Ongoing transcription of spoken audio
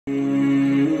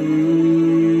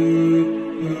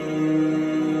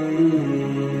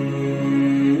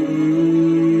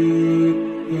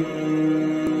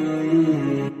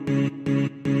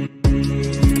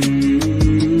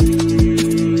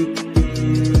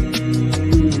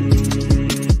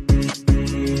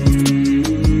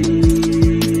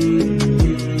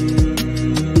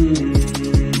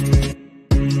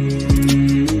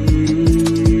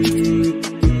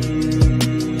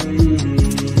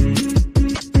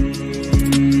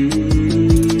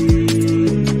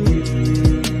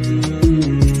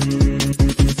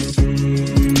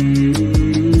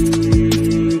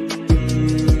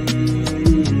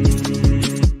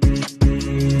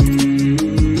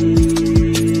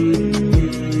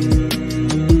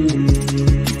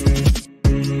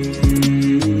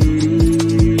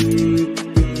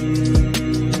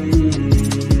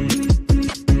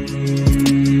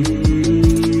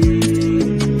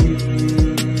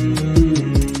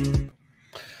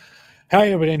Hi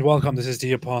everybody and welcome. This is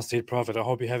the Apostate Prophet. I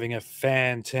hope you're having a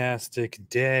fantastic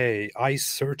day. I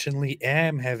certainly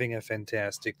am having a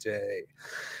fantastic day.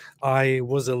 I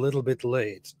was a little bit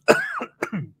late.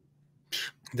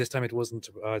 This time it wasn't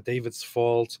David's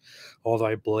fault, although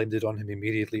I blamed it on him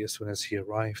immediately as soon as he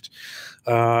arrived.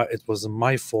 It was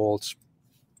my fault.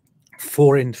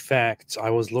 For in fact, I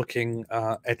was looking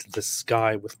at the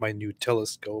sky with my new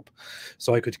telescope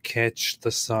so I could catch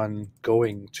the sun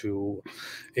going to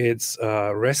its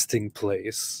resting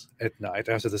place at night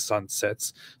after the sun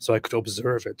sets, so I could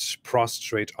observe it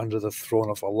prostrate under the throne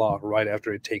of Allah right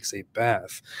after it takes a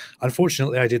bath.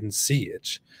 Unfortunately, I didn't see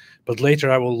it. But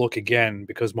later I will look again,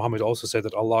 because Muhammad also said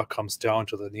that Allah comes down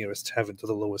to the nearest heaven, to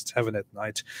the lowest heaven at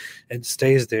night, and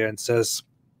stays there and says,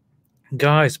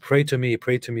 "Guys, pray to me,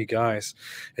 guys,"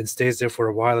 and stays there for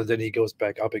a while, and then he goes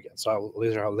back up again. So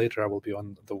later I will be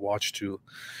on the watch to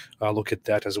look at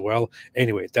that as well.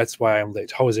 Anyway, that's why I'm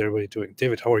late. How is everybody doing?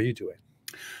 David, how are you doing?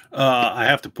 I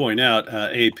have to point out,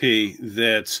 AP,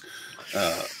 that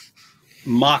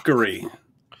mockery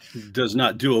does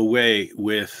not do away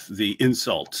with the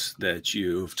insults that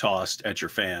you've tossed at your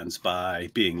fans by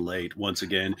being late. Once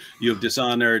again, you have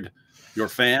dishonored your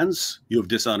fans, you have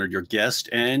dishonored your guest,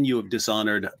 and you have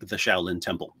dishonored the Shaolin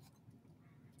Temple.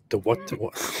 The what?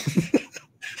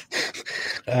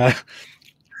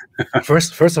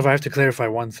 First off, I have to clarify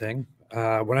one thing.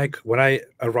 When I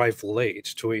arrive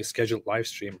late to a scheduled live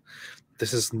stream,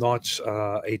 this is not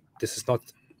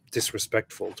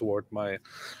disrespectful toward my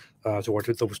toward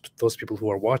those people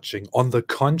who are watching. On the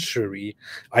contrary,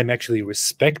 I'm actually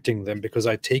respecting them, because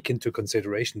I take into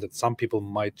consideration that some people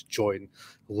might join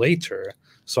later.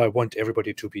 So I want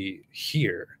everybody to be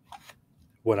here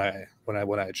when I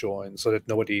join, so that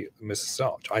nobody misses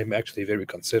out. I'm actually very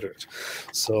considerate.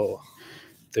 So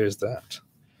there's that.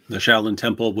 The Shaolin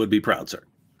Temple would be proud, sir.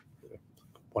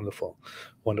 Wonderful,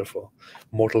 wonderful.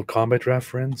 Mortal Kombat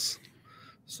reference,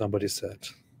 somebody said.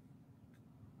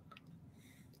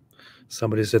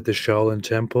 Somebody said the Shaolin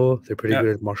Temple. They're pretty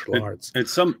good at martial arts. I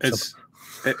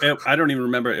don't even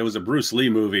remember. It was a Bruce Lee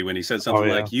movie when he said something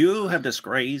like, "You have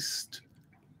disgraced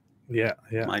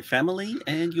my family,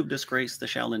 and you've disgraced the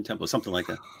Shaolin Temple," something like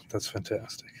that. That's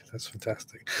fantastic. That's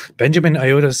fantastic. Benjamin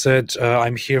Iota said,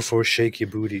 "I'm here for Shaky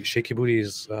Booty." Shaky Booty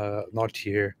is not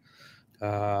here.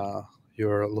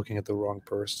 You're looking at the wrong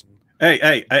person.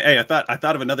 Hey! I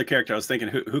thought of another character. I was thinking,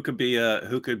 who could be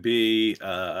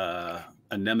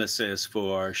a nemesis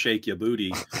for Shake Your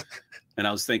Booty, and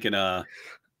I was thinking an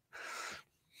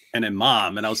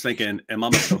imam, and I was thinking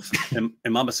imam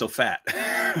is so fat. I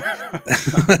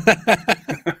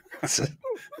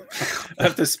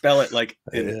have to spell it like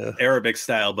in Arabic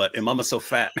style, but imam is so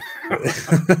fat.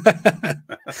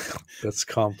 That's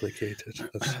complicated.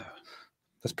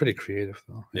 That's pretty creative,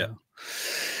 though. Yeah.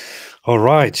 All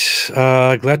right.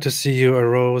 Glad to see you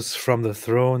arose from the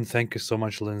throne. Thank you so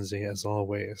much, Lindsay, as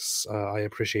always. I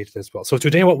appreciate it as well. So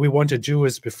today what we want to do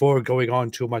is, before going on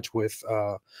too much with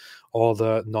all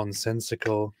the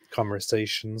nonsensical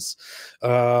conversations,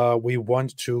 we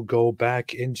want to go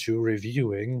back into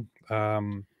reviewing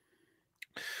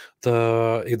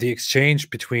the exchange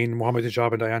between Mohammed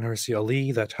Hijab and Ayaan Hirsi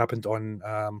Ali that happened on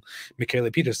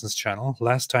Mikhaila Peterson's channel.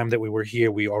 Last time that we were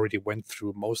here, we already went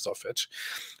through most of it,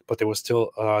 but there were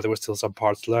still some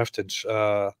parts left, and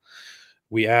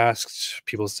we asked,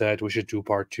 people said we should do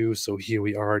part 2, so here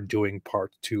we are doing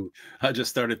part 2. I just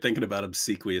started thinking about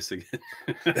obsequious again.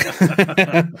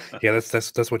 Yeah,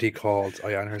 that's what he called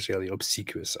Ayaan Hirsi Ali,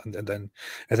 obsequious, and then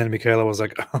Mikhaila was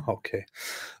like, oh, okay,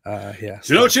 yeah.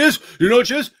 So. You know what it is? You know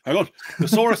what it is? Hang on,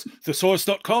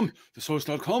 thesaurus.com.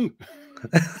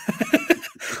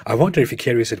 I wonder if he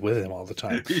carries it with him all the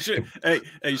time. You should, hey,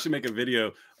 you should make a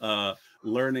video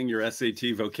learning your SAT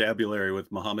vocabulary with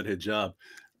Mohammed Hijab.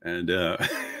 And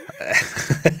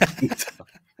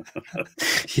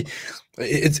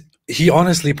he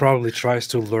honestly probably tries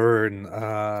to learn,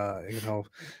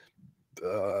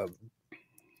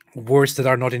 words that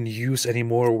are not in use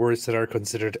anymore, words that are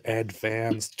considered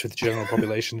advanced to the general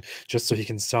population, just so he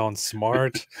can sound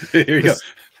smart. Here you go.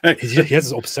 Hey. He has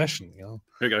this obsession, Here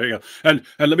you go. Here you go. And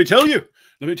let me tell you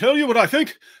what I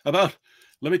think about.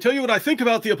 Let me tell you what I think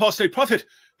about the Apostate Prophet.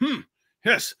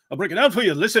 Yes, I'll break it down for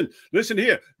you. Listen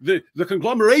here. The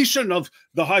conglomeration of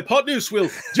the hypotenuse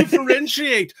will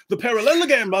differentiate the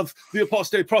parallelogram of the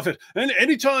Apostate Prophet. And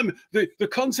anytime the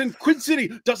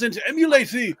consanguinity doesn't emulate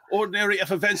the ordinary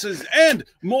effervescence, and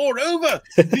moreover,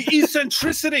 the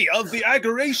eccentricity of the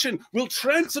aggregation will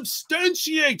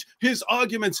transubstantiate his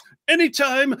arguments.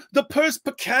 Anytime the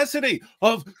perspicacity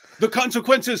of the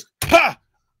consequences. Ha!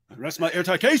 Rest my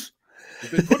airtight case.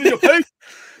 You've been put in your place.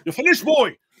 You're finished,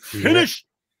 boy. Finished.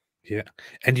 Yeah.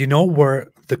 And you know where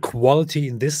the quality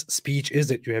in this speech is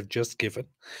that you have just given?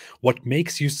 What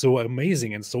makes you so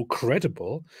amazing and so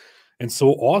credible and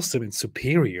so awesome and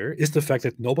superior is the fact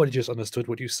that nobody just understood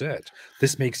what you said.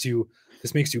 This makes you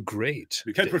great.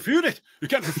 You can't refute it. You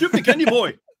can't refute it, can you,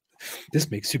 boy?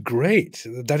 This makes you great.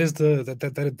 That is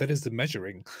the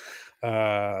measuring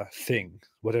thing.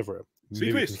 Whatever.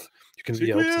 Secrets. You can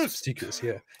secrets.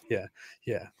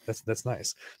 Yeah. That's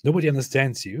nice. Nobody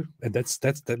understands you, and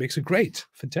that makes it great.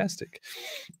 Fantastic.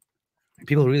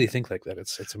 People really think like that.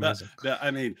 It's amazing.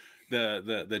 I mean,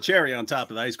 the cherry on top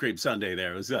of the ice cream sundae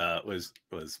there was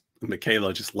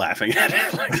Mikhaila just laughing at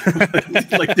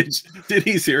it. like did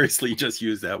he seriously just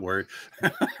use that word?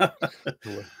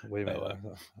 Wait a minute.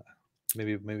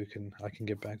 Maybe I can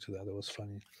get back to that. That was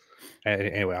funny.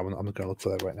 Anyway, I'm not gonna look for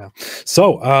that right now.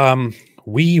 So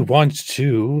we want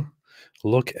to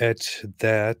look at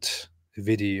that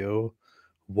video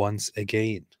once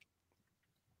again.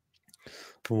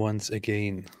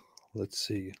 Let's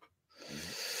see.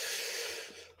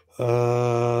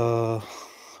 I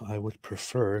would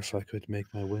prefer if I could make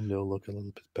my window look a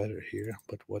little bit better here,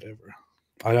 but whatever.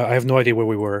 I have no idea where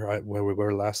we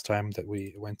were last time that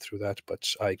we went through that, but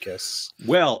I guess.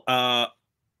 Well,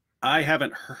 I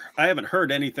haven't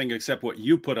heard anything except what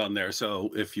you put on there.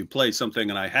 So if you play something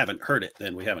and I haven't heard it,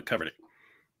 then we haven't covered it.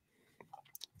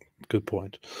 Good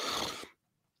point.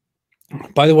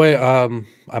 By the way, I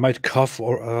might cough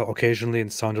occasionally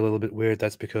and sound a little bit weird.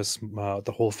 That's because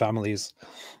the whole family's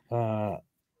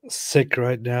sick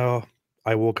right now.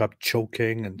 I woke up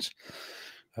choking and.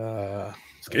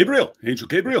 It's Gabriel, Angel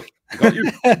Gabriel. I got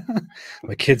you.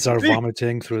 My kids are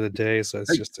vomiting through the day, so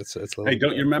it's a little. Hey,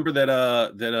 don't you remember that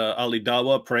Ali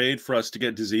Dawa prayed for us to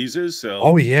get diseases? So.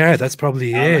 Oh yeah, that's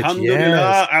probably it. Alhamdulillah,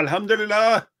 yes.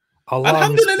 Alhamdulillah. Allah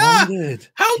Alhamdulillah. Responded.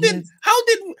 How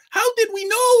did we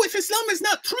know if Islam is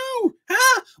not true?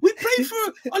 Huh? We prayed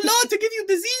for Allah to give you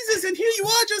diseases, and here you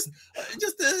are,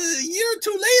 just a year or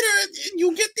two later, and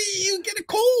you get a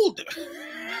cold.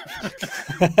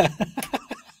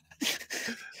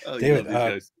 Oh,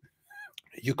 David,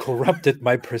 you corrupted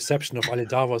my perception of Ali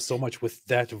Dawa so much with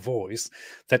that voice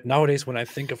that nowadays when I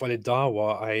think of Ali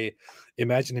Dawa, I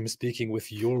imagine him speaking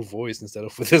with your voice instead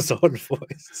of with his own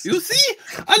voice. You see?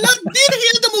 Allah did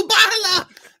hear the Mubahala.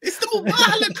 It's the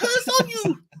Mubahala curse on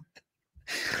you.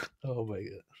 Oh my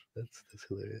God. That's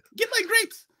hilarious. Get my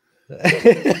grapes.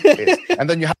 And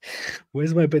then you have.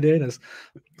 Where's my bananas?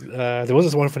 There was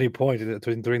this one funny point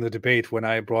during the debate when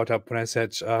I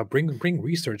said, bring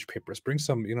research papers, bring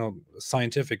some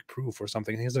scientific proof or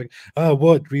something. And he's like,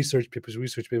 what research papers?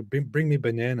 Bring me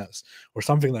bananas or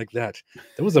something like that.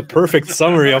 That was a perfect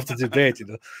summary of the debate.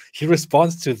 He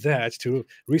responds to that, to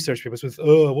research papers, with,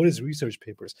 what is research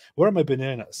papers? Where are my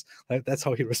bananas? That's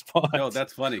how he responds. No,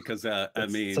 that's funny because I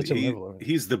mean,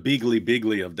 he's the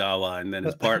beagly of Dawa, and then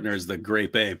his partner is the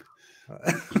grape ape.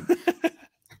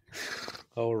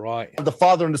 All right. The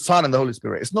Father and the Son and the Holy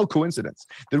Spirit. It's no coincidence.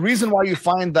 The reason why you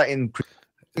find that in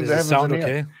does it sound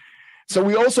okay? So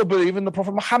we also believe in the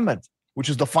Prophet Muhammad, which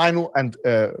is the final and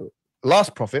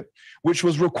last prophet, which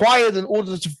was required in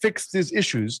order to fix these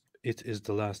issues. It is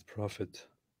the last prophet,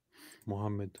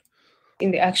 Muhammad.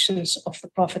 In the actions of the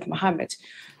Prophet Muhammad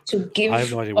to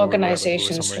give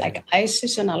organizations like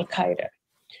ISIS and Al-Qaeda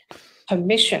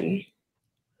permission,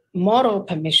 moral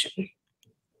permission,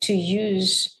 to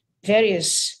use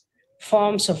various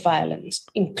forms of violence,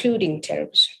 including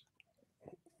terrorism.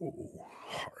 Ooh,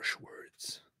 harsh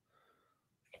words.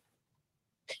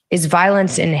 Is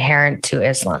violence inherent to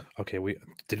Islam? Okay,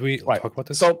 did we talk about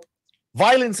this? So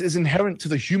violence is inherent to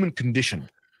the human condition.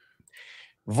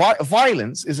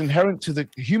 Violence is inherent to the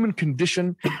human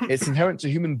condition. It's inherent to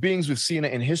human beings. We've seen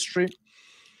it in history.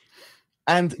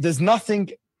 And there's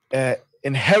nothing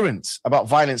inherent about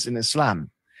violence in Islam.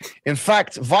 In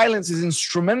fact, violence is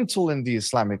instrumental in the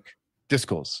Islamic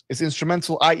discourse. It's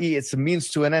instrumental, i.e. it's a means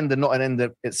to an end and not an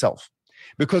end itself.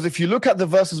 Because if you look at the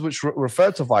verses which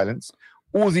refer to violence,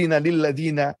 أُذِنَ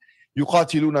لِلَّذِينَ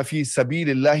يُقَاتِلُونَ فِي سَبِيلِ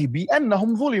اللَّهِ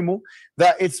بِأَنَّهُمْ ظُلِمُوا,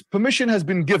 that its permission has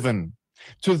been given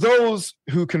to those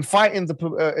who can fight in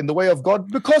the way of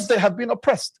God because they have been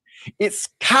oppressed. It's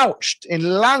couched in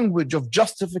language of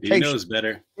justification. He knows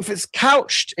better. If it's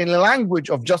couched in language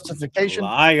of justification,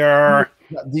 liar,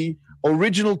 the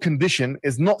original condition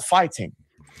is not fighting.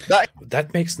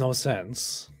 That makes no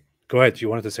sense. Go ahead. You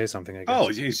wanted to say something, I guess. Oh,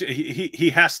 he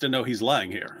has to know he's lying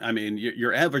here. I mean,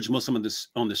 your average Muslim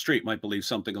on the street might believe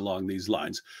something along these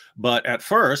lines. But at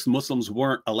first, Muslims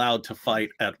weren't allowed to fight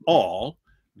at all.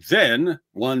 Then,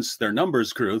 once their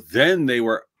numbers grew, then they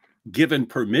were given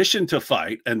permission to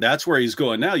fight. And that's where he's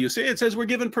going now. You see, it says we're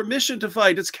given permission to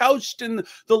fight. It's couched in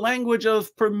the language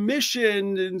of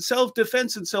permission and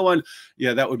self-defense and so on.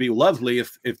 Yeah, that would be lovely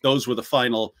if those were the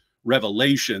final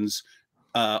revelations.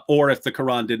 Or if the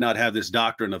Quran did not have this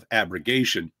doctrine of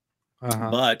abrogation.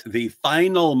 But the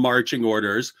final marching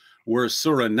orders were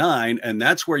Surah 9, and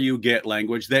that's where you get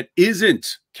language that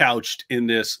isn't couched in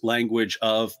this language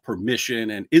of permission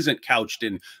and isn't couched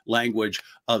in language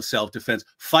of self-defense.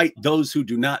 Fight those who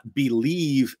do not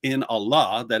believe in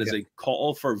Allah. That is a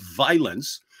call for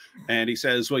violence. And he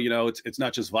says, well, you know, it's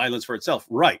not just violence for itself.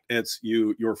 Right. It's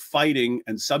you're fighting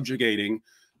and subjugating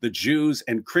the Jews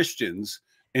and Christians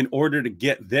in order to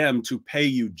get them to pay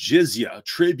you jizya,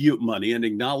 tribute money, and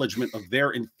acknowledgement of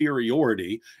their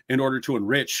inferiority in order to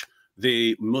enrich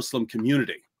the Muslim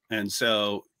community. And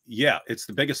so, yeah, it's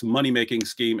the biggest money-making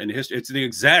scheme in history. It's the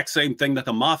exact same thing that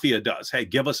the mafia does. Hey,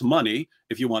 give us money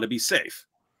if you want to be safe.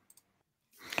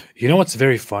 You know what's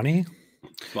very funny?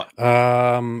 What?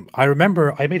 I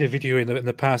remember I made a video in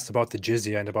the past about the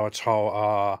jizya and about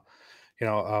how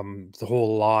the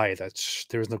whole lie that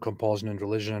there is no compulsion in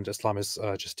religion and Islam is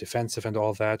just defensive and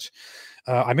all that.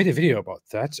 I made a video about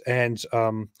that, and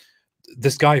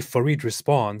this guy Farid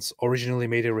Response originally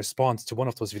made a response to one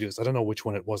of those videos. I don't know which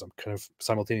one it was. I'm kind of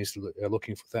simultaneously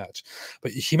looking for that,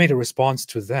 but he made a response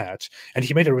to that, and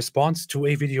he made a response to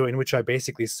a video in which I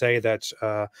basically say that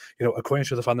according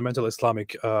to the fundamental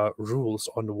Islamic rules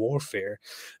on warfare,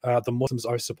 the Muslims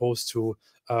are supposed to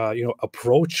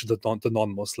approach the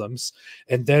non-Muslims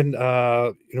and then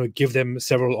give them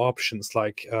several options,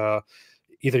 like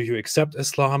either you accept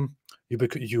Islam, you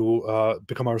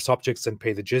become our subjects and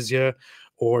pay the jizya,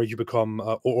 or you become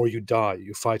or you die,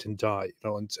 you fight and die,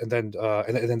 and then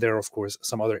there are of course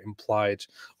some other implied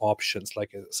options,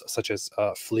 like such as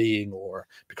fleeing or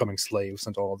becoming slaves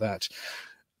and all that.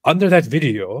 Under that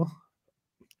video,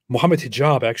 Mohammed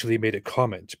Hijab actually made a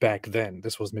comment back then.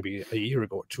 This was maybe a year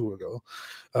ago or two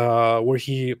ago, where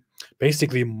he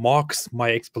basically mocks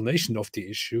my explanation of the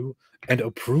issue and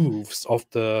approves of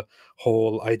the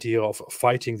whole idea of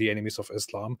fighting the enemies of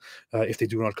Islam if they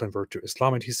do not convert to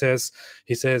Islam. And he says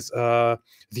the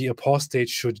apostate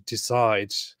should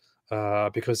decide,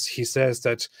 because he says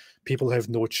that people have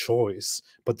no choice.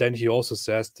 But then he also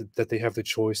says that they have the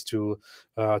choice to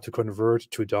convert,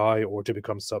 to die, or to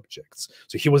become subjects.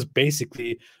 So he was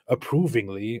basically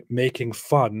approvingly making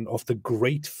fun of the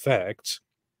great fact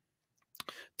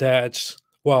that,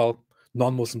 well,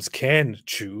 non-Muslims can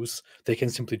choose. They can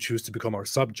simply choose to become our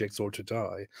subjects or to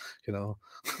die,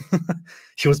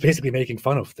 He was basically making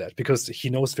fun of that because he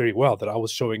knows very well that I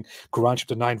was showing Quran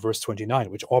chapter 9 verse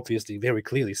 29, which obviously very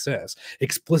clearly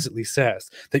explicitly says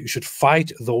that you should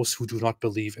fight those who do not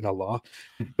believe in Allah,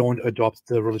 don't adopt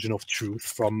the religion of truth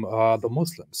from the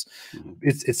Muslims.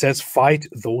 It says fight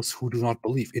those who do not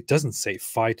believe. It doesn't say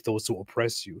fight those who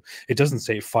oppress you. It doesn't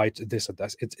say fight this and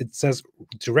that. It says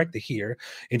directly here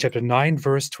in chapter 9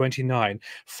 verse 29,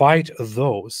 fight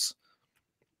those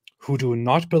who do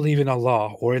not believe in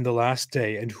Allah or in the last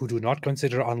day, and who do not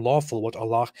consider unlawful what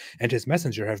Allah and his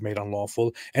messenger have made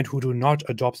unlawful, and who do not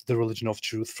adopt the religion of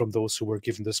truth from those who were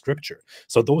given the scripture.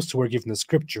 So those who were given the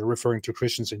scripture, referring to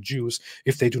Christians and Jews,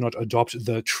 if they do not adopt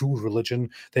the true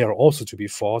religion, they are also to be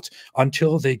fought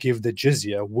until they give the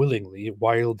jizya willingly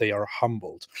while they are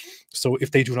humbled. So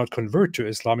if they do not convert to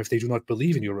Islam, if they do not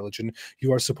believe in your religion,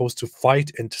 you are supposed to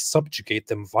fight and subjugate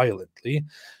them violently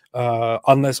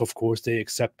unless, of course, they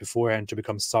accept beforehand to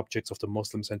become subjects of the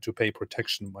Muslims and to pay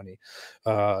protection money,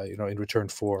 in return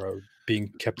for being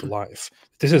kept alive.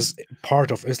 This is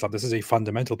part of Islam. This is a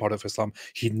fundamental part of Islam.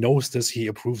 He knows this. He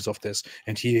approves of this,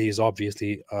 and he is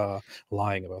obviously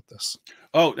lying about this.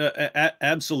 Oh,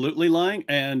 absolutely lying.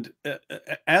 And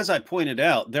as I pointed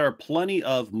out, there are plenty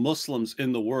of Muslims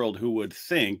in the world who would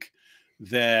think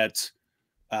that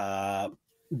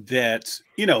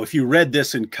if you read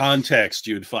this in context,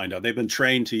 you'd find out they've been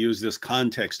trained to use this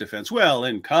context defense. Well,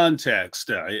 in context,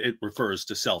 it refers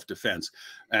to self-defense,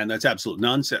 and that's absolute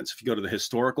nonsense. If you go to the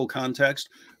historical context,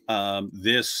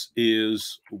 this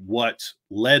is what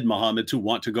led Muhammad to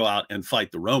want to go out and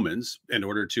fight the Romans in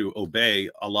order to obey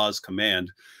Allah's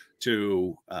command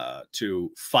to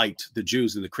fight the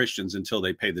Jews and the Christians until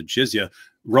they pay the jizya.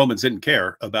 Romans didn't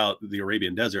care about the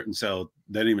Arabian desert, and so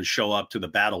they didn't even show up to the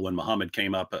battle when Muhammad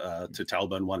came up to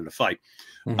Tauba and wanted to fight.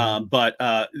 But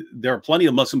there are plenty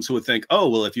of Muslims who would think, oh,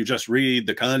 well, if you just read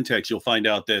the context, you'll find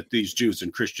out that these Jews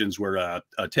and Christians were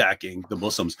attacking the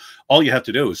Muslims. All you have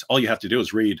to do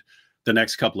is read the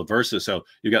next couple of verses. So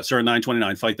you got Surah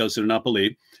 9:29, fight those who do not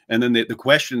believe. And then the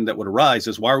question that would arise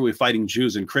is, why are we fighting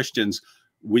Jews and Christians?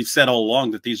 We've said all along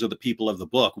that these are the people of the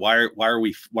book. Why are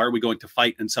we going to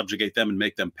fight and subjugate them and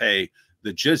make them pay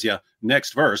the jizya?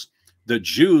 Next verse, the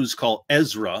Jews call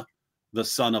Ezra the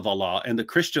son of Allah, and the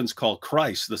Christians call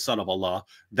Christ the son of Allah.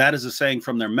 That is a saying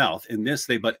from their mouth. In this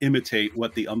they but imitate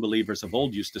what the unbelievers of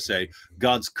old used to say,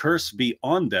 God's curse be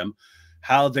on them,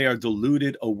 how they are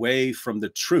deluded away from the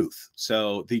truth.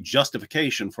 So the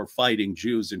justification for fighting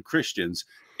Jews and Christians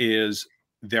is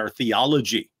their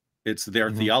theology. It's their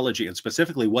theology, and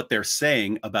specifically what they're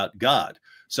saying about God.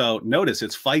 So notice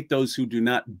it's fight those who do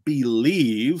not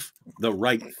believe the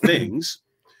right things.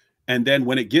 And then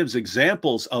when it gives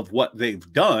examples of what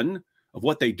they've done, of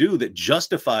what they do that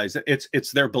justifies it,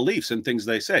 it's their beliefs and things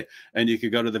they say. And you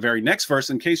could go to the very next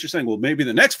verse in case you're saying, well, maybe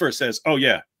the next verse says, oh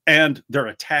yeah, and they're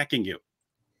attacking you.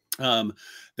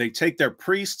 They take their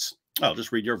priests. I'll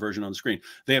just read your version on the screen.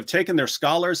 They have taken their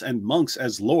scholars and monks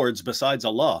as lords besides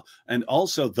Allah, and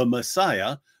also the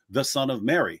Messiah, the son of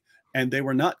Mary. And they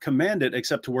were not commanded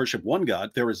except to worship one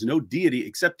God. There is no deity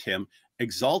except him.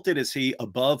 Exalted is he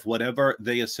above whatever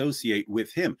they associate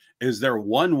with him. Is there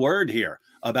one word here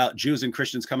about Jews and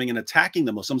Christians coming and attacking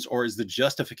the Muslims, or is the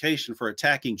justification for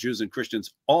attacking Jews and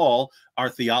Christians all our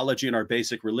theology and our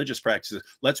basic religious practices?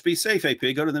 Let's be safe, AP.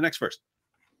 Go to the next verse.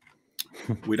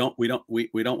 We don't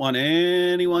want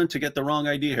anyone to get the wrong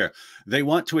idea here. They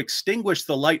want to extinguish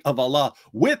the light of Allah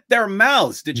with their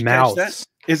mouths. Did you catch that?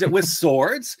 Is it with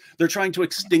swords? They're trying to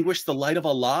extinguish the light of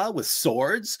Allah with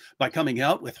swords by coming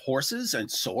out with horses and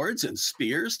swords and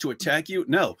spears to attack you?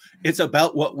 No, it's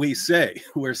about what we say.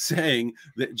 We're saying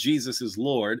that Jesus is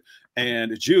Lord,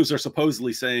 and Jews are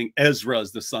supposedly saying Ezra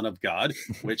is the son of God,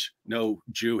 which no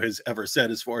Jew has ever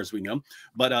said as far as we know.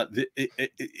 But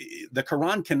the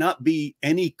Quran cannot be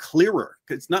any clearer.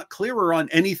 It's not clearer on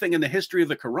anything in the history of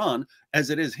the Quran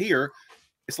as it is here.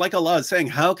 It's like Allah is saying,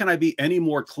 how can I be any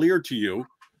more clear to you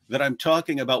that I'm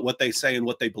talking about what they say and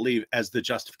what they believe as the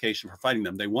justification for fighting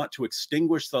them? They want to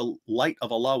extinguish the light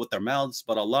of Allah with their mouths,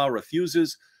 but Allah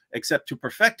refuses except to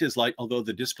perfect his light, although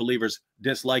the disbelievers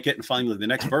dislike it. And finally, the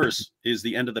next verse is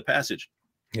the end of the passage.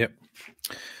 Yep.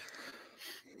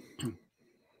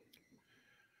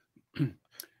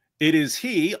 It is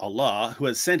he, Allah, who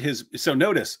has sent his. So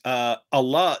notice,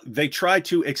 Allah, they try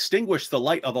to extinguish the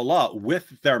light of Allah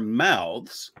with their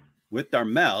mouths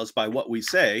by what we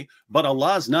say, but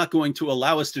Allah is not going to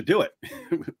allow us to do it.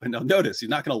 Now notice, he's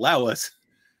not going to allow us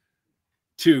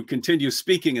to continue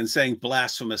speaking and saying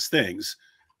blasphemous things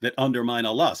that undermine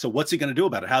Allah. So what's he going to do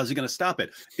about it? How is he going to stop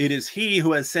it? It is he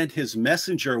who has sent his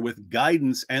messenger with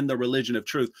guidance and the religion of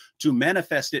truth to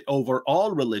manifest it over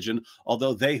all religion,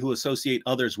 although they who associate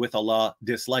others with Allah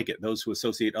dislike it. Those who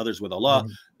associate others with Allah,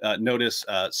 notice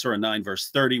Surah 9, verse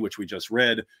 30, which we just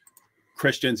read.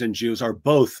 Christians and Jews are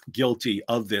both guilty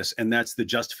of this, and that's the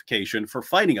justification for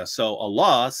fighting us. So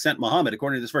Allah sent Muhammad,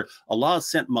 according to this verse, Allah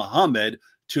sent Muhammad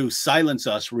to silence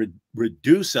us,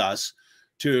 reduce us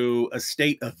to a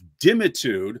state of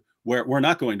dimitude where we're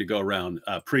not going to go around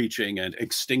preaching and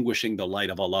extinguishing the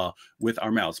light of Allah with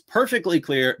our mouths. Perfectly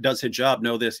clear. Does hijab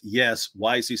know this? Yes.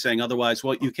 Why is he saying otherwise?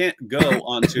 Well, you can't go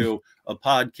onto a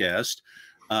podcast.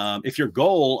 If your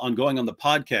goal on going on the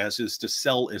podcast is to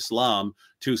sell Islam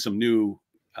to some new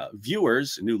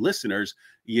viewers, new listeners,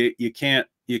 you can't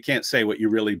say what you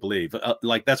really believe.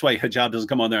 Like that's why hijab doesn't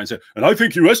come on there and say, and I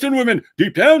think you Western women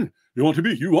deep down, you want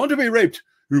to be raped.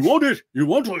 You want it. You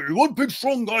want it. You want big,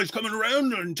 strong guys coming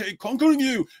around and conquering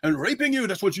you and raping you.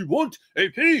 That's what you want.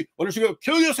 AP, why don't you go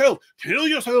kill yourself? Kill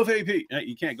yourself, AP.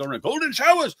 You can't go around golden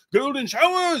showers. Golden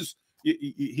showers.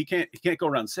 He can't go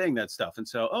around saying that stuff. And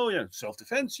so, oh yeah,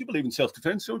 self-defense. You believe in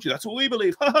self-defense, don't you? That's what we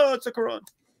believe. It's the Quran.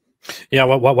 Yeah,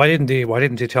 why didn't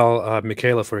he tell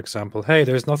Mikhaila, for example, hey,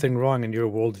 there's nothing wrong in your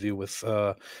worldview with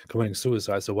committing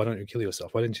suicide, so why don't you kill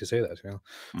yourself? Why didn't you say that? You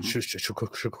know, should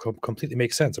completely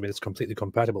make sense. I mean, it's completely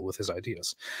compatible with his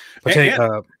ideas. But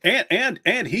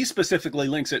and he specifically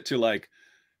links it to like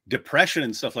depression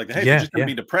and stuff like that. Hey, if you're just gonna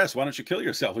be depressed, why don't you kill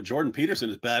yourself? Well, Jordan Peterson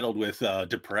has battled with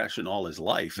depression all his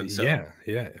life, and so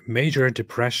major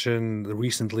depression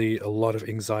recently, a lot of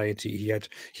anxiety.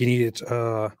 He needed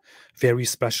very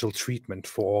special treatment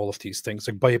for all of these things.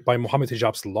 Like by Mohammed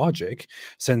Hijab's logic,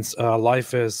 since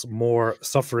life is more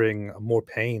suffering, more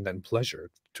pain than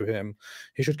pleasure to him,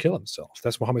 he should kill himself.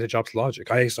 That's Mohammed Hijab's logic.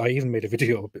 I even made a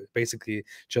video basically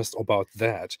just about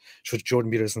that. Should Jordan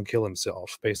Peterson kill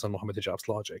himself based on Mohammed Hijab's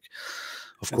logic?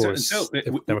 Of course,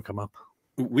 it would never come up.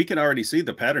 We can already see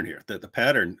the pattern here, that the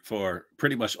pattern for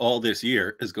pretty much all this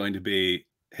year is going to be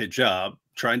Hijab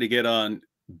trying to get on,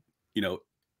 you know,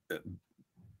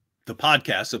 the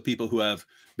podcasts of people who have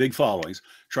big followings,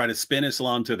 try to spin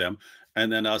Islam to them,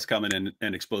 and then us coming in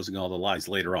and exposing all the lies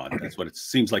later on. That's what it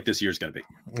seems like this year's going to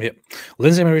be. Yeah.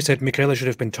 Lindsay Mary said Mikhaila should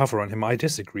have been tougher on him. I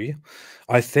disagree.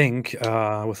 I think,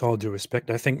 with all due respect,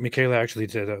 I think Mikhaila actually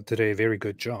did a very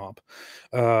good job.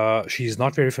 She's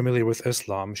not very familiar with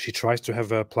Islam. She tries to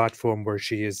have a platform where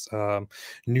she is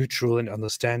neutral and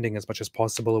understanding as much as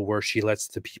possible, where she lets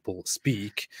the people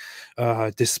speak.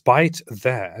 Despite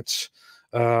that,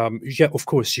 yeah, of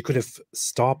course, she could have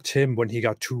stopped him when he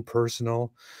got too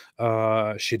personal.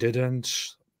 She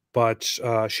didn't, but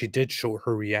she did show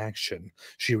her reaction.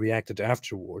 She reacted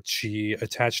afterwards. She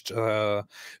attached a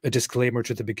disclaimer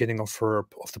to the beginning of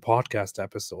the podcast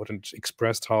episode and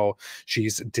expressed how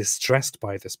she's distressed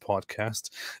by this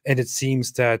podcast. And it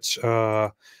seems that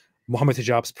Mohammed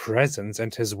Hijab's presence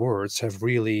and his words have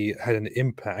really had an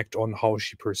impact on how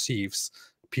she perceives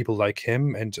people like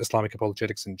him and Islamic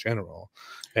apologetics in general,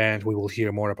 and we will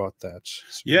hear more about that.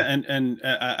 Yeah, and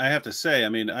I have to say, I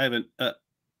mean, I haven't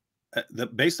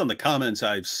based on the comments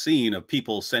I've seen of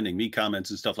people sending me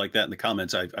comments and stuff like that, and the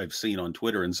comments I've seen on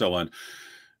Twitter and so on,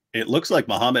 it looks like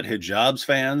Mohammed Hijab's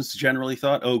fans generally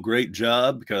thought, "Oh, great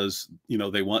job," because you know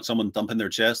they want someone thumping their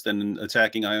chest and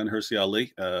attacking Ayaan Hirsi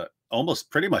Ali. Almost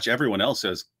pretty much everyone else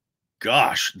says,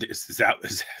 "Gosh,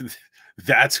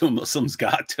 that's who Muslims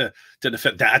got to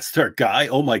defend. That's their guy.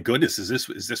 Oh my goodness, is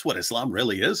this what Islam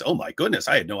really is? Oh my goodness,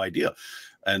 I had no idea."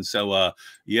 And so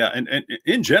yeah, and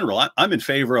in general, I'm in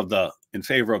favor of the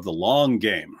long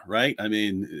game, right? I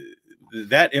mean,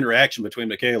 that interaction between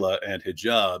Mikhaila and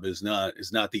Hijab is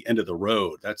not the end of the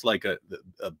road. That's like a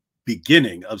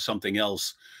beginning of something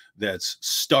else that's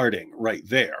starting right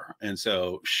there. And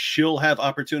so she'll have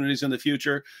opportunities in the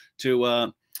future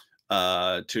to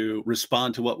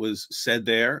respond to what was said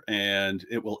there, and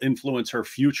it will influence her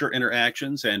future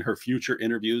interactions and her future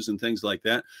interviews and things like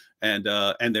that. And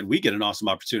then we get an awesome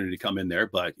opportunity to come in there,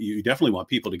 but you definitely want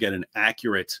people to get an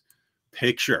accurate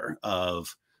picture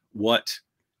of what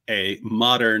a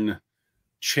modern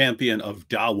champion of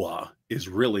dawah is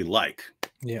really like.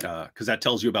 Yeah, because that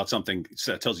tells you about something.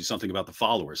 That tells you something about the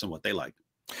followers and what they like.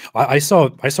 I saw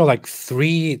like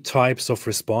 3 types of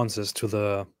responses to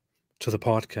the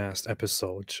podcast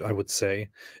episode, I would say,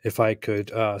 if I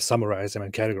could summarize them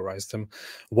and categorize them.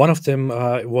 One of them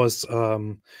was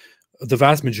the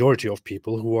vast majority of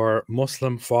people who are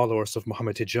Muslim followers of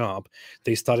Mohammed Hijab.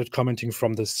 They started commenting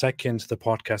from the second the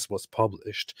podcast was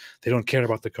published. They don't care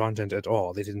about the content at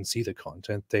all. They didn't see the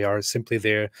content. They are simply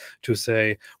there to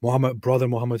say, Brother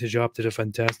Mohammed Hijab did a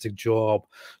fantastic job,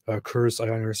 curse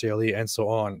Ayaan Hirsi Ali, and so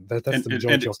on. That's the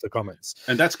majority of the comments.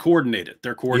 And that's coordinated.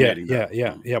 They're coordinating.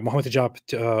 Yeah. Mohammed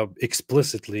Hijab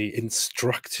explicitly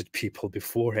instructed people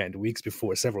beforehand, weeks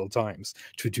before, several times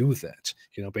to do that,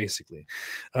 basically.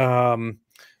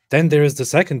 Then there is the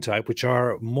second type, which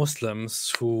are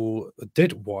Muslims who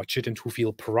did watch it and who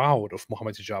feel proud of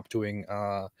Mohammed Hijab doing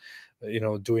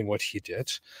what he did.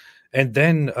 And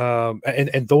then,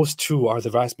 and those 2 are the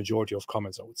vast majority of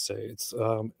comments, I would say. It's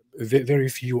very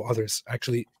few others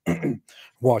actually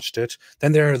watched it.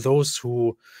 Then there are those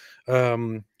who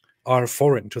are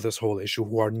foreign to this whole issue,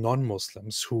 who are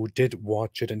non-Muslims, who did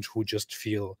watch it and who just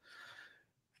feel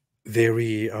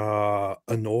very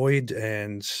annoyed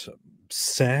and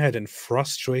sad and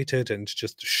frustrated and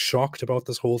just shocked about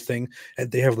this whole thing. And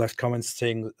they have left comments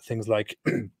saying things like,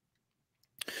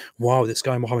 wow, this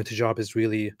guy Mohammed Hijab is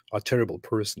really a terrible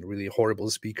person, really horrible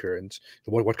speaker, and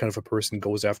what kind of a person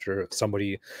goes after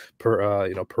somebody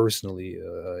personally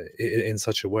in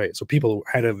such a way? So people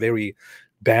had a very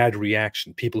bad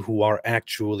reaction, people who are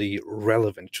actually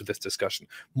relevant to this discussion.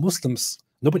 Muslims,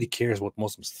 nobody cares what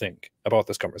Muslims think about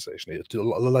this conversation.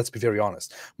 Let's be very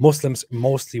honest. Muslims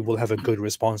mostly will have a good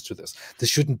response to this. This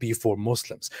shouldn't be for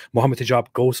Muslims. Mohammed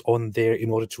Hijab goes on there in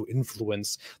order to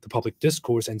influence the public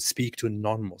discourse and speak to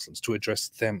non-Muslims, to address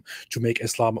them, to make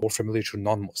Islam more familiar to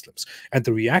non-Muslims. And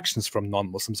the reactions from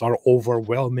non-Muslims are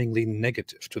overwhelmingly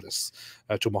negative to this,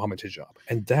 to Mohammed Hijab.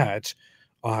 And that,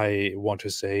 I want to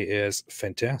say, is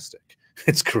fantastic.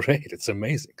 It's great. It's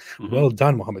amazing. Mm-hmm. Well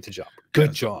done, Mohammed Hijab.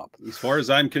 Good job. As far as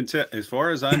I'm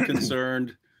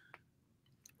concerned,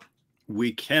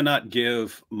 we cannot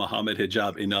give Mohammed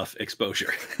Hijab enough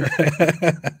exposure.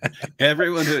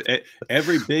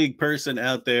 Every big person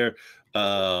out there,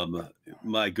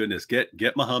 my goodness,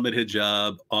 get Mohammed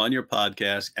Hijab on your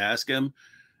podcast. Ask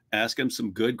him some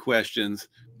good questions.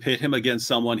 Pit him against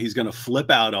someone he's going to flip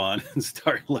out on and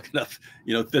start looking up,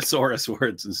 thesaurus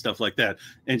words and stuff like that,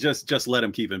 and just let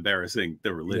him keep embarrassing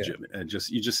the religion. Yeah. And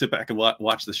you just sit back and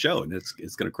watch the show, and it's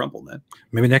going to crumble, man.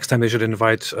 Maybe next time they should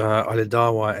invite Ali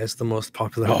Dawa as the most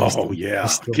popular. Oh yeah,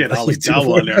 get Ali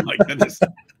Dawa on there. My goodness.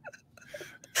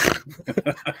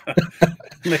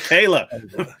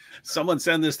 Mikhaila, someone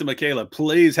send this to Mikhaila.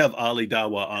 Please have Ali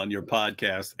Dawa on your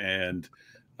podcast, and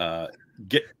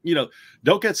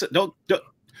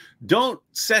don't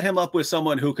set him up with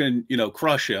someone who can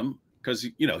crush him, because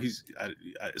he's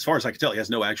as far as I can tell, he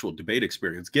has no actual debate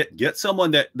experience. Get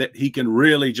someone that he can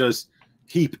really just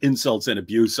heap insults and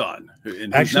abuse on,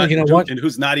 and actually,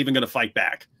 who's not even going to fight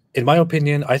back. In my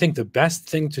opinion, I think the best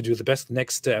thing to do, the best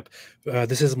next step,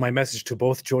 this is my message to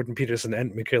both Jordan Peterson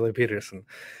and Mikhaila Peterson.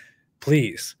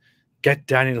 Please get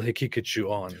Daniel Hikikachu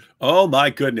on. Oh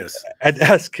my goodness! And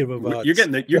ask him about. You're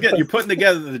putting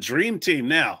together the dream team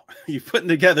now. You're putting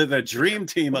together the dream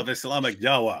team of Islamic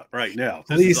Dawah right now.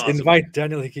 Please invite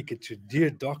Daniel Hikikachu,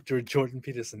 dear Dr. Jordan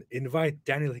Peterson. Invite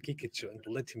Daniel Hikikachu and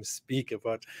let him speak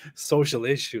about social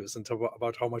issues and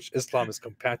about how much Islam is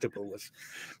compatible with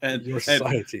your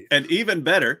society. And even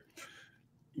better,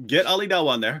 get Ali Dawa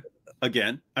on there.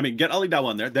 Again, get Ali Dawa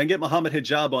on there, then get Mohammed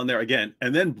Hijab on there again,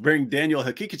 and then bring Daniel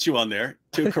Hikikachu on there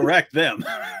to correct them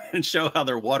and show how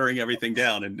they're watering everything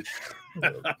down. And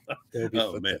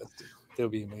oh man, that'll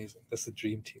be amazing. That's the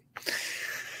dream team.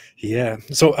 Yeah.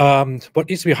 So what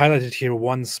needs to be highlighted here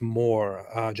once more,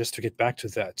 just to get back to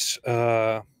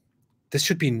that, this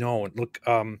should be known. Look,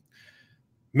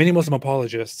 many Muslim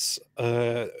apologists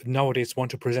nowadays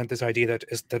want to present this idea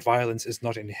that violence is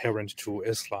not inherent to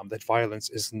Islam, that violence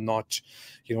is not,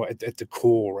 at the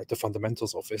core, at the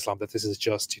fundamentals of Islam, that this is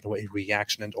just, a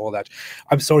reaction and all that.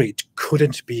 I'm sorry, it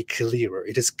couldn't be clearer.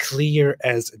 It is clear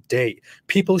as day.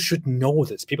 People should know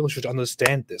this. People should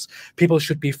understand this. People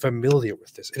should be familiar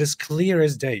with this. It is clear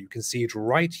as day. You can see it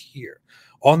right here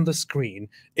on the screen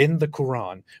in the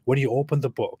Quran. When you open the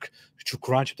book to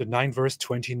Quran chapter 9 verse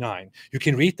 29, you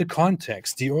can read the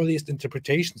context, the earliest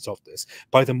interpretations of this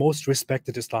by the most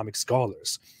respected Islamic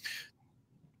scholars.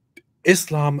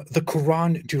 Islam, the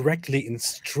Quran directly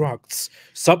instructs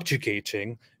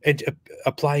subjugating and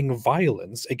applying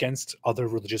violence against other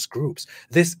religious groups.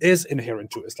 This is inherent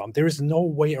to Islam. There is no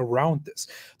way around this.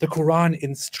 The Quran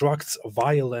instructs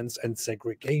violence and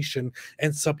segregation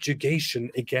and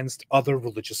subjugation against other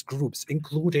religious groups,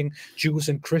 including Jews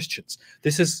and Christians.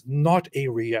 This is not a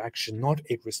reaction, not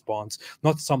a response,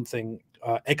 not something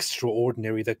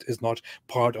extraordinary that is not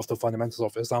part of the fundamentals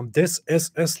of Islam. This is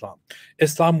Islam.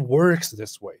 Islam works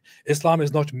this way. Islam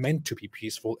is not meant to be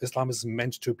peaceful. Islam is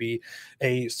meant to be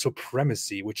a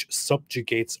supremacy which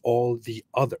subjugates all the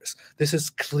others. This is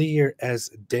clear as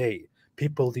day.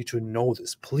 People need to know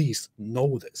this. Please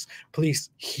know this.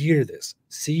 Please hear this.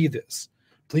 See this.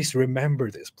 Please remember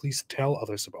this. Please tell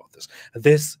others about this.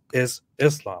 This is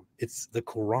Islam. It's the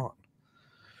Quran.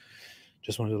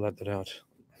 Just wanted to let that out.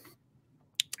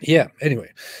 Yeah,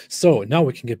 anyway, so now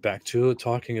we can get back to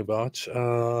talking about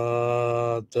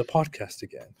the podcast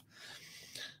again.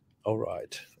 All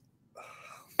right.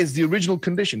 It's the original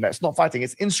condition. That's not fighting.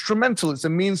 It's instrumental. It's a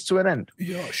means to an end.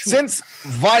 Yeah, sure. Since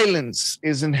violence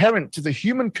is inherent to the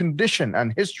human condition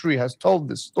and history has told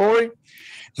this story,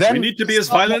 then we need to be as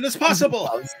violent as possible.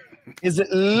 Is it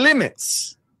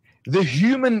limits the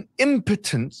human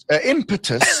impetus.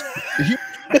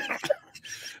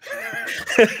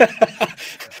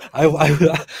 I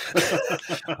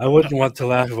wouldn't want to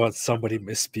laugh about somebody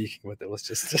misspeaking, but it was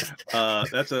just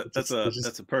that's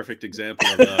a perfect example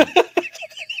of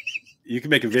You can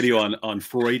make a video on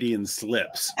Freudian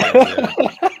slips.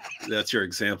 That's your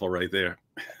example right there.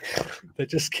 That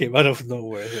just came out of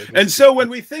nowhere. And so when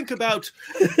we think about,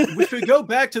 if we go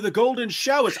back to the golden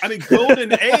showers, I mean,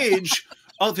 golden age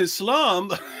of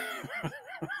Islam.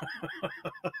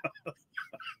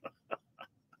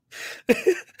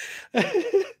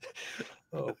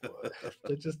 Oh boy,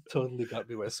 that just totally got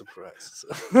me by surprise.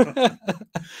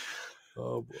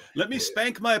 Oh boy. Let me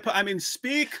spank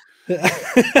speak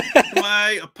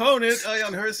my opponent,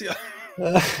 Ayaan Hirsi.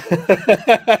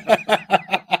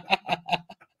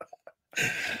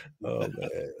 Oh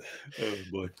man. Oh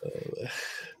boy.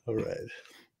 All right.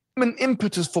 An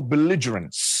impetus for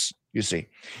belligerence, you see.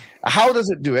 How does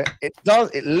it do it? It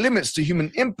limits the human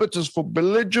impetus for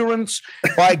belligerence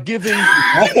by giving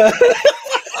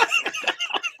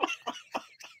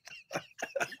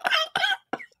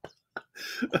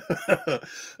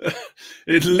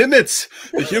it limits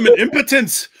the human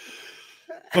impotence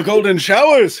for golden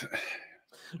showers.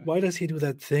 Why does he do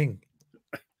that thing?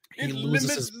 He It loses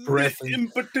limits his breath. the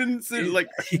impotence. Like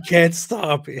he can't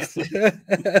stop it.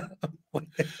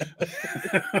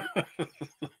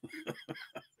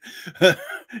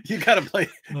 You gotta play.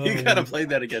 You gotta play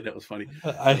that again. That was funny.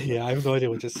 Yeah, I have no idea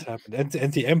what just happened.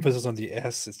 And the emphasis on the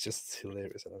S is just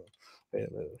hilarious. I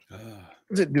don't know.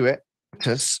 Does it do it?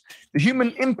 The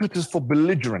human impetus for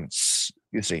belligerence,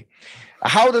 you see.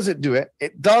 How does it do it?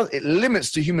 It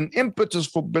limits the human impetus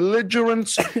for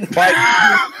belligerence by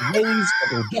ways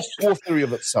of the whole theory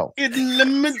of itself. It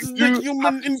limits the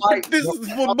human impetus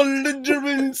for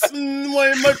belligerence. Why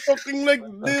am I talking like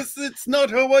this? It's not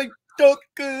how I talk.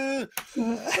 I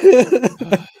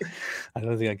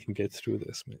don't think I can get through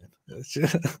this, man.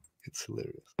 It's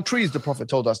hilarious. Trees, the Prophet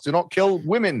told us, do not kill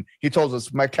women. He told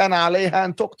us, "Ma kana alayha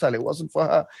an tuqtal." It wasn't for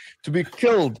her to be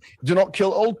killed. Do not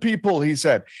kill old people, he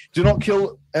said. Do not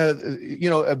kill,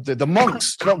 the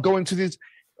monks. Do not go into these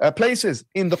places.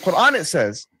 In the Quran, it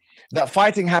says that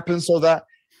fighting happens so that,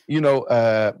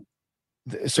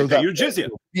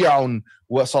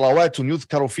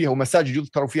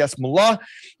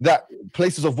 that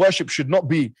places of worship should not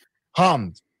be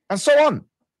harmed, and so on.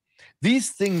 These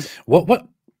things. What?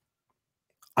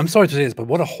 I'm sorry to say this, but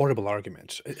what a horrible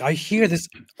argument. I hear this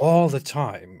all the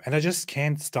time, and I just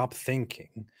can't stop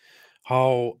thinking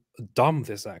how dumb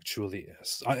this actually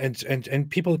is. And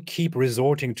people keep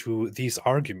resorting to these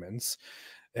arguments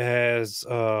as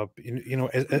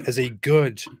as a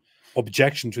good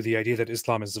objection to the idea that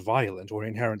Islam is violent or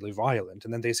inherently violent.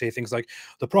 And then they say things like,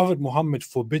 the Prophet Muhammad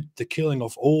forbid the killing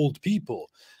of old people.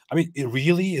 I mean,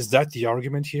 really, is that the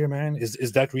argument here, man?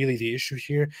 Is that really the issue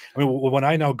here? I mean, when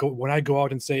I go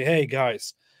out and say, hey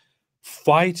guys,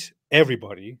 fight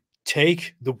everybody,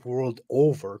 take the world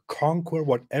over, conquer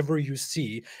whatever you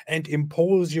see, and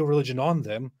impose your religion on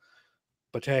them.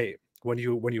 But hey, when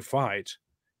you fight,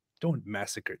 don't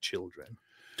massacre children.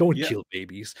 Don't kill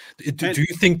babies. Do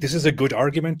you think this is a good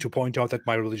argument to point out that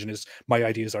my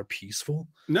ideas are peaceful?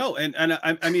 No, and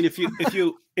I mean, if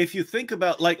you think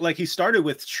about like he started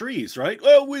with trees, right?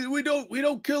 Oh, we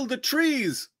don't kill the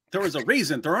trees. There was a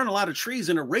reason. There aren't a lot of trees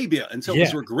in Arabia, and so it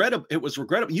was regrettable. It was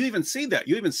regrettable. You even see that.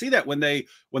 You even see that when they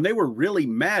were really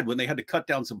mad when they had to cut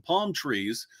down some palm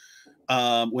trees.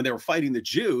 When they were fighting the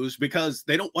Jews, because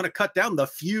they don't want to cut down the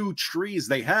few trees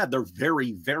they had. They're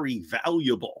very, very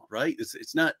valuable, right?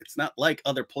 It's not like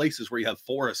other places where you have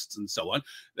forests and so on.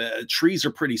 Trees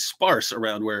are pretty sparse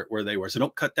around where they were. So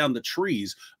don't cut down the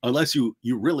trees unless you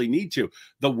really need to.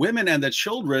 The women and the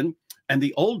children and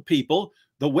the old people,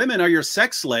 the women are your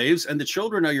sex slaves and the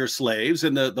children are your slaves,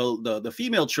 and the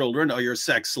female children are your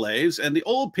sex slaves, and the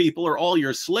old people are all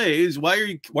your slaves. Why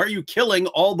are you killing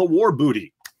all the war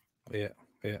booty?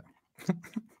 Yeah.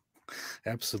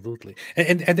 Absolutely.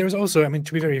 And there's also, I mean,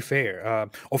 to be very fair,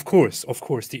 of course,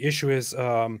 the issue is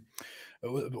one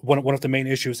of the main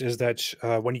issues is that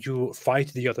when you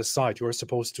fight the other side, you are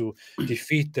supposed to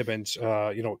defeat them and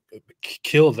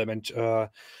kill them, and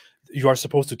you are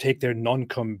supposed to take their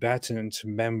non-combatant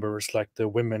members, like the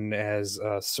women, as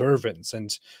servants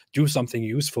and do something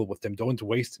useful with them. Don't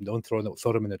waste them. Don't throw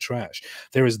them in the trash.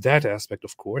 There is that aspect,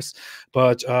 of course,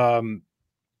 but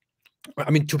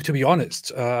I mean, to be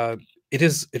honest, it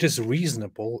is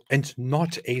reasonable and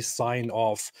not a sign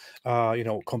of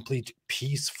complete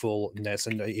peacefulness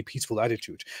and a peaceful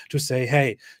attitude to say,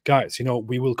 hey guys,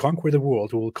 we will conquer the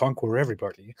world, we will conquer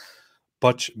everybody,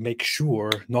 but make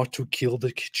sure not to kill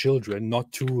the children, not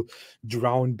to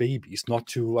drown babies, not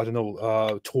to, I don't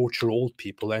know, torture old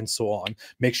people and so on.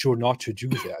 Make sure not to do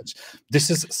that. This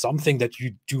is something that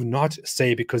you do not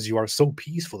say because you are so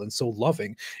peaceful and so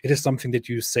loving. It is something that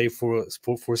you say for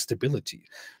stability.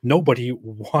 Nobody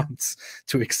wants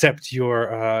to accept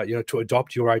your, you know, to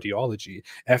adopt your ideology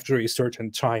after a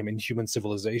certain time in human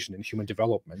civilization and human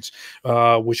development,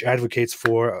 which advocates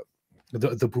for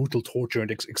the brutal torture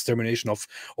and extermination of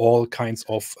all kinds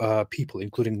of people,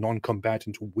 including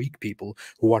non-combatant, weak people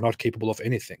who are not capable of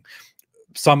anything.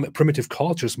 Some primitive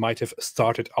cultures might have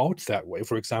started out that way.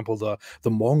 For example, the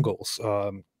Mongols,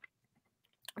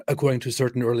 according to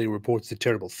certain early reports, did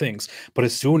terrible things. But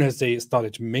as soon as they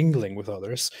started mingling with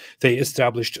others, they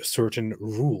established certain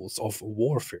rules of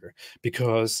warfare,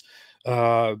 because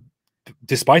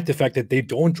despite the fact that they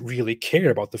don't really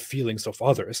care about the feelings of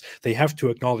others, they have to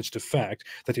acknowledge the fact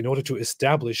that in order to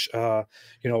establish, you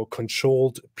know,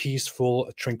 controlled,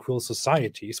 peaceful, tranquil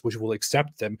societies which will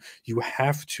accept them, you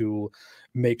have to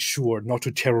make sure not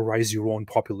to terrorize your own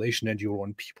population and your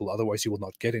own people. Otherwise, you will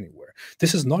not get anywhere.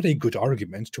 This is not a good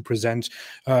argument to present,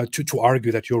 to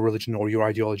argue that your religion or your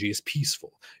ideology is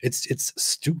peaceful. It's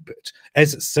stupid.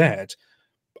 As said,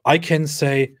 I can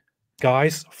say,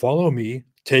 guys, follow me.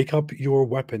 Take up your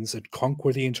weapons and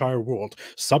conquer the entire world.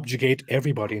 Subjugate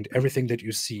everybody and everything that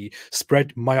you see.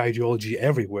 Spread my ideology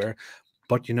everywhere.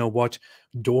 But you know what?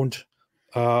 Don't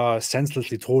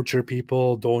senselessly torture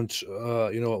people. Don't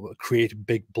you know, create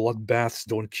big bloodbaths.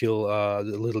 Don't kill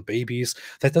little babies.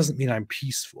 That doesn't mean I'm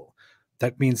peaceful.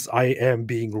 That means I am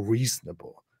being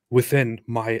reasonable within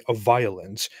my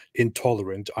violent,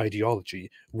 intolerant ideology,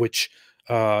 which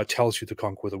tells you to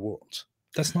conquer the world.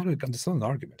 That's not an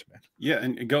argument, man. Yeah,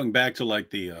 and going back to like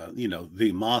the you know,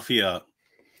 the mafia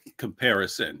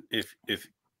comparison, if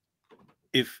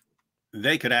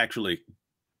they could actually,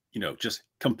 you know, just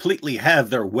completely have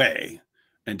their way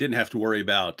and didn't have to worry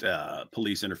about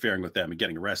police interfering with them and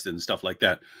getting arrested and stuff like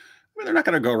that, I mean, they're not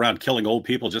going to go around killing old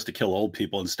people just to kill old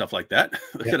people and stuff like that.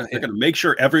 They're going to make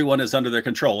sure everyone is under their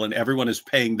control and everyone is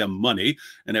paying them money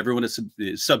and everyone is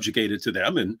subjugated to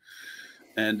them.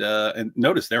 And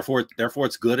notice, therefore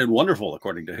it's good and wonderful,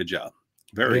 according to Hijab.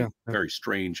 Very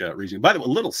strange reasoning. By the way, a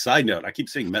little side note, I keep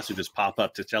seeing messages pop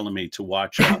up telling me to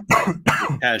watch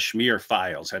the Kashmir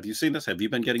Files. Have you seen this? Have you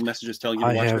been getting messages telling you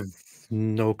to watch it? I have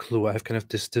no clue. I've kind of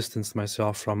distanced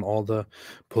myself from all the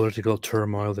political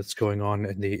turmoil that's going on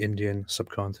in the Indian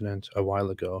subcontinent a while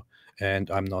ago,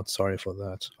 and I'm not sorry for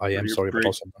that. I am sorry, but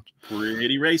also not.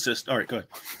 Pretty racist. All right, go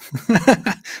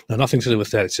ahead. No, nothing to do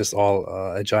with that. It's just all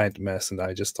a giant mess, and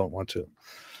I just don't want to,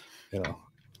 you know,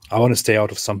 I want to stay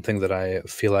out of something that I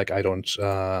feel like I don't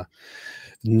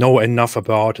know enough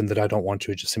about and that I don't want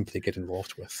to just simply get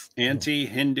involved with.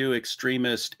 Anti-Hindu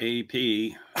extremist AP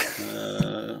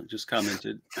just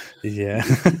commented. Yeah.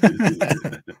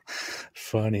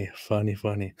 funny.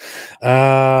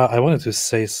 I wanted to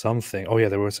say something. Oh yeah,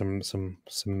 there were some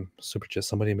super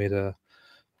chats.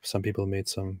 Some people made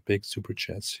some big super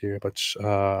chats here, but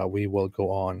we will go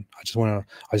on. I just want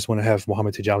to have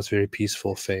Mohammed Hijab's very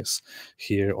peaceful face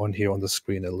here on the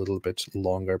screen a little bit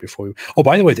longer before we... Oh,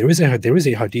 by the way, there is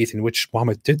a hadith in which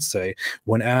Muhammad did say,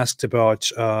 when asked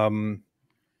about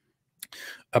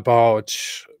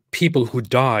people who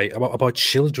die, about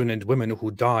children and women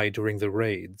who die during the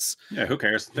raids. Yeah, who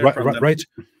cares?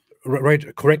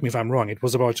 Right, correct me if I'm wrong. It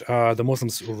was about the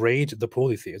Muslims raid the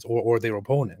polytheists or their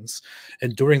opponents,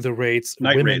 and during the raids,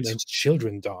 women and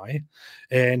children die.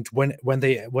 And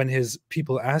when his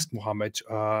people asked Muhammad,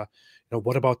 you know,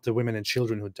 what about the women and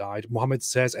children who died? Muhammad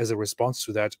says, as a response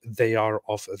to that, they are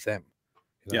of them.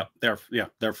 You know?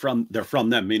 They're from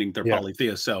them, meaning they're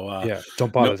polytheists. So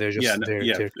don't bother. They're just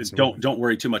don't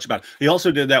worry too much about it. He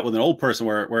also did that with an old person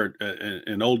where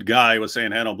an old guy was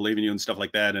saying, "Hey, I don't believe in you" and stuff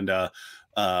like that, and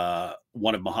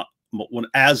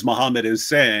as Muhammad is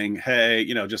saying, hey,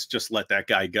 you know, just let that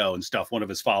guy go and stuff, one of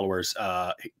his followers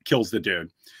kills the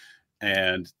dude,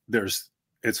 and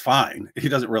it's fine. He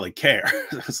doesn't really care.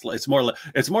 It's more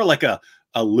like a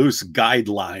loose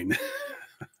guideline.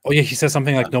 Oh yeah, he says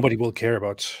something like nobody will care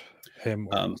about him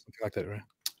or something like that, right?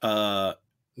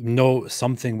 No,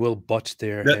 something will butt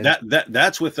there.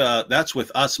 That's with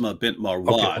Asma bint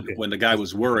Marwan. Okay. When the guy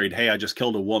was worried, hey, I just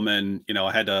killed a woman, you know,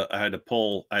 I had to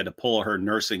pull her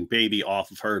nursing baby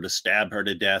off of her to stab her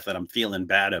to death, and I'm feeling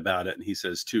bad about it. And he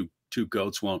says two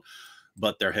goats won't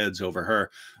butt their heads over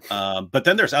her. But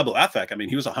then there's Abu Afak. I mean,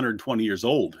 he was 120 years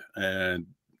old, and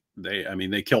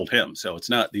they killed him. So it's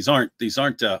not, these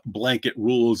aren't blanket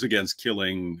rules against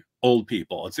killing old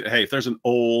people. It's, hey, if there's an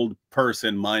old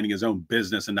person minding his own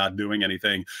business and not doing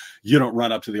anything, you don't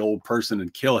run up to the old person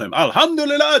and kill him.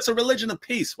 Alhamdulillah, it's a religion of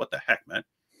peace. What the heck, man?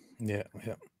 Yeah.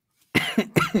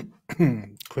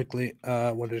 Quickly,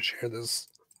 wanted to share this.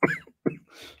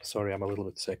 Sorry, I'm a little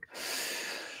bit sick.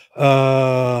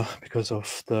 Because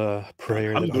of the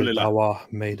prayer that Allah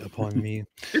made upon me.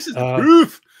 This is the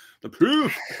proof. The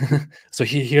proof. So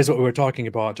here's what we were talking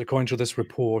about. According to this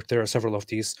report, there are several of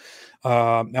these.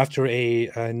 After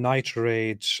a night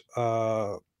raid,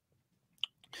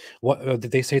 what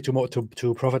did they say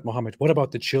to Prophet Muhammad? What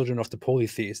about the children of the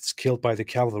polytheists killed by the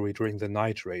cavalry during the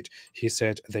night raid? He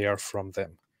said, they are from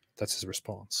them. That's his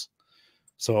response.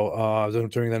 So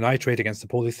during the night raid against the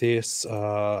polytheists,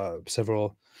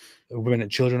 several women and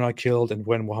children are killed. And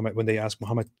when they ask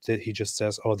Muhammad, he just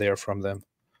says, oh, they are from them.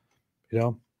 You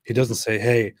know, he doesn't say,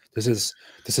 hey, this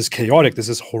is chaotic. This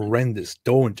is horrendous.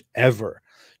 Don't ever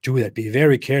do that. Be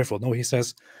very careful. No, he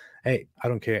says, hey, I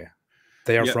don't care.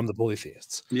 They are from the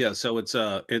polytheists. Yeah. So it's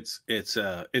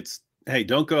hey,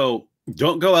 don't go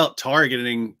out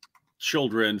targeting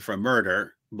children for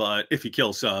murder. But if you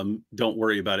kill some, don't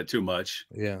worry about it too much.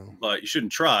 Yeah. But you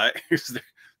shouldn't try.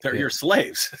 They're your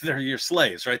slaves. They're your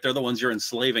slaves, right? They're the ones you're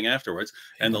enslaving afterwards.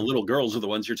 And the little girls are the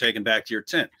ones you're taking back to your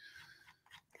tent.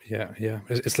 Yeah.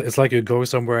 It's like you go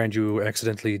somewhere and you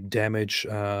accidentally damage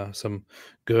some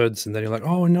goods, and then you're like,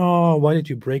 oh no, why did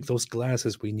you break those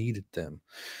glasses? We needed them.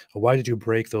 Or why did you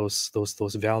break those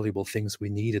valuable things? We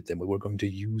needed them. We were going to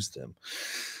use them.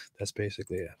 That's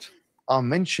basically it. Are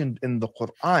mentioned in the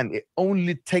Quran. It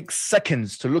only takes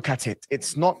seconds to look at it.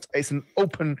 It's an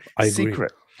open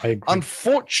secret. I agree.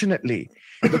 Unfortunately,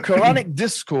 the Quranic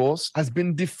discourse has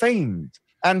been defamed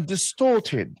and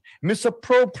distorted,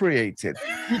 misappropriated,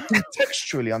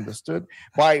 contextually understood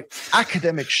by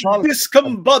academic charlatans,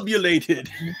 discombobulated,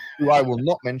 who I will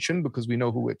not mention because we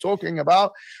know who we're talking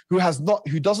about, who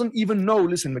doesn't even know,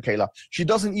 listen, Mikhaila, she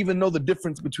doesn't even know the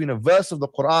difference between a verse of the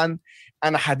Quran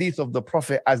and a hadith of the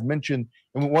Prophet, as mentioned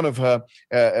in one of her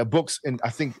books, in I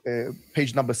think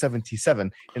page number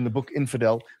 77 in the book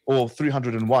Infidel, or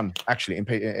 301 actually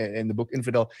in the book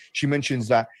Infidel. She mentions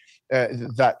that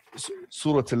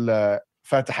Surah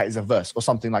Al-Fatiha is a verse or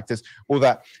something like this, or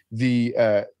that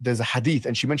there's a hadith,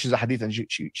 and she mentions a hadith and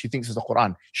she thinks it's the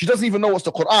Quran. She doesn't even know what's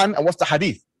the Quran and what's the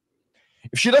hadith.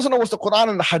 If she doesn't know what's the Quran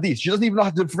and the hadith, she doesn't even know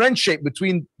how to differentiate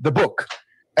between the book.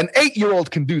 An 8-year-old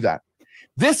can do that.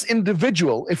 This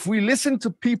individual, if we listen to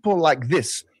people like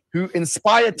this who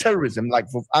inspire terrorism, like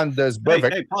Anders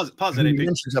Breivik, hey, pause it,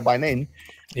 mentions her by name.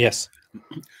 Yes.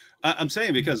 I'm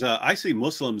saying because I see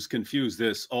Muslims confuse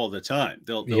this all the time.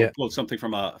 They'll quote something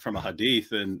from a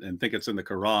hadith and think it's in the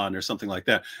Quran or something like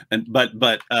that. But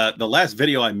the last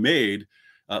video I made,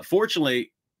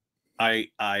 fortunately, I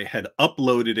had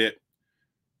uploaded it.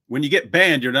 When you get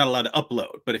banned, you're not allowed to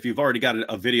upload. But if you've already got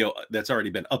a video that's already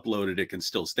been uploaded, it can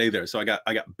still stay there. So I got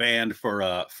banned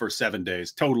for 7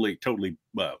 days. Totally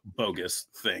bogus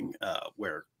thing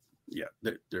where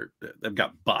they've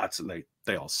got bots and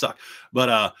they all suck.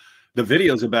 But the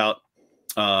video's about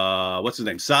what's his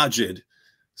name, Sajid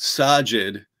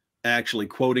actually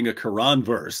quoting a Quran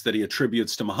verse that he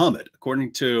attributes to Muhammad.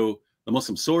 According to the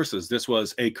Muslim sources, this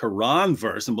was a Quran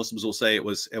verse, and Muslims will say it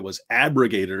was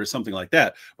abrogated or something like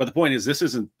that. But the point is, this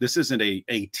isn't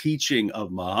a teaching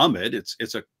of Muhammad. It's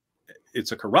a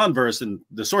Quran verse, and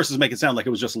the sources make it sound like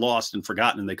it was just lost and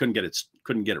forgotten, and they couldn't get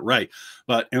it right.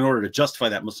 But in order to justify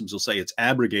that, Muslims will say it's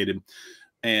abrogated,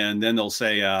 and then they'll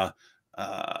say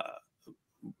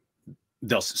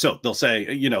they'll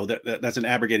say, you know, that's an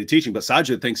abrogated teaching. But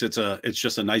Sajid thinks it's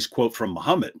just a nice quote from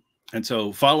Muhammad. And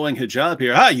so following hijab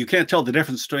here, you can't tell the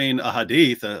difference between a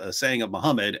hadith, a saying of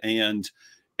Muhammad, and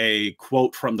a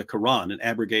quote from the Quran, an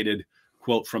abrogated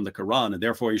quote from the Quran. And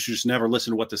therefore, you should just never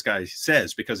listen to what this guy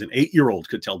says, because an 8-year-old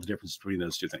could tell the difference between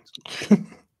those two things.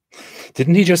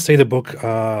 Didn't he just say the book?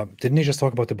 Didn't he just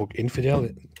talk about the book Infidel?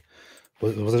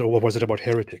 Was it about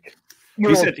heretic?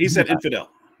 He said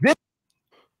Infidel. This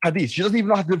hadith, she doesn't even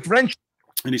know how to differentiate.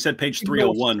 And he said page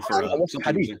 301 for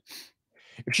hadith.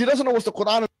 If she doesn't know what's the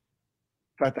Quran,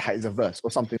 Fatiha is a verse or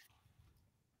something.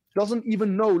 She doesn't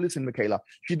even know, listen, Mikhaila,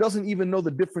 she doesn't even know the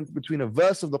difference between a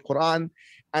verse of the Quran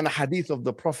and a hadith of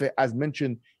the Prophet, as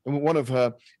mentioned in one of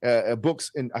her books,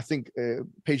 in I think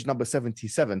page number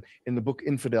 77 in the book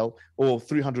Infidel, or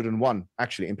 301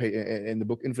 actually in the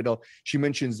book Infidel. She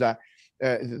mentions that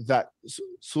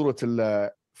Surah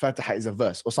Al-Fatiha is a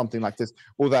verse or something like this,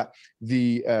 or that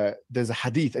there's a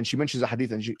hadith, and she mentions a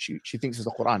hadith and she thinks it's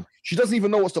the Quran. She doesn't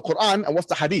even know what's the Quran and what's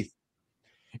the hadith.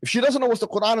 If she doesn't know what's the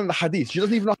Quran and the Hadith, she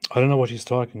doesn't even know. I don't know what he's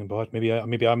talking about. Maybe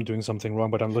I'm doing something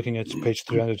wrong, but I'm looking at page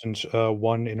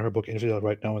 301 in her book Infidel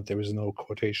right now, and there is no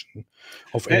quotation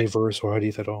of any verse or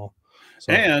hadith at all.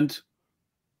 So.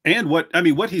 And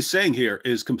what he's saying here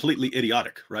is completely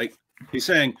idiotic, right? He's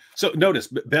saying, so notice,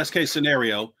 best case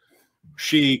scenario,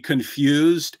 she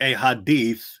confused a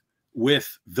hadith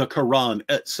with the Quran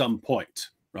at some point,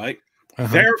 right?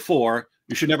 Therefore,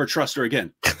 you should never trust her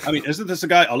again. I mean, isn't this a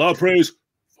guy, Allah praise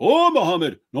for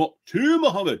Muhammad, not to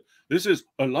Muhammad? This is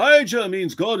Elijah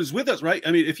means God is with us, right?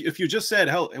 I mean, if you just said,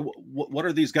 what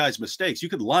are these guys' mistakes? You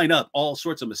could line up all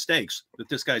sorts of mistakes that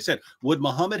this guy said. Would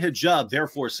Mohammed Hijab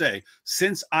therefore say,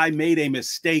 since I made a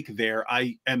mistake there,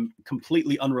 I am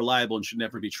completely unreliable and should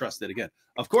never be trusted again?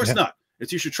 Of course not.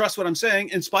 It's you should trust what I'm saying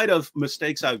in spite of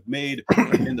mistakes I've made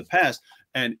in the past.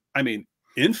 And I mean,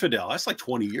 infidel, that's like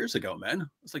 20 years ago, man.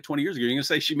 It's like 20 years ago. You're gonna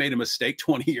say she made a mistake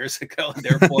 20 years ago and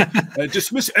therefore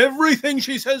dismiss everything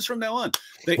she says from now on.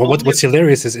 What's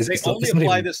hilarious is they only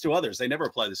apply this to others. They never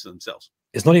apply this to themselves.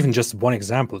 It's not even just one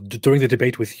example. During the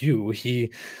debate with you, he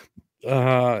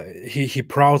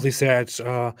proudly said,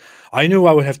 I knew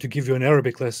I would have to give you an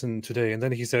Arabic lesson today, and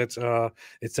then he said,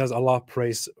 it says Allah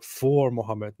praise for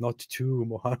Muhammad, not to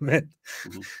Muhammad,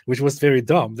 which was very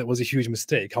dumb. That was a huge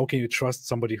mistake. How can you trust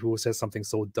somebody who says something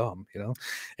so dumb, you know?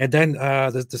 And then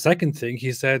the second thing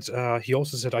he said, he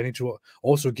also said, I need to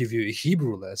also give you a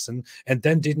Hebrew lesson. And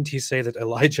then didn't he say that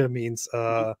Elijah means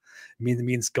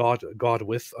means God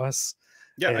with us?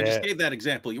 Yeah, I just gave that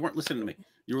example. You weren't listening to me.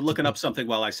 You were looking up something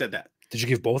while I said that. Did you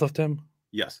give both of them?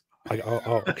 Yes.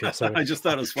 Okay. Sorry. I just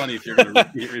thought it was funny if you're going to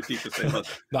repeat the same one.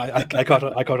 No, I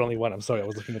caught only one. I'm sorry. I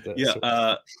was looking at that.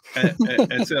 Yeah.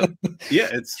 And so yeah,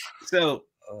 it's so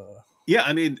yeah.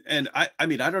 I mean, and I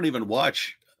mean, I don't even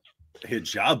watch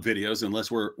hijab videos unless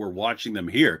we're watching them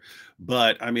here.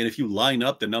 But I mean, if you line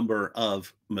up the number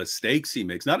of mistakes he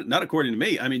makes, not according to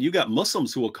me. I mean, you got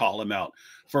Muslims who will call him out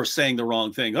for saying the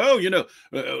wrong thing. Oh, you know,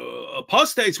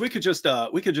 apostates, we could just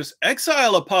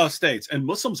exile apostates, and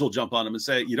Muslims will jump on him and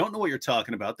say, you don't know what you're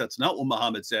talking about. That's not what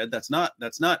Muhammad said. That's not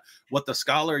what the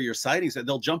scholar you're citing said.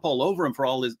 They'll jump all over him for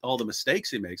all the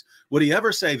mistakes he makes. Would he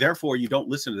ever say, therefore, you don't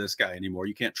listen to this guy anymore?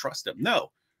 You can't trust him? No.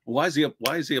 Why is he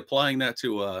applying that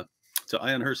to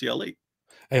Ayaan Hirsi Ali?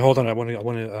 Hey, hold on. I want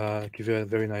to give you a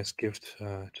very nice gift.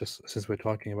 Just since we're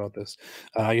talking about this,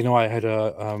 you know,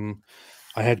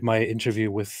 I had my interview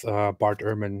with Bart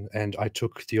Ehrman, and I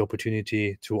took the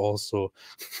opportunity to also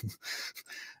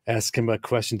ask him a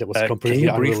question that was completely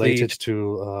unrelated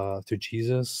to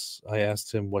Jesus. I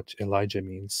asked him what Elijah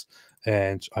means,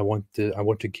 and I want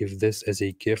to give this as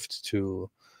a gift to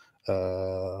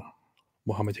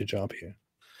Mohammed Hijab here.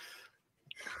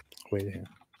 Wait here.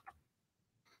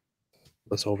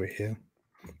 What's over here?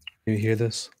 Can you hear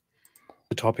this?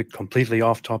 The topic completely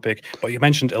off topic, but you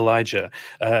mentioned Elijah.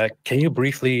 Can you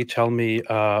briefly tell me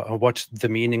what the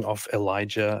meaning of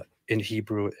Elijah in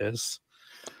Hebrew is?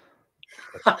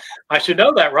 I should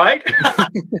know that, right?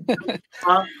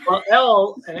 Well,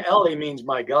 El and Eli means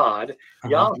my God.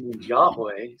 Yah means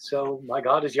Yahweh. So my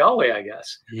God is Yahweh, I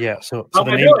guess. Yeah. So how am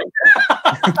I doing?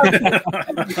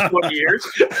 20 years.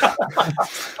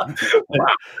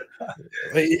 Wow.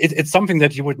 It's something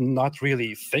that you would not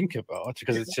really think about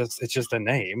because it's just a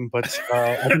name, but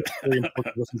I think it's very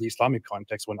important within the Islamic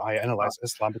context when I analyze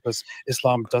Islam, because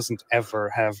Islam doesn't ever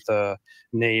have the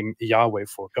name Yahweh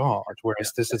for God,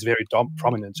 whereas this is very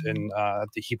prominent in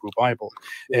the Hebrew Bible.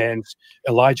 And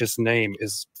Elijah's name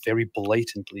is very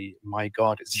blatantly, my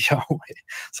God is Yahweh.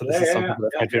 So this is something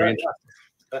that I find very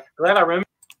interesting. Glad I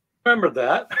remember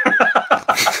that.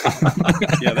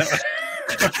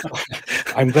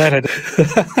 I'm glad I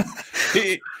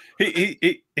did.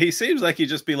 He seems like he'd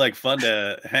just be like fun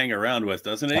to hang around with,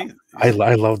 doesn't he? I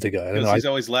love the guy. He's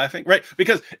always laughing, right?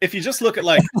 Because if you just look at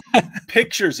like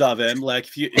pictures of him, like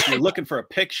if you're looking for a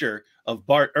picture of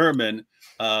Bart Ehrman,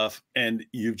 and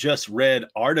you've just read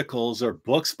articles or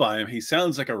books by him, he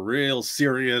sounds like a real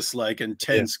serious, like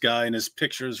intense guy, and his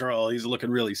pictures are he's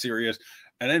looking really serious.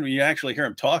 And then when you actually hear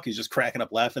him talk, he's just cracking up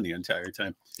laughing the entire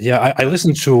time. Yeah, I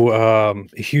listened to a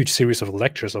huge series of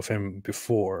lectures of him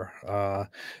before.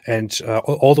 And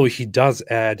although he does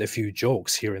add a few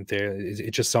jokes here and there,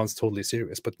 it just sounds totally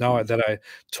serious. But now that I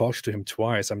talked to him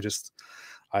twice, I'm just,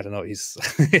 I don't know, he's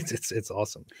it's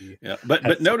awesome.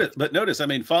 But notice, I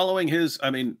mean, following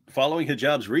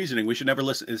Hijab's reasoning, we should never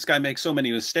listen. This guy makes so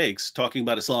many mistakes talking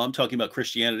about Islam, talking about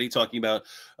Christianity, talking about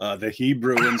the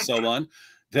Hebrew and so on,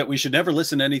 that we should never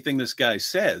listen to anything this guy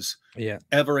says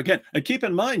ever again. And keep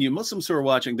in mind, you Muslims who are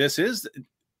watching, this is,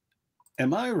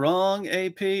 am I wrong,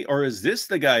 AP? Or is this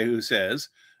the guy who says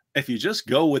if you just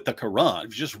go with the Quran,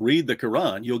 if you just read the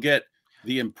Quran, you'll get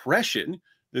the impression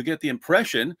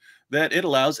that it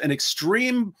allows an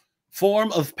extreme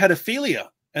form of pedophilia.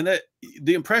 And that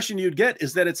the impression you'd get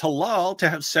is that it's halal to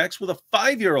have sex with a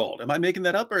 5-year-old. Am I making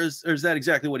that up, or is that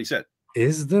exactly what he said?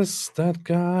 Is this that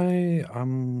guy?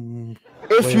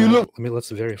 If you look, let's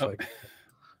verify.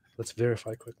 Let's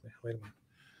verify quickly. Wait a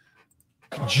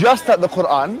minute. Just at the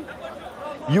Quran,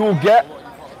 you will get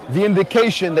the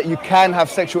indication that you can have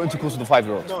sexual intercourse with a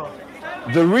 5-year-old.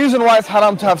 The reason why it's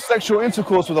haram to have sexual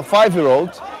intercourse with a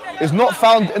 5-year-old is not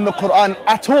found in the Quran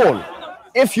at all.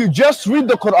 If you just read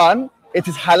the Quran, it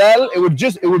is halal. It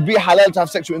would be halal to have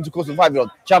sexual intercourse with a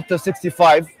 5-year-old. Chapter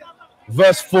 65,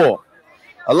 verse 4.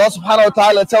 Allah subhanahu wa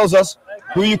ta'ala tells us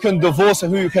who you can divorce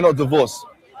and who you cannot divorce.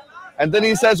 And then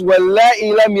he says,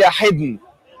 وَاللَّائِ لَمْ يَحِدْنَ.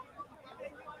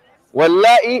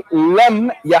 وَاللَّائِ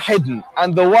لَمْ يَحِدْنَ.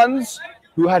 And the ones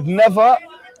who had never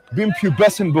been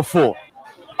pubescent before.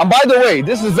 And by the way,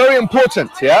 this is very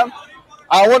important, yeah?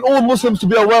 I want all Muslims to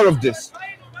be aware of this.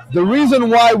 The reason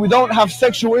why we don't have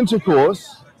sexual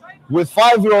intercourse with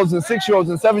 5-year-olds and 6-year-olds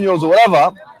and 7-year-olds or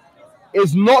whatever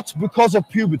is not because of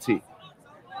puberty.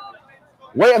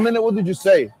 Wait a minute, what did you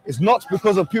say? It's not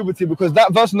because of puberty, because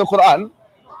that verse in the Quran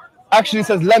actually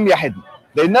says lam yahid.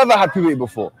 They never had puberty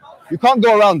before. You can't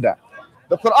go around that.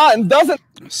 The Quran doesn't.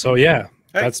 So yeah,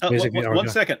 that's basically one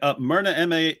second. Myrna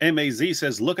M-A-Z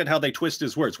says, look at how they twist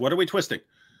his words. What are we twisting?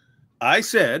 I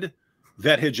said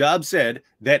that Hijab said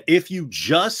that if you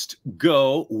just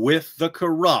go with the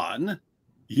Quran,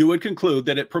 you would conclude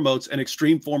that it promotes an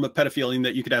extreme form of pedophilia and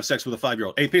that you could have sex with a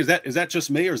 5-year-old. AP, is that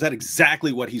just me, or is that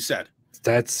exactly what he said?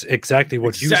 That's exactly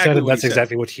what you said, and that's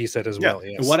exactly what he said as well.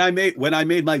 Yes. When I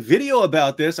made my video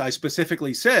about this, I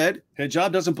specifically said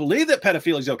Hijab doesn't believe that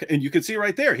pedophilia is okay, and you can see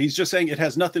right there, he's just saying it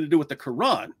has nothing to do with the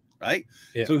Quran, right?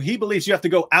 Yeah. So he believes you have to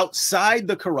go outside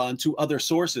the Quran to other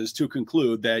sources to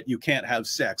conclude that you can't have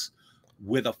sex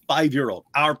with a 5-year-old.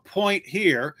 Our point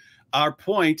here, our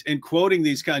point in quoting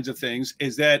these kinds of things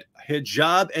is that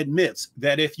Hijab admits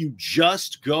that if you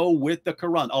just go with the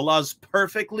Quran, Allah's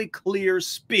perfectly clear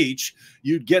speech,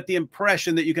 you'd get the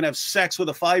impression that you can have sex with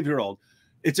a 5-year-old.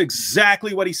 It's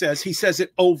exactly what he says. He says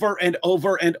it over and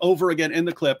over and over again in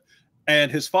the clip. And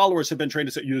his followers have been trained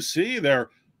to say, you see, they're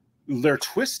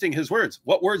twisting his words.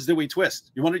 What words did we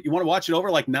twist? You want to watch it over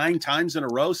like 9 times in a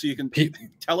row so you can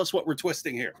tell us what we're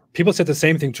twisting here? People said the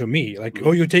same thing to me, like,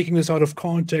 oh, you're taking this out of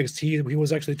context. He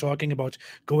was actually talking about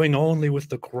going only with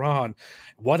the Quran.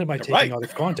 What am I taking out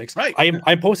of context? Right.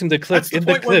 I'm posting the clip. That's the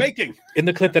point we're making. In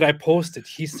the clip that I posted,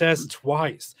 he says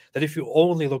twice that if you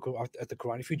only look at the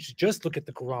Quran, if you just look at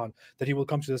the Quran, that he will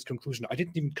come to this conclusion. I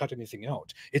didn't even cut anything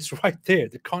out. It's right there.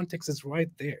 The context is right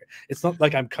there. It's not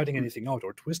like I'm cutting anything out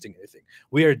or twisting anything.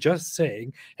 We are just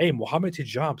saying, hey, Mohammed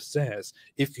Hijab says,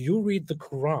 if you read the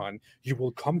Quran, you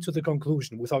will come to the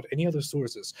conclusion without any other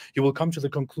sources. You will come to the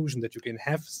conclusion that you can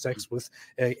have sex with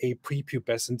a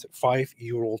prepubescent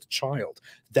 5-year-old child.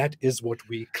 That is what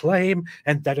we claim,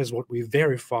 and that is what we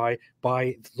verify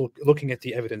by looking at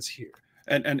the evidence here.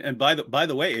 And by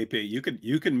the way, AP,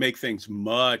 you can make things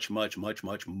much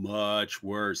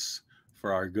worse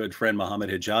for our good friend Mohammed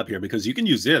Hijab here, because you can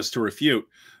use this to refute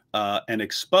and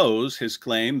expose his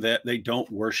claim that they don't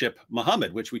worship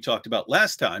Muhammad, which we talked about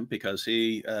last time, because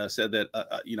he said that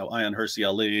Ayaan Hirsi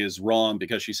Ali is wrong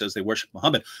because she says they worship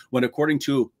Muhammad, when according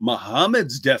to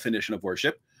Muhammad's definition of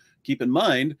worship, keep in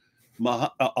mind,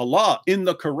 Allah in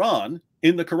the Quran,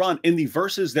 in the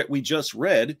verses that we just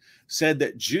read, said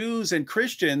that Jews and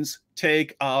Christians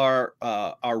take our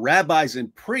rabbis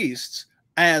and priests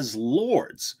as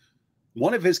lords.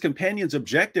 One of his companions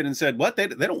objected and said, "What? They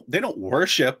don't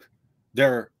worship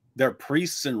their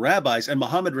priests and rabbis." And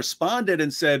Muhammad responded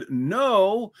and said,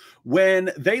 "No,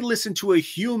 when they listen to a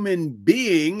human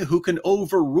being who can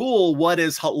overrule what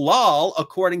is halal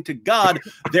according to God,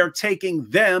 they're taking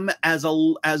them as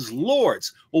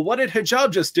lords." Well, what did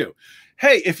Hijab just do?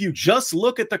 Hey, if you just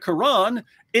look at the Quran,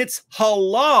 it's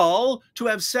halal to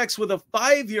have sex with a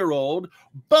 5-year-old,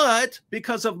 but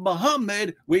because of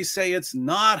Muhammad, we say it's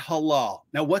not halal.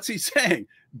 Now, what's he saying?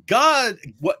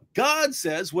 What God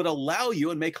says would allow you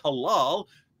and make halal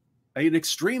an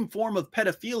extreme form of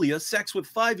pedophilia, sex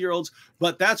with 5-year-olds,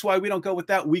 but that's why we don't go with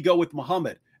that. We go with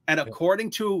Muhammad. And according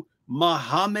to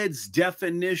Muhammad's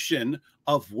definition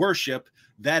of worship,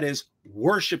 that is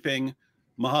worshiping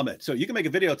Muhammad. So you can make a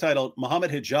video titled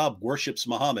Mohammed Hijab worships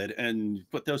Muhammad and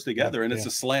put those together, and it's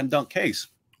a slam dunk case.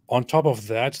 On top of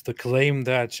that, the claim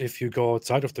that if you go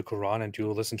outside of the Quran and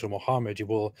you listen to Muhammad, you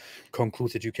will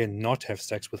conclude that you cannot have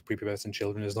sex with prepubescent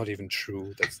children is not even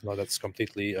true. That's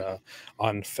completely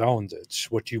unfounded.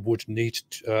 What you would need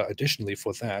additionally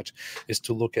for that is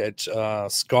to look at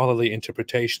scholarly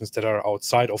interpretations that are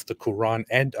outside of the Quran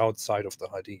and outside of the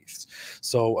Hadiths.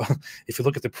 So if you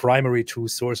look at the primary two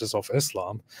sources of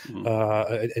Islam,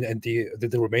 and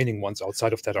the remaining ones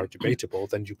outside of that are debatable,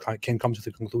 then you can come to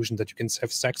the conclusion that you can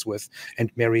have sex with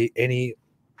and marry any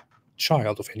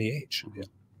child of any age. Yeah.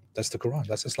 That's the Quran.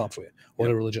 That's Islam for you. What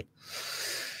a religion.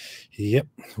 Yep.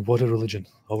 What a religion.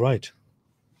 All right.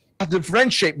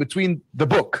 Differentiate between the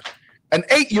book. An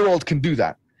 8-year-old can do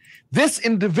that. This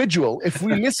individual, if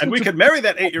we listen and we could marry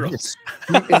that 8-year-old. Yes,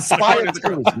 who inspired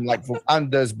terrorism, like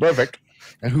Anders Breivik,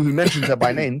 and who mentions her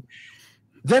by name,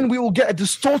 then we will get a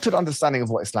distorted understanding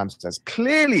of what Islam says.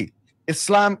 Clearly,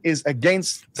 Islam is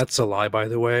against... That's a lie, by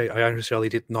the way. Ayaan Hirsi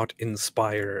did not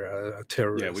inspire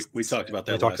terrorists. Yeah, we talked about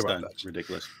that last time. That's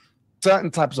ridiculous.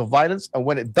 Certain types of violence, and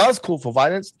when it does call for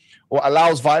violence or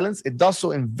allows violence, it does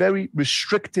so in very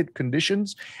restricted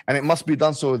conditions, and it must be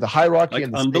done so with the hierarchy like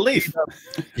and the unbelief.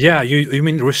 Yeah, you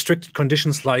mean restricted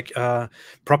conditions like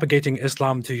propagating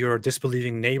Islam to your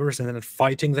disbelieving neighbors and then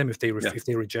fighting them if they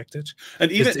reject it? And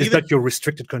is that your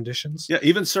restricted conditions? Yeah,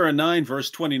 even Surah 9,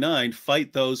 verse 29,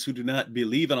 fight those who do not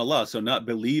believe in Allah. So not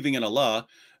believing in Allah,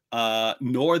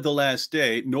 nor the last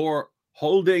day, nor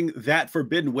holding that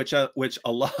forbidden which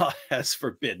Allah has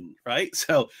forbidden, right?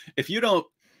 So if you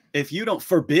don't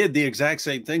forbid the exact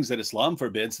same things that Islam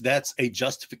forbids, that's a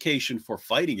justification for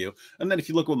fighting you. And then if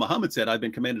you look what Muhammad said, I've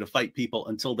been commanded to fight people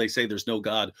until they say there's no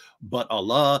God but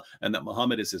Allah, and that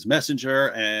Muhammad is his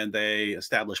messenger, and they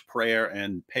establish prayer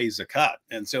and pay zakat.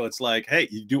 And so it's like, hey,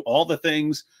 you do all the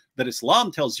things that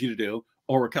Islam tells you to do,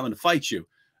 or we're coming to fight you.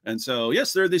 And so,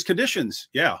 yes, there are these conditions.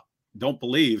 Yeah, don't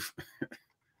believe.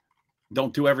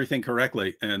 Don't do everything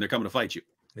correctly, and they're coming to fight you.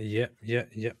 Yep.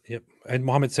 And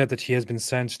Muhammad said that he has been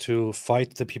sent to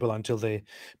fight the people until they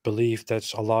believe that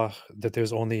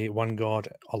there's only one God,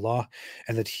 Allah,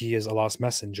 and that he is Allah's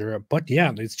messenger. But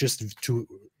yeah, it's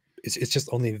just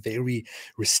only very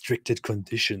restricted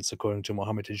conditions according to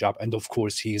Mohammed Hijab. And of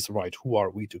course, he's right. Who are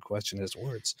we to question his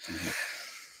words?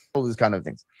 All these kind of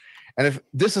things. And if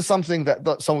this is something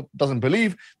that someone doesn't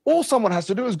believe, all someone has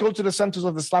to do is go to the centers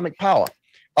of Islamic power.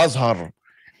 Azhar,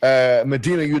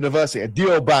 Medina University,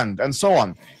 Deoband, and so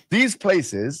on. These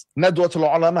places, Nadwatul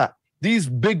Ulama, these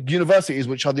big universities,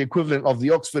 which are the equivalent of the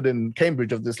Oxford and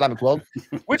Cambridge of the Islamic world,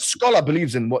 which scholar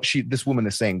believes in what this woman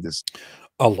is saying this?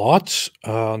 A lot,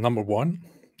 number one.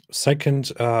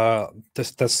 Second,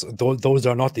 those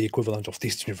are not the equivalent of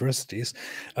these universities.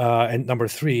 And number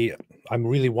three, I'm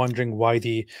really wondering why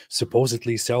the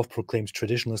supposedly self-proclaimed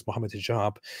traditionalist Mohammed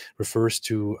Hijab refers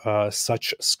to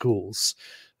such schools.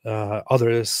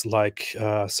 Others, like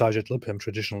Sajid Libham,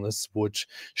 traditionalists, would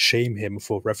shame him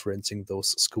for referencing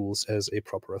those schools as a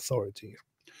proper authority.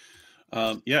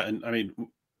 Yeah, and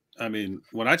I mean,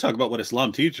 when I talk about what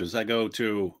Islam teaches, I go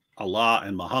to Allah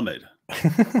and Muhammad.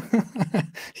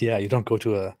 Yeah, you don't go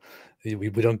to we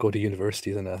don't go to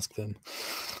universities and ask them.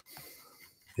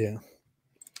 Yeah.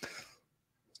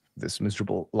 This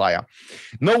miserable liar.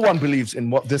 No one believes in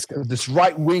what this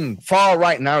right-wing,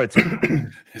 far-right narrative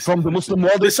from the Muslim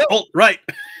world. This alt-right,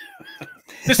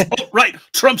 this alt-right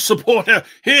Trump supporter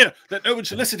here that no one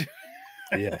should listen to.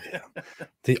 Yeah.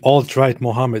 The alt-right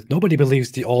Muhammad. Nobody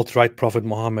believes the alt-right Prophet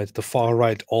Muhammad, the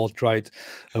far-right alt-right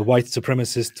white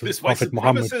supremacist Prophet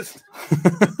Muhammad.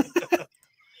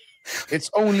 It's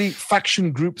only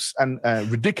faction groups and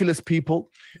ridiculous people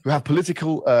who have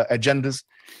political agendas,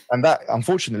 and that,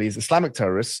 unfortunately, is Islamic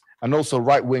terrorists and also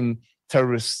right-wing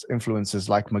terrorist influences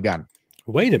like McGann.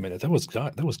 Wait a minute, that was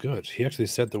good. He actually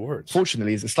said the words.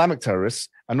 Fortunately, it's Islamic terrorists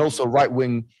and also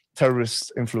right-wing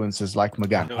terrorist influences like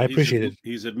McGann. No, I appreciate it.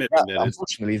 He's admitting that.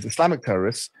 Unfortunately, it's Islamic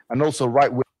terrorists and also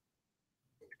right-wing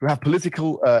who have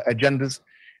political agendas,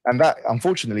 and that,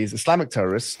 unfortunately, is Islamic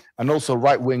terrorists and also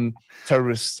right-wing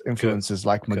terrorist influences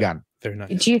like McGann. Very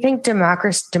nice. Do you think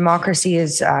democracy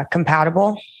is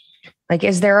compatible? Like,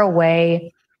 is there a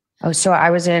way? Oh, so I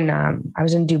was in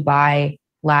Dubai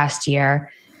last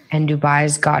year, and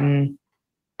Dubai's gotten,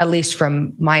 at least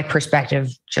from my perspective,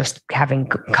 just having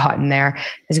gotten there,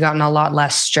 has gotten a lot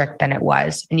less strict than it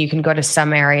was. And you can go to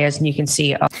some areas and you can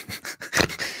see.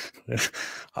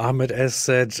 Ahmed S.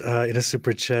 said in a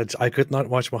super chat, I could not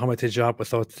watch Mohammed Hijab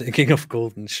without thinking of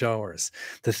golden showers.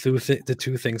 The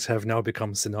two things have now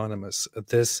become synonymous.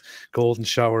 This golden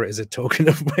shower is a token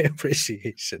of my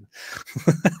appreciation.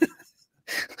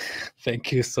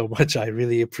 Thank you so much. I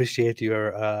really appreciate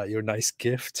your nice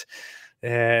gift.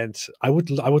 And I would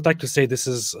like to say this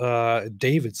is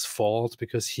David's fault,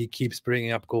 because he keeps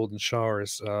bringing up golden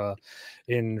showers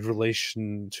in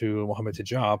relation to Mohammed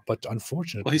Hijab. But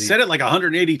unfortunately, well, he said it like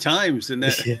 180 times in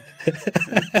that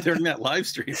yeah. during that live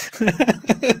stream.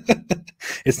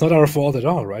 It's not our fault at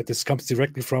all, right? This comes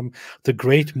directly from the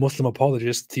great Muslim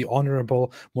apologist, the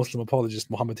honorable Muslim apologist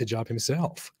Mohammed Hijab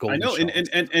himself. I know,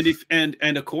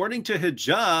 and according to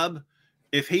Hijab,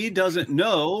 if he doesn't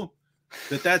know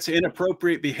that that's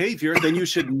inappropriate behavior, then you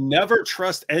should never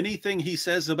trust anything he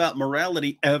says about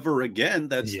morality ever again.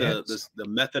 That's the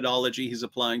methodology he's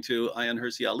applying to Ayaan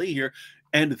Hirsi Ali here,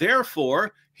 and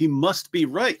therefore he must be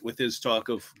right with his talk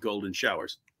of golden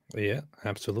showers. Yeah,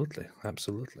 absolutely,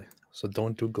 absolutely. So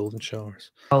don't do golden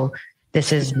showers. Oh,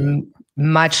 this is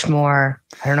much more,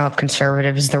 I don't know if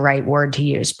conservative is the right word to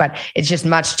use, but it's just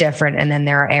much different. And then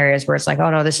there are areas where it's like, oh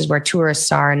no, this is where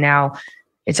tourists are, and now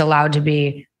it's allowed to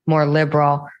be more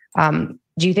liberal.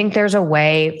 Do you think there's a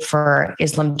way for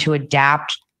Islam to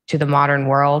adapt to the modern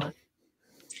world?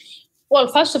 Well,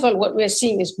 first of all, what we're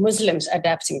seeing is Muslims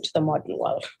adapting to the modern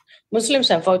world.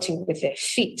 Muslims are voting with their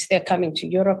feet. They're coming to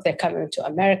Europe. They're coming to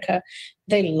America.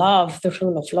 They love the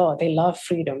rule of law. They love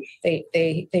freedom.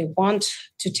 They want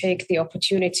to take the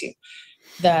opportunity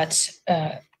that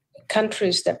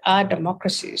countries that are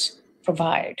democracies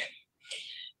provide.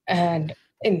 And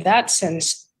in that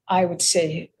sense, I would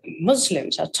say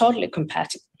Muslims are totally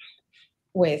compatible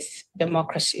with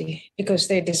democracy because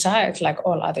they desire it like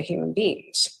all other human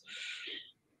beings.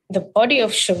 The body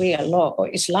of Sharia law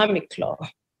or Islamic law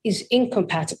is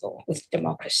incompatible with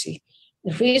democracy.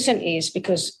 The reason is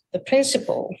because the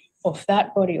principle of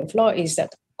that body of law is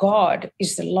that God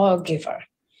is the lawgiver.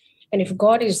 And if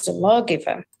God is the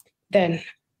lawgiver, then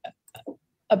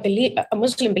a believing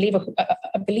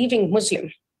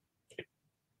Muslim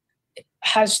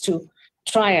has to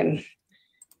try and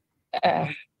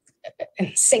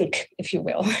sync, if you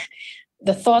will,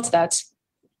 the thought that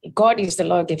God is the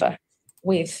lawgiver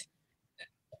with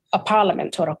a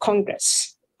parliament or a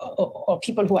Congress or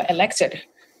people who are elected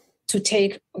to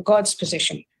take God's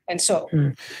position. And so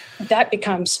that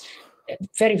becomes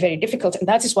very, very difficult. And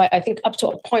that is why I think up to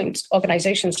a point,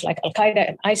 organizations like Al-Qaeda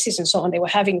and ISIS and so on, they were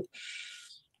having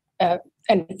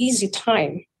an easy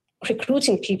time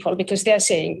recruiting people because they're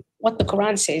saying what the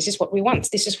Quran says is what we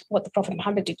want. This is what the Prophet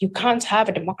Muhammad did. You can't have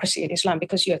a democracy in Islam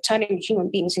because you're turning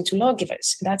human beings into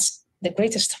lawgivers. That's the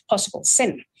greatest possible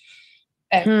sin.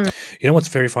 You know what's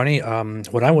very funny?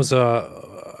 When I was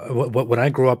when I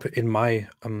grew up in my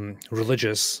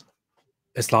religious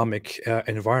Islamic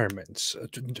environment,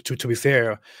 to be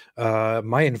fair,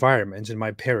 my environment and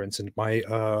my parents and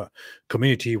my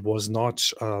community was not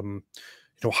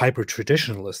hyper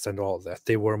traditionalist and all that.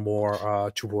 They were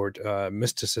more toward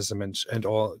mysticism and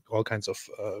all kinds of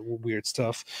weird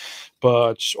stuff,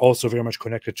 but also very much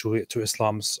connected to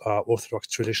Islam's orthodox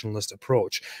traditionalist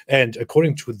approach. And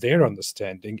according to their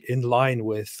understanding, in line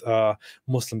with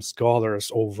Muslim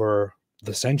scholars over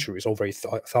the centuries, over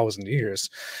 1,000 years,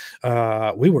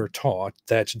 we were taught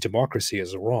that democracy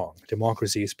is wrong.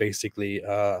 Democracy is basically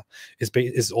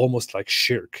is almost like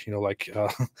shirk, like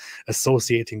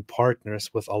associating partners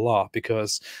with Allah,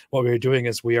 because what we're doing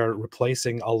is we are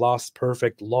replacing Allah's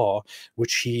perfect law,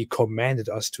 which He commanded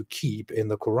us to keep in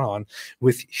the Quran,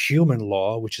 with human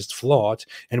law, which is flawed,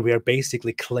 and we are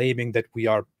basically claiming that we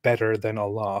are better than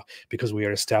Allah because we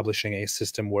are establishing a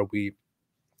system where we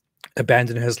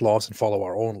abandon His laws and follow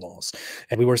our own laws.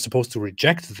 And we were supposed to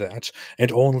reject that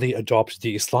and only adopt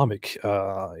the Islamic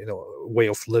way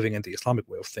of living and the Islamic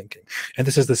way of thinking. And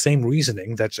this is the same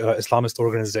reasoning that Islamist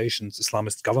organizations,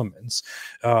 Islamist governments,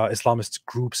 Islamist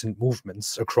groups and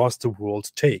movements across the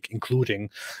world take,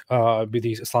 including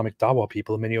these Islamic Dawah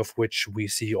people, many of which we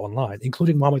see online,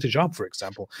 including Mohammed Hijab, for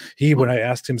example. He, when I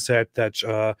asked him, said that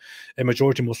a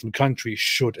majority Muslim country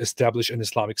should establish an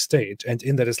Islamic state, and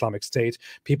in that Islamic state,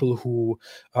 people who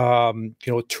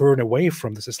turn away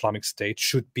from this Islamic state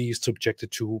should be subjected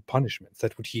to punishment.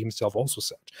 That's what he himself also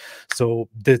said. So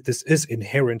this is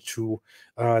inherent to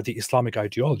the Islamic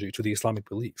ideology, to the Islamic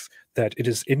belief, that it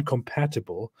is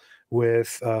incompatible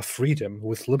with freedom,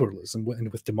 with liberalism,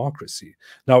 and with democracy.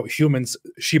 Now, humans,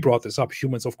 she brought this up,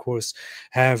 humans, of course,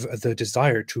 have the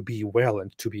desire to be well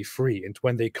and to be free. And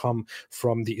when they come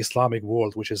from the Islamic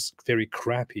world, which is very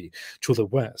crappy, to the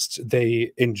West,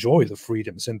 they enjoy the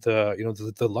freedoms and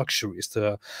the luxuries,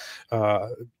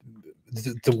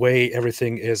 the way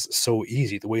everything is so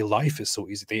easy, the way life is so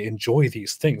easy. They enjoy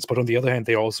these things, but on the other hand,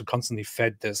 they are also constantly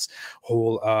fed this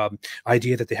whole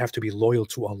idea that they have to be loyal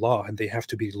to Allah and they have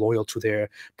to be loyal to their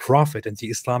prophet and the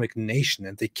Islamic nation,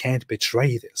 and they can't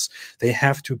betray this. They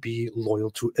have to be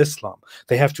loyal to Islam.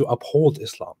 They have to uphold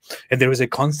Islam, and there is a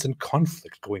constant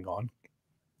conflict going on,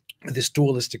 this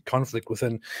dualistic conflict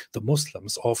within the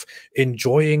Muslims of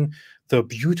enjoying the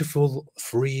beautiful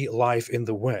free life in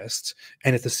the West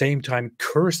and at the same time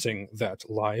cursing that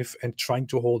life and trying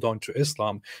to hold on to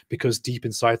Islam because deep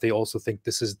inside they also think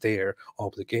this is their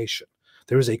obligation.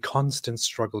 There is a constant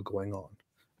struggle going on.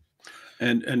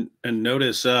 And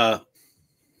notice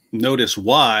notice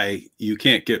why you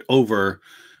can't get over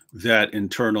that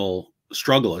internal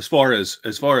struggle as far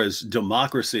as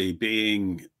democracy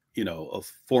being, you know, a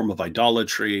form of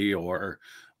idolatry or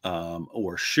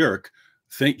shirk.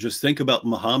 Just think about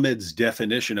Muhammad's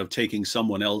definition of taking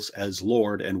someone else as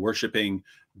Lord and worshiping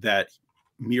that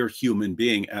mere human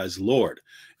being as Lord.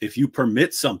 If you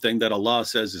permit something that Allah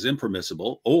says is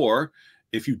impermissible, or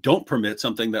if you don't permit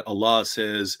something that Allah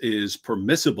says is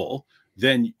permissible,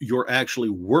 then you're actually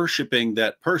worshiping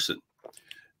that person.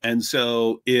 And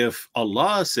so if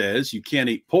Allah says you can't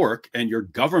eat pork and your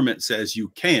government says you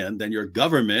can, then your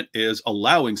government is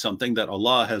allowing something that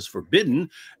Allah has forbidden,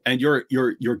 and you're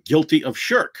guilty of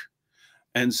shirk.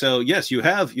 And so, yes, you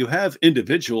have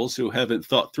individuals who haven't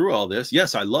thought through all this.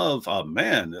 Yes, I love,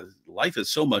 man, life is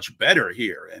so much better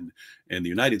here in the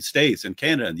United States and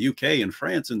Canada and the UK and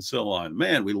France and so on.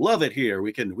 Man, we love it here.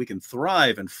 We can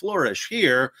thrive and flourish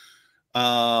here.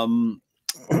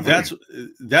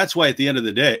 That's why at the end of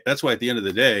the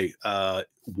day,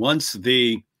 once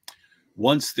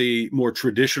the more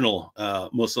traditional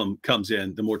Muslim comes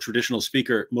in, the more traditional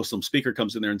Muslim speaker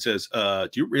comes in there and says, do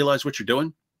you realize what you're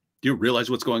doing? Do you realize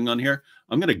what's going on here?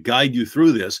 I'm going to guide you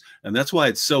through this. And that's why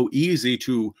it's so easy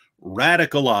to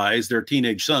radicalize their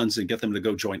teenage sons and get them to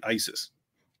go join ISIS.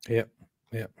 Yeah.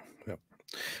 I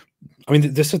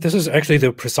mean, this is actually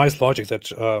the precise logic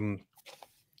that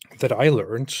that I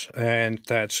learned, and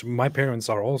that my parents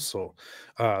are also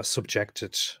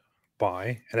subjected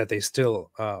by, and that they still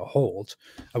hold.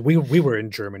 We were in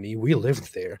Germany. We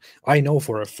lived there. I know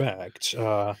for a fact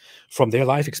from their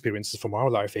life experiences, from our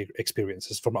life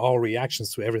experiences, from our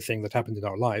reactions to everything that happened in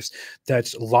our lives,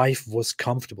 that life was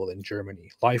comfortable in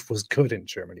Germany. Life was good in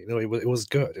Germany. No, it was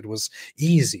good. It was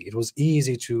easy. It was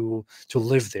easy to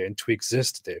live there and to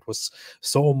exist there. It was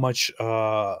so much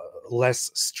less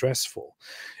stressful.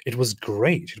 It was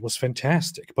great. It was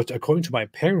fantastic. But according to my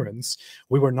parents,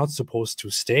 we were not supposed to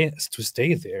stay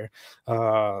there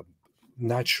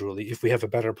naturally if we have a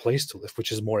better place to live,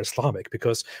 which is more Islamic,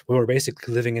 because we were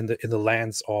basically living in the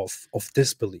lands of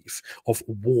disbelief, of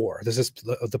war. This is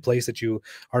the place that you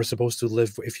are supposed to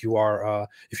live if you are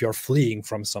fleeing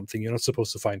from something. You're not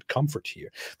supposed to find comfort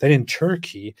here. Then in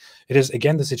Turkey, it is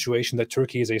again the situation that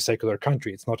Turkey is a secular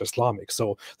country. It's not Islamic.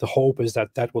 So the hope is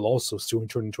that that will also soon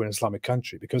turn into an Islamic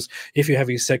country, because if you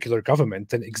have a secular government,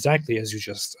 then exactly as you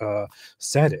just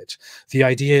said it, the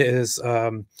idea is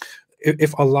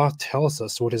if Allah tells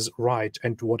us what is right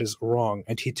and what is wrong,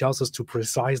 and he tells us to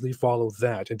precisely follow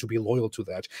that and to be loyal to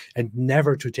that and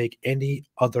never to take any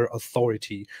other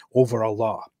authority over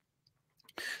Allah,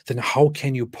 then how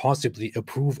can you possibly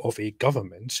approve of a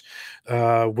government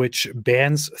which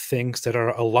bans things that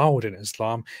are allowed in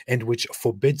Islam and which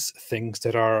forbids things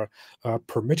that are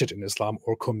permitted in Islam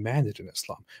or commanded in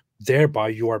Islam? Thereby,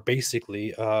 you are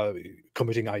basically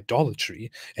committing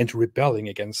idolatry and rebelling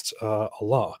against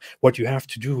Allah. What you have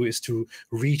to do is to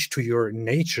reach to your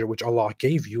nature, which Allah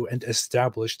gave you, and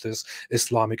establish this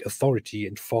Islamic authority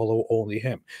and follow only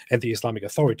Him. And the Islamic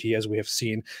authority, as we have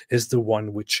seen, is the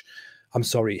one which, I'm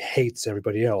sorry, hates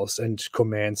everybody else and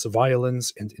commands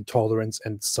violence and intolerance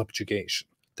and subjugation.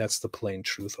 That's the plain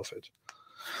truth of it.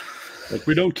 Like,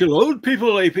 we don't kill old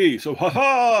people, AP, so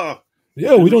haha!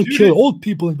 Yeah, we don't kill old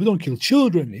people and we don't kill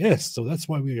children. Yes, so that's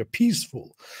why we are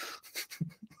peaceful.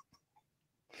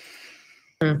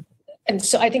 And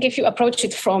so I think if you approach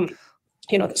it from,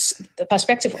 the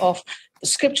perspective of the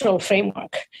scriptural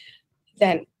framework,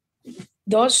 then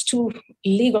those two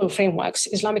legal frameworks,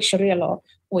 Islamic Sharia law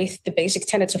with the basic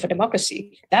tenets of a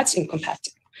democracy, that's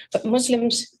incompatible. But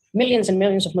Muslims, millions and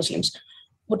millions of Muslims,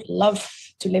 would love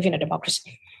to live in a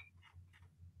democracy.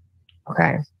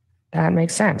 Okay, that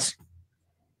makes sense.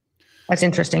 That's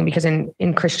interesting, because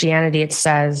in Christianity it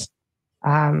says,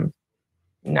 I'm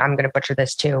going to butcher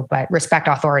this too, but respect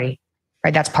authority,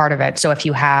 right? That's part of it. So if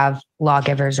you have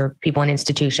lawgivers or people in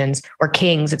institutions or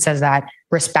kings, it says that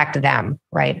respect them,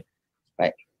 right?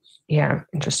 Right. Yeah,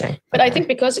 interesting. But I think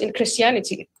because in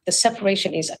Christianity, the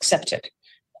separation is accepted.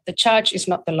 the church is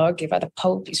not the lawgiver, the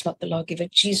Pope is not the lawgiver,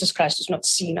 Jesus Christ is not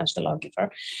seen as the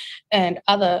lawgiver, and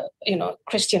other,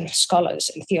 Christian scholars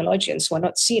and theologians were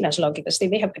not seen as lawgivers. They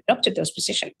may have adopted those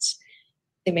positions,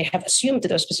 they may have assumed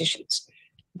those positions,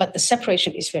 but the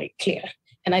separation is very clear.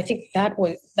 And I think that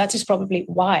is probably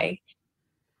why,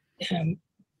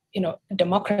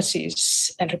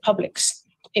 democracies and republics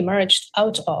emerged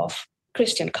out of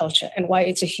Christian culture, and why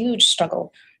it's a huge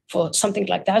struggle for something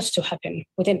like that to happen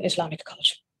within Islamic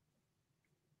culture.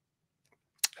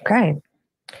 Okay.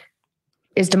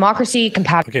 Is democracy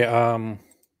compatible? Okay.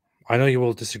 I know you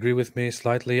will disagree with me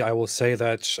slightly. I will say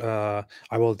that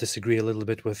I will disagree a little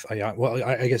bit with Ayaan. Well,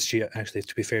 I guess she actually,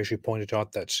 to be fair, she pointed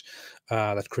out that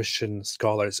that Christian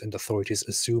scholars and authorities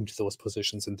assumed those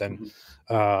positions and then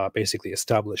basically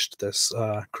established this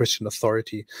Christian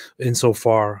authority.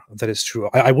 Insofar that is true,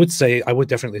 I would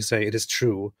definitely say it is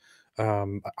true.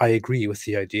 I agree with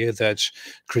the idea that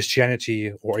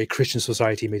Christianity or a Christian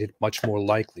society made it much more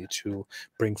likely to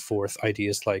bring forth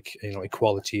ideas like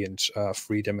equality and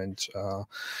freedom and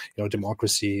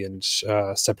democracy and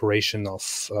separation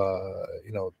of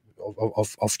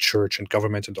of church and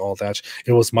government and all that.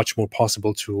 It was much more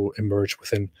possible to emerge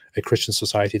within a Christian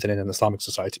society than in an Islamic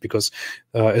society, because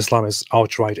Islam is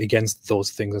outright against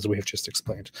those things, as we have just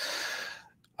explained.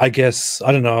 I guess,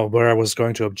 I don't know where I was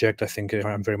going to object. I think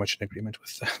I'm very much in agreement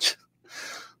with that.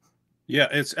 Yeah,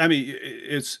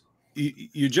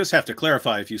 you just have to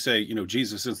clarify if you say,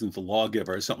 Jesus isn't the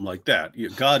lawgiver or something like that.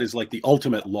 God is like the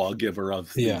ultimate lawgiver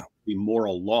of the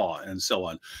moral law and so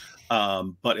on.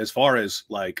 But as far as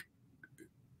like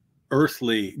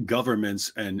earthly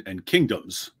governments and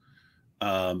kingdoms,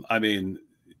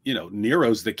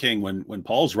 Nero's the king when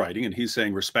Paul's writing, and he's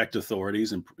saying respect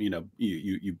authorities, and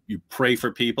you pray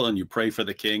for people and you pray for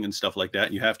the king and stuff like that.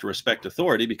 And you have to respect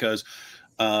authority because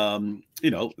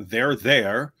they're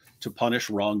there to punish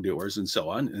wrongdoers and so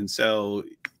on. And so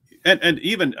and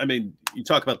even you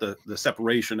talk about the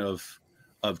separation of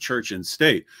church and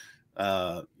state.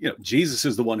 Jesus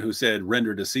is the one who said,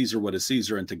 "Render to Caesar what is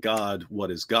Caesar, and to God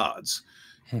what is God's."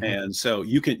 And so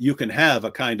you can have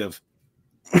a kind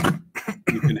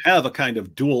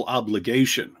of dual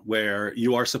obligation where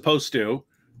you are supposed to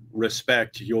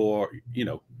respect your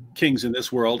kings in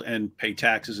this world and pay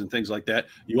taxes and things like that.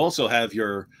 You also have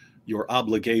your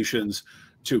obligations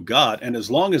to God, and as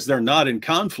long as they're not in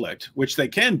conflict, which they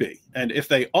can be, and if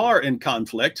they are in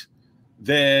conflict,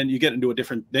 then you get into a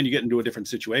different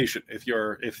situation. If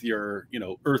your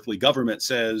earthly government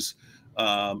says,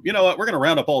 you know what, we're going to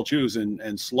round up all Jews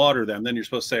and slaughter them, then you're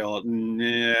supposed to say, "Oh,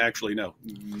 actually, no,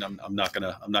 I'm not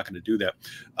gonna do that."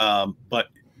 But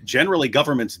generally,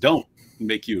 governments don't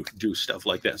make you do stuff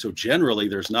like that. So generally,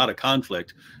 there's not a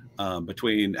conflict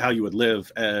between how you would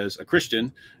live as a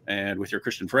Christian and with your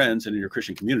Christian friends and in your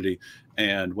Christian community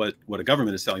and what a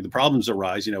government is telling. The problems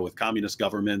arise, with communist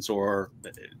governments, or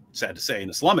sad to say, in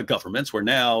Islamic governments, where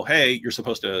now, hey, you're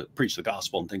supposed to preach the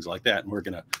gospel and things like that, and we're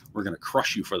gonna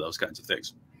crush you for those kinds of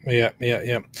things. Yeah.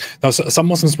 Now, some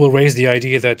Muslims will raise the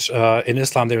idea that in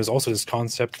Islam there is also this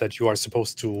concept that you are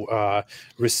supposed to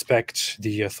respect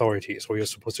the authorities, or you're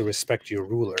supposed to respect your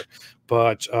ruler.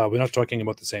 But we're not talking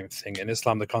about the same thing. In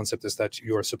Islam, the concept is that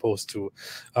you are supposed to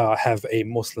have a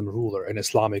Muslim ruler, an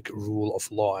Islamic rule of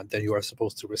law, and then you are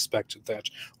supposed to respect that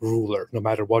ruler no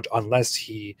matter what, unless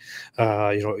he,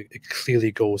 it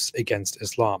clearly goes against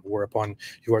Islam, whereupon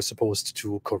you are supposed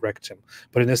to correct him.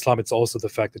 But in Islam, it's also the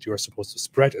fact that you are supposed to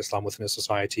spread Islam within a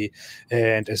society,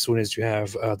 and as soon as you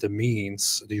have the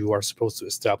means, you are supposed to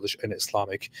establish an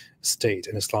Islamic state,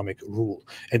 an Islamic rule.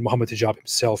 And Mohammed Hijab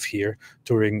himself here,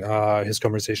 during his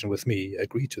conversation with me,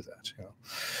 agreed to that.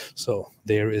 So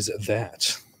there is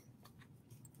that.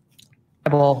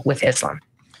 With Islam.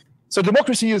 So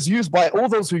democracy is used by all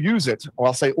those who use it, or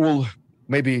I'll say all,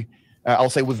 maybe I'll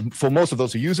say for most of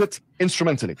those who use it,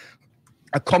 instrumentally.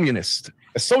 A communist,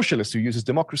 a socialist who uses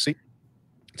democracy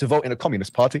to vote in a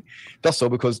communist party does so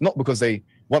not because they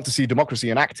want to see democracy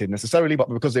enacted necessarily, but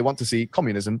because they want to see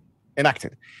communism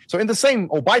enacted. So in the same,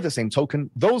 or by the same token,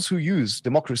 those who use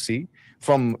democracy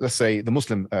from, let's say, the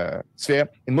Muslim sphere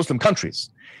in Muslim countries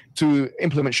to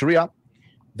implement Sharia,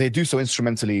 they do so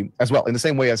instrumentally as well, in the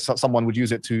same way as someone would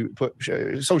use it to put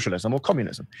socialism or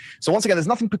communism. So once again, there's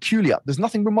nothing peculiar. There's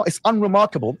nothing, it's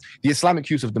unremarkable, the Islamic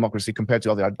use of democracy compared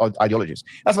to other ideologies.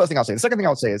 That's the first thing I'll say. The second thing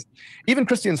I would say is, even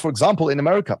Christians, for example, in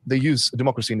America, they use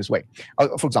democracy in this way.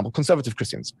 For example, conservative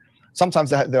Christians. Sometimes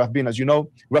there have been, as you know,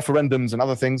 referendums and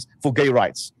other things for gay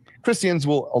rights. Christians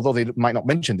will, although they might not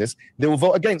mention this, they will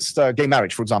vote against gay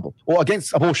marriage, for example, or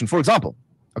against abortion, for example.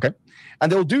 Okay,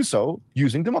 and they'll do so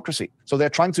using democracy. So they're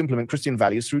trying to implement Christian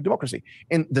values through democracy.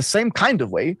 In the same kind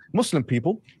of way, Muslim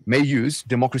people may use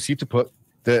democracy to put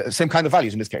the same kind of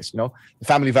values in this case,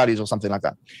 family values or something like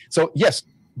that. So yes,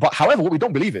 but however, what we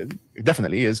don't believe in,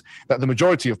 definitely, is that the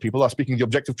majority of people are speaking the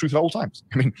objective truth at all times.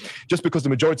 I mean, just because the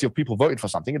majority of people voted for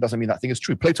something, it doesn't mean that thing is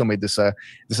true. Plato made this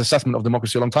assessment of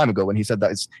democracy a long time ago when he said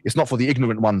that it's not for the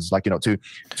ignorant ones, like, to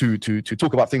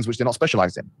talk about things which they're not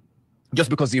specialized in. Just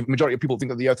because the majority of people think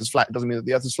that the earth is flat, it doesn't mean that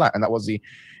the earth is flat. And that was the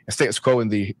status quo in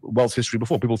the world's history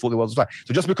before. People thought the world was flat.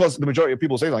 So just because the majority of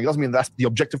people say something, it doesn't mean that's the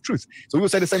objective truth. So we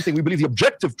would say the same thing. We believe the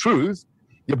objective truth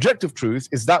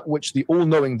is that which the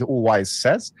all-knowing, the all-wise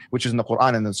says, which is in the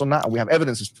Quran and the Sunnah, and we have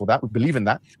evidences for that. We believe in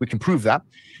that. We can prove that.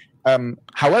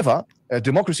 However,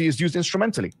 democracy is used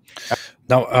instrumentally.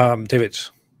 Now, David.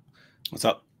 What's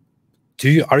up?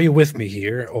 Are you with me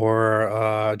here,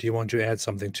 or do you want to add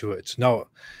something to it? No.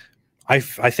 I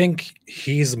think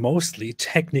he's mostly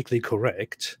technically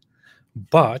correct,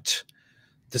 but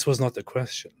this was not the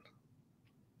question.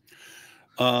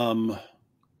 The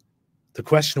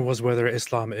question was whether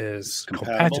Islam is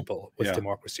compatible with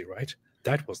democracy, right?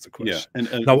 That was the question. Yeah.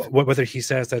 And now, whether he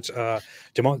says that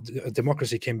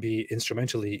democracy can be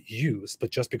instrumentally used, but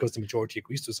just because the majority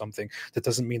agrees to something, that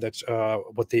doesn't mean that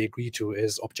what they agree to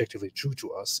is objectively true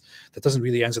to us. That doesn't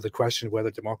really answer the question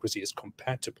whether democracy is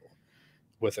compatible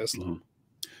with Islam. Mm-hmm.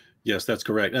 Yes, that's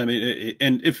correct. I mean,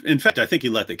 and if in fact, I think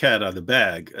you let the cat out of the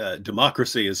bag.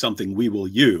 Democracy is something we will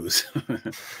use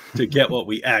to get what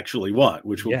we actually want,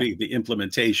 which will be the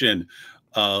implementation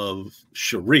of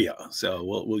Sharia. So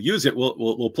we'll use it.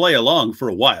 We'll play along for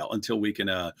a while until we can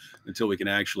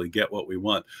actually get what we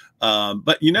want.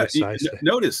 But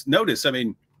notice. I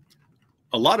mean,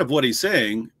 a lot of what he's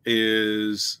saying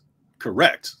is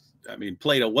correct. I mean,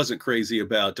 Plato wasn't crazy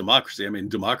about democracy. I mean,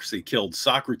 democracy killed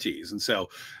Socrates. And so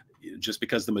just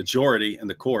because the majority in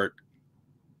the court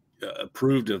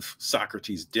approved of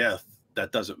Socrates' death,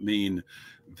 that doesn't mean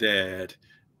that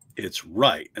it's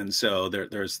right. And so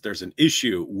there's an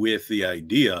issue with the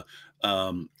idea.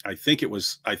 I think it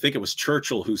was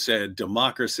Churchill who said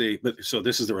democracy, but so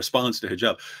this is the response to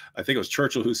hijab. I think it was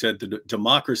Churchill who said that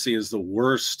democracy is the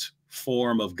worst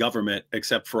form of government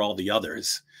except for all the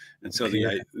others. And so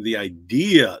the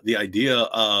idea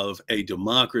of a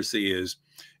democracy is,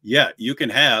 you can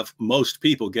have most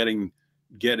people getting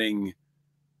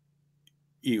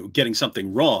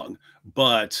something wrong,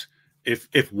 but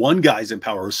if one guy's in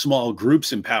power or small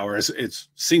groups in power, it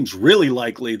seems really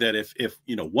likely that if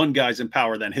one guy's in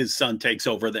power, then his son takes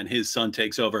over, then his son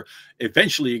takes over.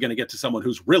 Eventually, you're going to get to someone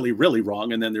who's really, really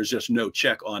wrong, and then there's just no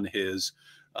check on his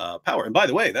power. And by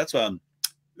the way, that's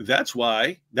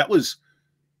why that was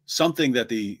something that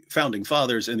the founding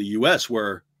fathers in the U.S.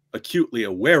 were acutely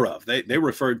aware of. They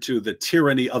referred to the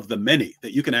tyranny of the many,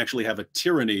 that you can actually have a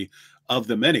tyranny of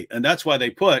the many. And that's why they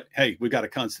put, hey, we've got a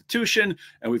constitution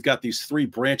and we've got these 3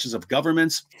 branches of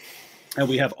governments, and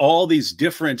we have all these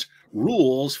different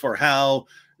rules for how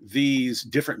these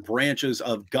different branches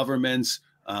of governments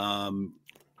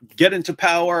get into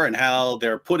power and how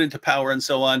they're put into power and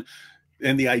so on.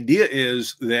 And the idea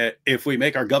is that if we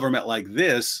make our government like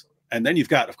this, and then you've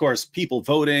got, of course, people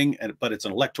voting, but it's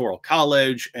an electoral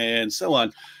college and so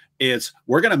on.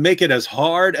 We're going to make it as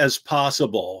hard as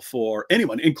possible for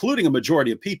anyone, including a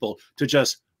majority of people, to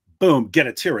just, boom, get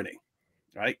a tyranny,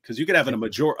 right? Because you could have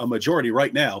a majority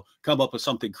right now come up with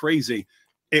something crazy.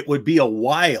 It would be a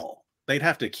while. They'd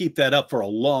have to keep that up for a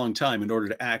long time in order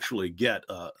to actually get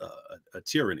a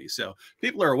tyranny. So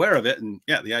people are aware of it. And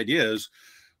the idea is,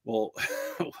 well,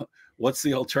 what's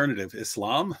the alternative?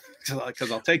 Islam?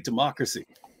 Because I'll take democracy.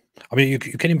 I mean, you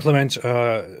can implement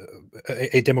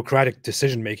a democratic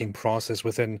decision-making process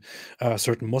within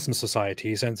certain Muslim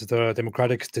societies, and the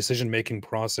democratic decision-making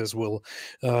process will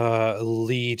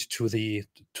lead to the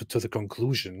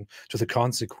conclusion, to the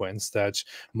consequence that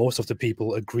most of the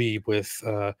people agree with.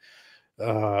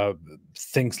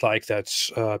 Things like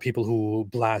that people who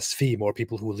blaspheme or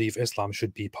people who leave Islam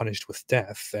should be punished with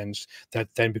death, and that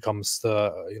then becomes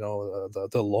the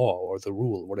law or the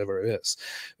rule, whatever it is.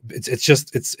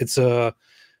 It's a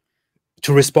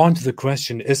to respond to the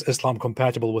question, is Islam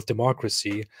compatible with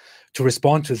democracy? To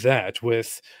respond to that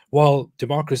with, well,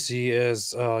 democracy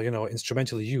is,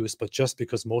 instrumentally used, but just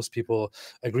because most people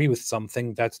agree with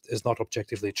something, that is not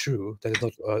objectively true. That is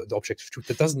not the objective truth.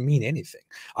 That doesn't mean anything.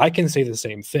 I can say the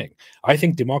same thing. I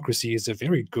think democracy is a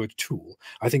very good tool.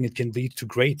 I think it can lead to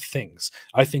great things.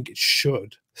 I think it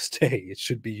should stay. It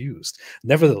should be used.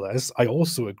 Nevertheless, I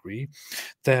also agree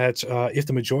that if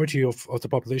the majority of the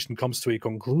population comes to a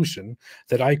conclusion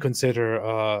that I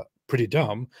consider pretty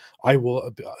dumb,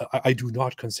 I do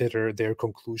not consider their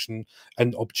conclusion an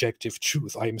objective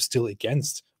truth. I am still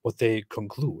against what they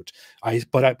conclude.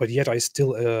 But yet I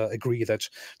still agree that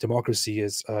democracy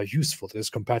is useful, that is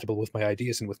compatible with my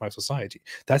ideas and with my society.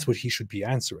 That's what he should be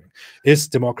answering. Is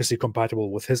democracy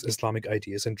compatible with his Islamic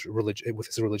ideas and religion, with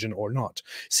his religion, or not?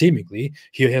 Seemingly,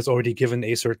 he has already given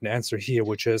a certain answer here,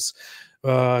 which is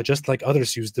just like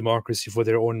others use democracy for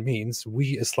their own means, we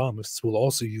Islamists will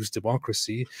also use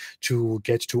democracy to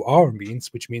get to our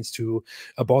means, which means to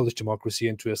abolish democracy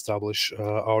and to establish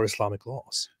our Islamic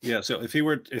laws. Yeah. So if he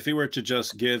were to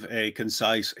just give a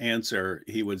concise answer,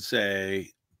 he would say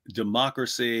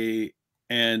democracy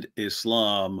and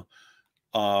Islam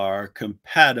are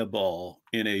compatible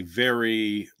in a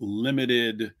very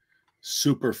limited,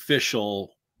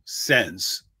 superficial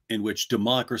sense, in which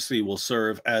democracy will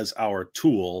serve as our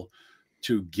tool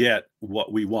to get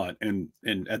what we want, and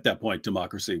at that point,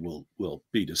 democracy will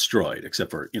be destroyed,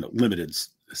 except for limited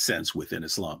sense within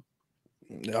Islam.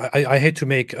 I hate to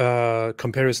make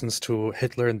comparisons to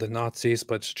Hitler and the Nazis,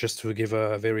 but just to give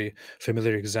a very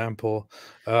familiar example,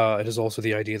 it is also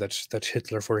the idea that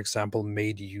Hitler, for example,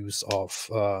 made use of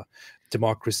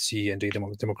democracy and a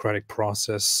democratic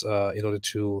process in order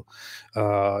to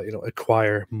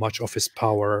acquire much of his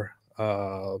power,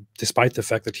 despite the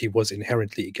fact that he was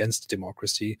inherently against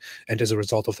democracy, and as a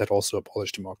result of that also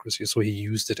abolished democracy. So he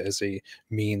used it as a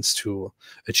means to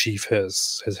achieve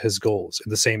his goals.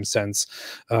 In the same sense,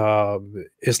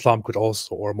 Islam could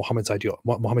also, or Mohammed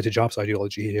Hijab's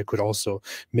ideology here, could also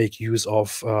make use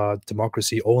of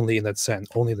democracy only in the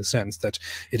sense that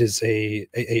it is a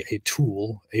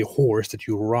tool, a horse that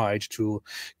you ride to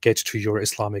get to your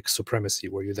Islamic supremacy,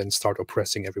 where you then start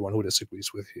oppressing everyone who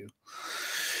disagrees with you.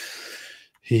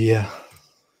 Yeah.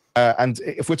 And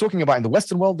if we're talking about in the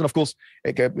Western world, then of course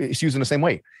it's used in the same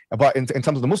way. But in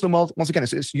terms of the Muslim world, once again,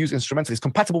 it's used instrumentally. It's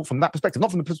compatible from that perspective,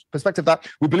 not from the perspective that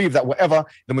we believe that whatever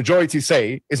the majority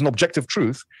say is an objective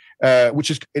truth,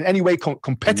 which is in any way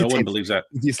competitive. No one believes that.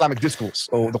 With the Islamic discourse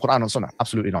or the Quran or Sunnah.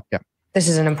 Absolutely not. Yeah. This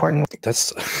is an important.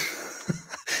 That's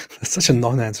such a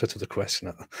non-answer to the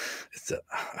question. It's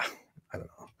I don't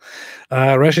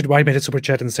know. Rashid White made a super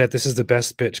chat and said, "This is the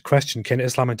best bit. Question: Can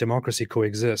Islam and democracy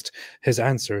coexist?" His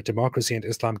answer: democracy and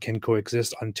Islam can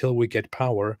coexist until we get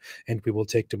power, and we will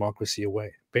take democracy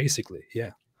away. Basically,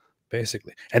 yeah,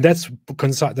 basically, and that's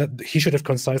that he should have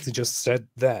concisely just said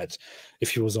that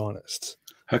if he was honest.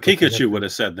 Hakikachu would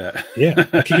have said that. Yeah,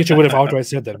 Hakikachu would have outright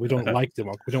said that. We don't like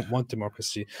democracy. We don't want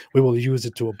democracy. We will use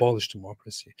it to abolish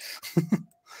democracy.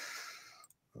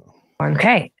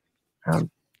 Okay.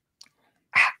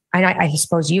 I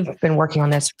suppose you've been working on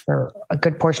this for a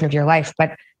good portion of your life,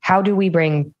 but how do we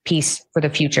bring peace for the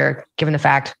future, given the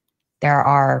fact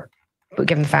Islam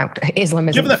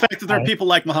is... Given the fact that there are people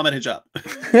like Mohammed Hijab.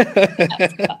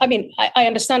 I mean, I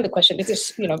understand the question. It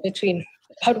is, between,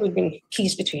 how do we bring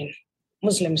peace between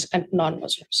Muslims and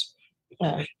non-Muslims?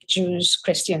 Jews,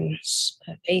 Christians,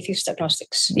 atheists,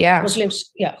 agnostics,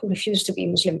 Muslims, who refuse to be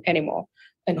Muslim anymore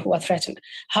and who are threatened.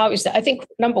 How is that? I think,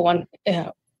 number one,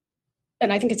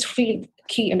 and I think it's really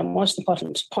key and the most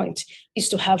important point, is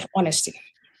to have honesty.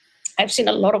 I've seen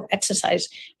a lot of exercise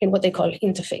in what they call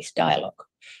interfaith dialogue,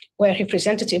 where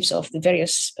representatives of the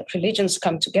various religions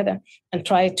come together and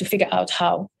try to figure out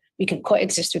how we can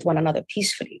coexist with one another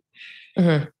peacefully.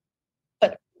 Mm-hmm.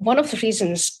 But one of the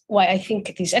reasons why I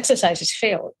think these exercises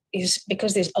fail is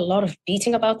because there's a lot of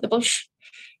beating about the bush,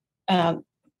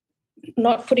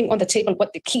 not putting on the table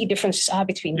what the key differences are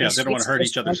between these. They don't want to hurt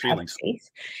each other's feelings.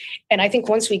 And I think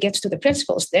once we get to the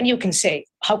principles, then you can say,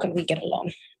 how can we get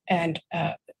along and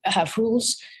have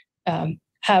rules,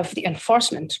 have the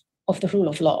enforcement of the rule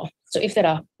of law. So if there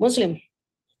are Muslim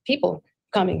people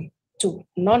coming to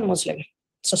non-Muslim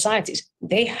societies,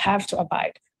 they have to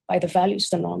abide by the values,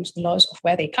 the norms, the laws of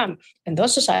where they come. And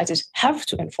those societies have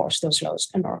to enforce those laws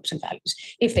and norms and values.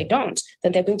 If they don't,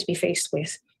 then they're going to be faced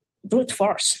with brute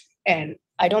force. And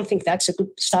I don't think that's a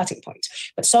good starting point.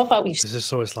 But so far we've... This is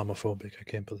so Islamophobic. I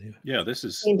can't believe it. Yeah, this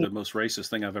is the most racist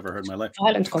thing I've ever heard in my life.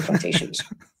 Violent confrontations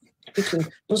between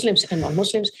Muslims and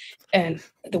non-Muslims. And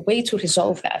the way to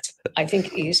resolve that, I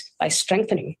think, is by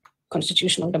strengthening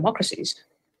constitutional democracies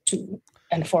to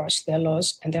enforce their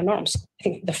laws and their norms. I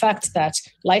think the fact that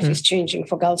life is changing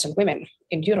for girls and women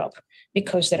in Europe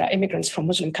because there are immigrants from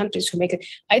Muslim countries who make it,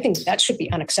 I think that should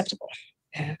be unacceptable.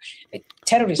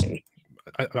 Terrorism.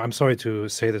 I'm sorry to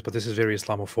say this, but this is very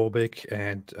Islamophobic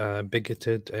and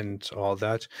bigoted and all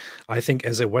that. I think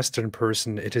as a Western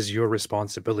person, it is your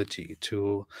responsibility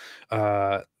to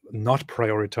not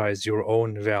prioritize your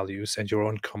own values and your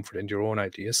own comfort and your own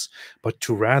ideas, but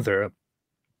to rather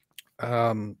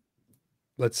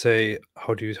let's say,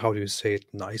 how do you say it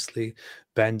nicely,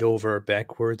 bend over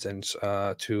backwards and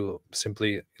to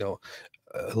simply,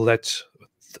 let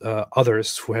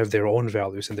others who have their own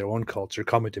values and their own culture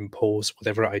come and impose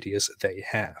whatever ideas they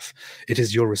have. It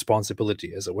is your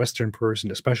responsibility as a Western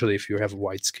person, especially if you have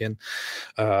white skin,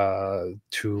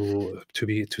 to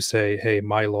say, hey,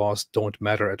 my laws don't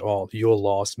matter at all. Your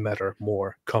laws matter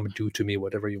more. Come do to me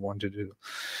whatever you want to do.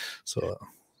 So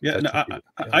yeah, no,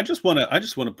 I just want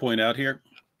to point out here,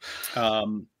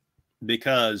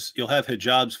 because you'll have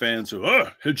hijabs fans who,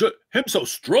 him so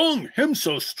strong,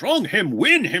 him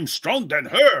win, him strong than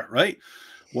her, right?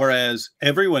 Whereas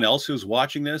everyone else who's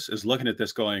watching this is looking at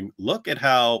this going, look at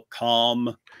how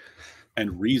calm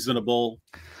and reasonable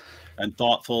and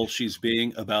thoughtful she's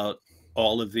being about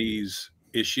all of these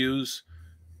issues.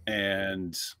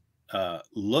 And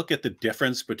look at the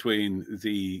difference between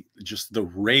just the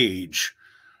rage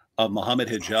of Mohammed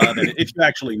Hijab. And if you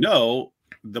actually know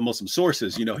the Muslim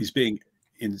sources, he's being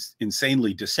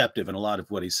insanely deceptive in a lot of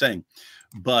what he's saying,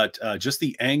 but just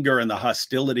the anger and the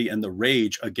hostility and the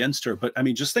rage against her. But I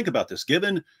mean, just think about this,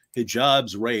 given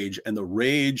Hijab's rage and the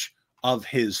rage of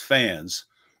his fans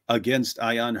against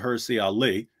Ayaan Hirsi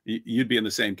Ali, you'd be in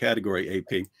the same category,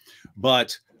 AP.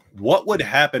 But what would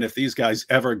happen if these guys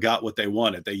ever got what they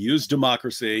wanted? They used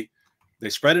democracy, they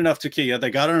spread enough taqiyya, they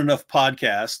got on enough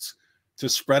podcasts to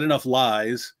spread enough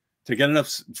lies, to get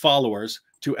enough followers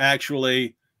to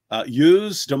actually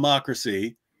use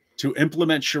democracy to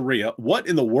implement Sharia. What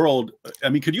in the world? I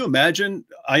mean, could you imagine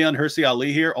Ayaan Hirsi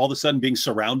Ali here all of a sudden being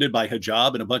surrounded by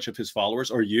hijab and a bunch of his followers,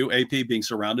 or you, AP, being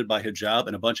surrounded by hijab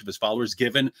and a bunch of his followers,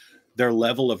 given their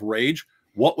level of rage?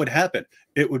 What would happen?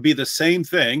 It would be the same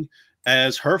thing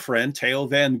as her friend Theo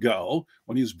Van Gogh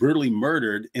when he was brutally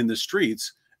murdered in the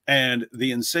streets. And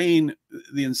the insane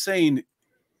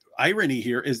irony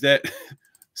here is that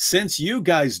since you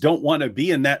guys don't want to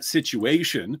be in that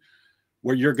situation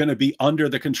where you're going to be under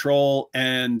the control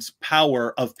and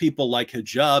power of people like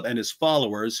Hijab and his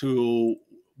followers who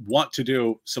want to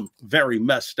do some very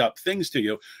messed up things to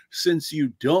you, since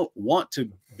you don't want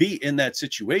to be in that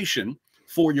situation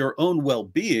for your own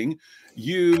well-being,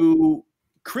 you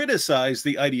criticize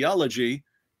the ideology,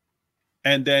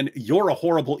 and then you're a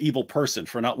horrible, evil person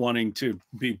for not wanting to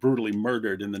be brutally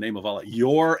murdered in the name of Allah.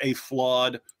 You're a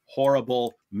flawed,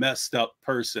 horrible, messed up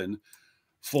person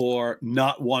for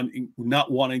not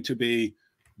wanting to be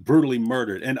brutally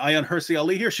murdered. And Ayaan Hirsi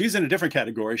Ali here, she's in a different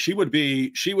category. She would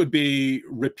be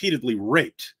repeatedly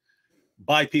raped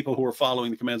by people who are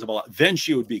following the commands of Allah. Then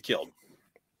she would be killed.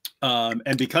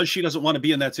 And because she doesn't want to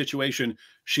be in that situation,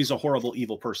 she's a horrible,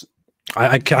 evil person.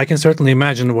 I can certainly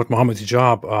imagine what Mohammed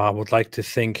Hijab would like to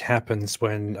think happens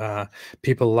when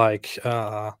people like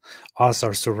us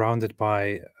are surrounded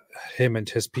by him and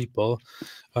his people.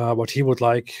 What he would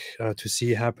like to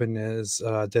see happen is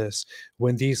this: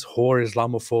 when these whore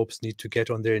Islamophobes need to get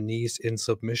on their knees in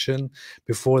submission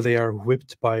before they are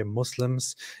whipped by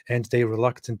Muslims, and they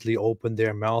reluctantly open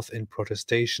their mouth in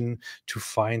protestation to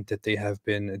find that they have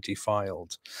been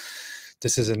defiled.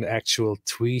 This is an actual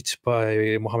tweet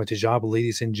by Mohammed Hijab,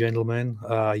 ladies and gentlemen.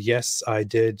 Yes, I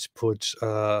did put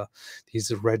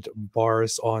these red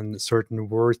bars on certain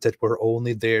words that were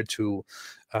only there to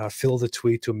fill the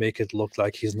tweet to make it look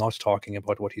like he's not talking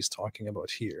about what he's talking about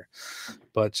here.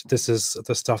 But this is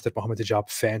the stuff that Mohammed Hijab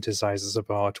fantasizes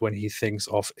about when he thinks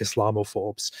of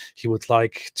Islamophobes. He would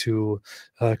like to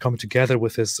come together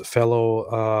with his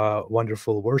fellow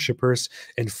wonderful worshippers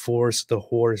and force the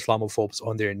whore Islamophobes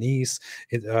on their knees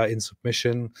in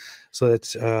submission, so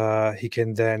that he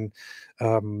can then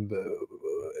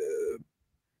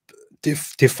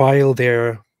defile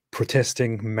their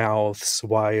protesting mouths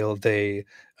while they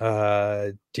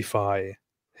defy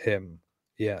him.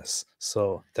 Yes,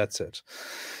 so that's it.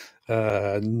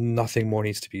 Nothing more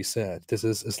needs to be said. This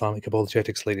is Islamic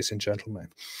apologetics, ladies and gentlemen.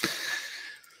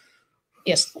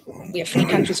 Yes, we are free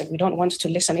countries and we don't want to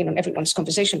listen in on everyone's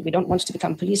conversation. We don't want to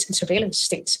become police and surveillance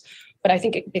states. But I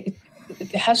think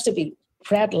there has to be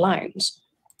red lines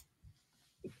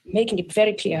making it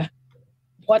very clear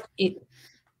what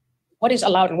is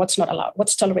allowed and what's not allowed,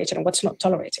 what's tolerated and what's not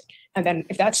tolerated. And then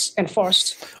if that's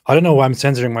enforced... I don't know why I'm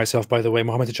censoring myself, by the way.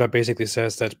 Mohammed Hijab basically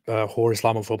says that whore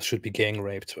Islamophobes should be gang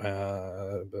raped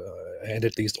and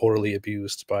at least orally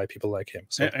abused by people like him.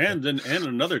 So, and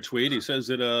another tweet, he says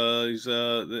that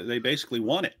they basically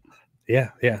want it.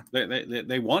 Yeah.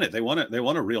 They want it. They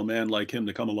want a real man like him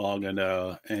to come along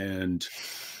and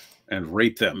and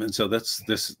rape them. And so that's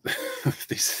this.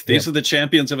 These are the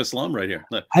champions of Islam right here.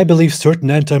 Look. I believe certain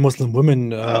anti-Muslim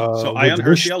women so Ayaan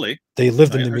Hirsi they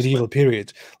lived in the medieval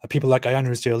period. People like Ayaan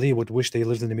Hirsi would wish they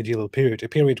lived in the medieval period, a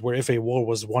period where if a war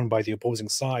was won by the opposing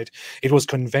side, it was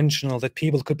conventional that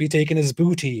people could be taken as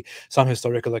booty. Some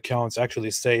historical accounts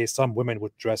actually say some women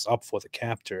would dress up for the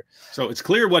captor. So it's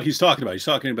clear what he's talking about. He's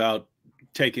talking about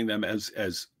taking them as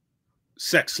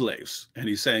sex slaves, and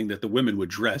he's saying that the women would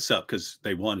dress up because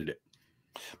they wanted it.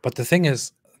 But the thing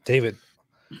is, David,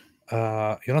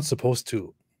 you're not supposed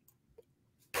to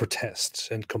protest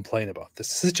and complain about this.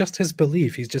 This is just his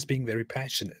belief. He's just being very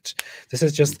passionate. This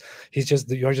is just,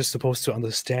 you're just supposed to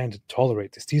understand and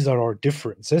tolerate this. These are our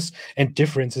differences, and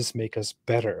differences make us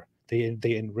better.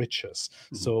 They enrich us.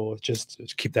 So just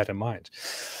keep that in mind.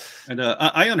 And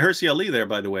Ayaan Hirsi there,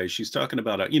 by the way, she's talking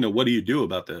about, what do you do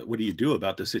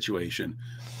about the situation?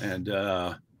 And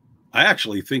I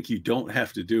actually think you don't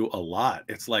have to do a lot.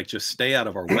 It's like, just stay out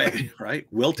of our way, right?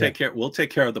 We'll take care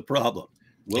of the problem.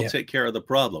 We'll take care of the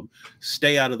problem.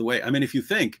 Stay out of the way. I mean, if you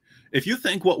think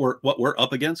what we're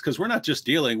up against, because we're not just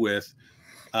dealing with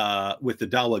the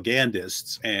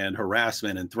Dawagandists and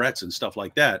harassment and threats and stuff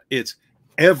like that. It's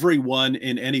everyone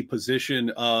in any position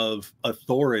of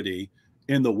authority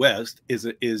in the West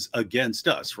is against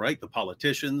us, right? The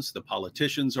politicians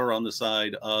are on the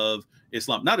side of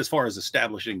Islam, not as far as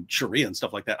establishing Sharia and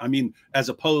stuff like that. I mean,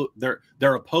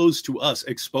 they're opposed to us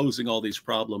exposing all these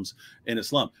problems in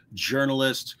Islam.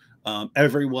 Journalists,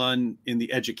 everyone in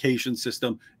the education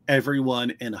system,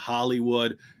 everyone in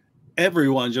Hollywood,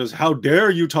 everyone just, how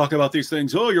dare you talk about these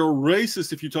things? Oh, you're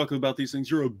racist if you talk about these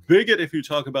things. You're a bigot if you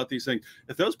talk about these things.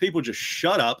 If those people just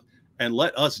shut up and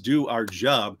let us do our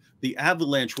job, the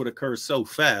avalanche would occur so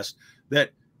fast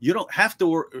that you don't have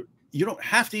to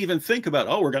even think about,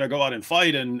 oh, we're going to go out and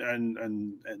fight and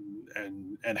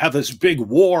have this big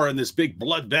war and this big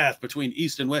bloodbath between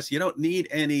East and West. You don't need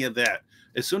any of that.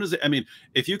 As soon as,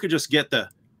 if you could just get the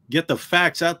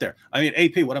facts out there. I mean,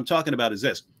 AP, what I'm talking about is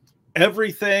this.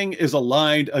 Everything is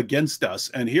aligned against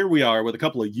us. And here we are with a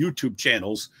couple of YouTube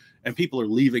channels, and people are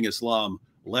leaving Islam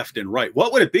left and right.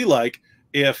 What would it be like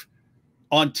if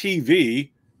on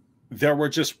TV there were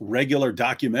just regular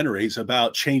documentaries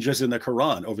about changes in the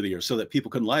Quran over the years, so that people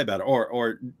couldn't lie about it,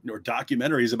 or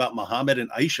documentaries about Muhammad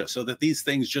and Aisha, so that these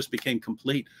things just became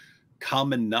complete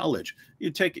common knowledge?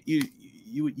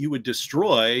 You would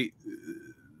destroy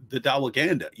the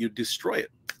Dawaganda. You'd destroy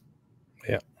it.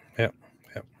 Yeah.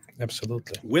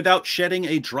 Absolutely. Without shedding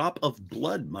a drop of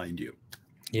blood, mind you.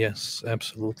 Yes,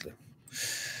 absolutely.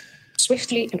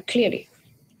 Swiftly and clearly,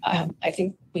 I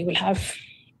think we will have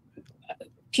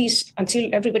peace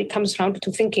until everybody comes around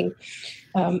to thinking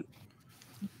that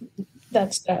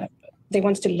they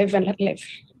want to live and let live.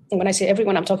 And when I say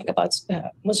everyone, I'm talking about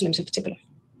Muslims in particular.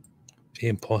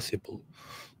 Impossible.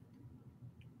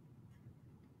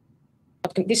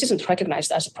 This isn't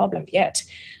recognized as a problem yet.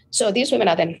 So these women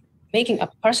are then making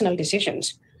up personal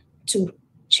decisions to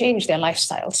change their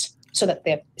lifestyles so that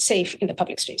they're safe in the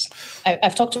public streets.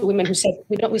 I've talked to women who said,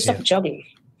 we stopped jogging,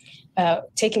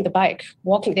 taking the bike,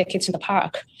 walking their kids in the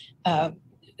park. There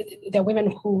are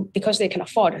women who, because they can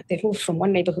afford, they've moved from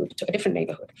one neighborhood to a different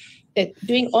neighborhood. They're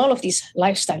doing all of these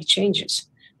lifestyle changes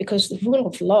because the rule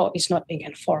of law is not being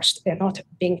enforced. They're not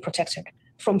being protected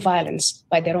from violence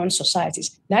by their own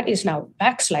societies. That is now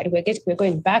backslide. We're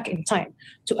going back in time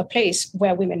to a place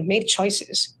where women made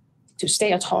choices to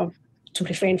stay at home, to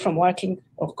refrain from working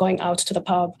or going out to the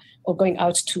pub or going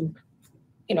out to,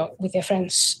 with their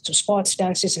friends to sports,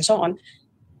 dances, and so on,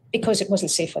 because it wasn't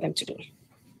safe for them to do.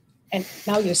 And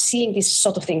now you're seeing this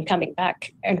sort of thing coming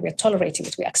back, and we're tolerating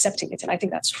it, we're accepting it. And I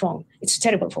think that's wrong. It's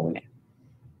terrible for women.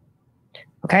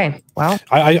 Okay, well,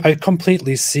 I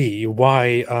completely see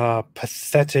why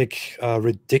pathetic,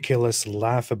 ridiculous,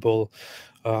 laughable,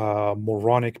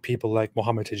 moronic people like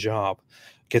Mohammed Hijab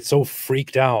get so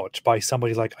freaked out by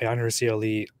somebody like Ayaan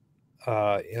Hirsi,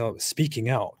 speaking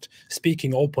out,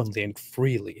 speaking openly and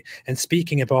freely, and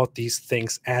speaking about these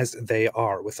things as they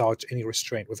are, without any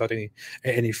restraint, without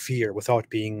any fear, without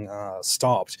being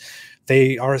stopped.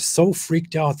 They are so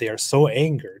freaked out, they are so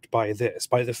angered by this,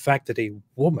 by the fact that a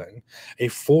woman, a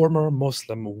former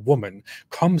Muslim woman,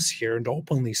 comes here and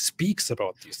openly speaks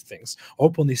about these things,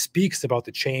 openly speaks about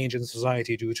the change in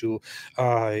society due to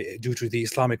the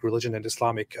Islamic religion and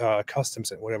Islamic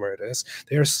customs and whatever it is.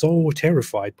 They are so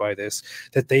terrified by this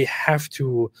that they have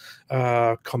to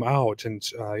come out, and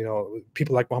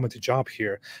people like Mohammed Hijab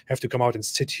here have to come out and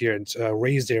sit here and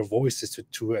raise their voices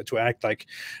to act like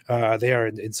they are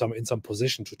in some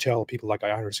position to tell people like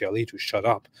Ayaan Hirsi to shut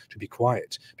up, to be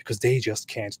quiet, because they just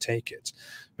can't take it.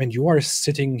 Man, you are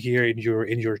sitting here in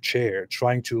your chair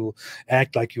trying to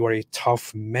act like you are a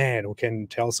tough man who can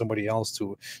tell somebody else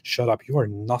to shut up. You are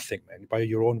nothing, man. By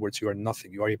your own words, you are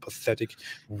nothing. You are a pathetic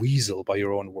weasel, by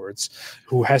your own words,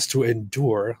 who has to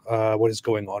endure what is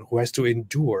going on, who has to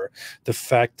endure the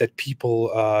fact that people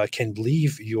can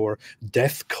leave your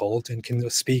death cult and can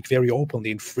speak very openly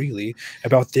and freely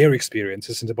about their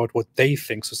experiences and about what they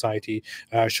think society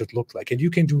should look like. And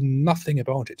you can do nothing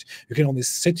about it. You can only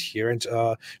sit here and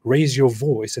raise your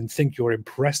voice and think you're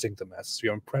impressing the masses,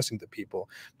 you're impressing the people.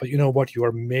 But you know what? You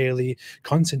are merely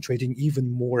concentrating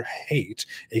even more hate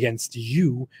against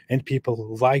you and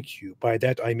people like you. By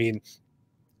that, I mean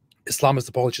Islamist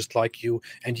apologists like you,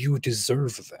 and you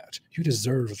deserve that. You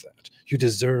deserve that. You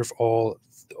deserve all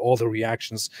the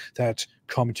reactions that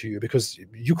come to you, because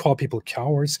you call people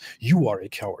cowards. You are a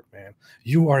coward, man.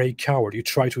 You are a coward. You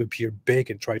try to appear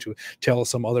big and try to tell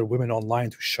some other women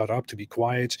online to shut up, to be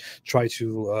quiet, try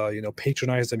to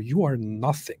patronize them. You are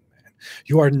nothing.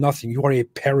 You are nothing. You are a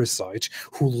parasite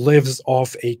who lives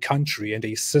off a country and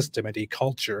a system and a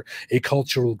culture, a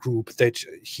cultural group that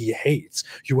he hates.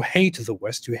 You hate the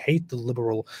West. You hate the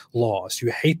liberal laws.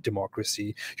 You hate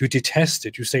democracy. You detest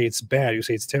it. You say it's bad. You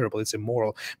say it's terrible. It's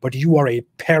immoral. But you are a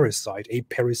parasite, a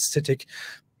parasitic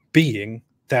being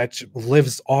that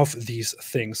lives off these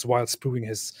things while spewing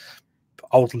his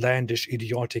outlandish,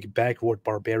 idiotic, backward,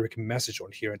 barbaric message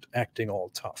on here and acting all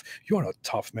tough. You are not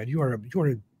tough, man. You are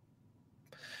a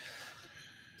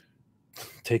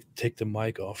Take the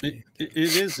mic off me. It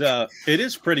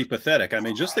is pretty pathetic. I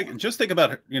mean, just think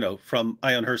about, from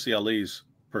Ayaan Hirsi Ali's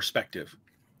perspective.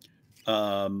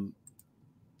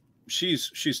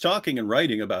 She's talking and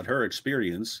writing about her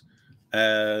experience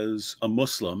as a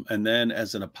Muslim, and then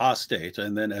as an apostate,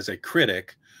 and then as a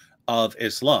critic of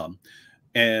Islam.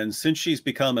 And since she's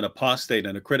become an apostate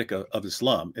and a critic of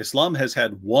Islam, Islam has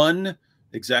had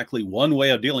exactly one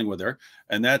way of dealing with her,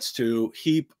 and that's to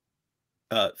heap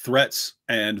threats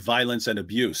and violence and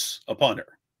abuse upon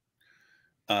her.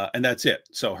 And that's it.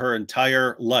 So her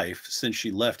entire life since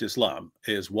she left Islam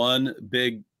is one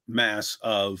big mass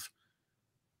of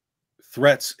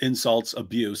threats, insults,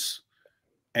 abuse.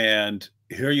 And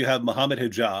here you have Mohammed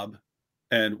Hijab,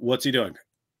 and what's he doing?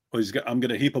 Well, I'm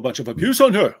going to heap a bunch of abuse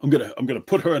on her. I'm going to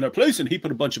put her in her place and heap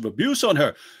a bunch of abuse on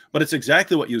her. But it's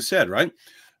exactly what you said, right?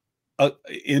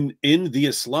 In the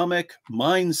Islamic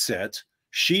mindset,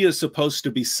 she is supposed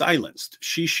to be silenced.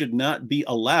 She should not be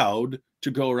allowed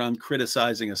to go around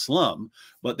criticizing Islam.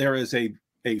 But there is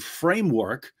a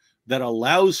framework that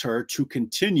allows her to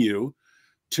continue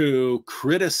to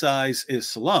criticize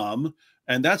Islam.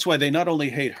 And that's why they not only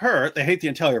hate her, they hate the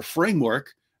entire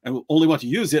framework and only want to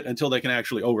use it until they can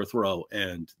actually overthrow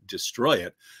and destroy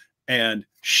it. And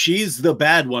she's the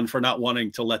bad one for not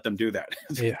wanting to let them do that,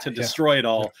 to destroy it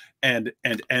all and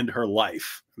end her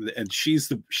life. And she's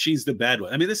the bad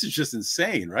one. I mean, this is just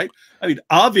insane, right? I mean,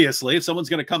 obviously, if someone's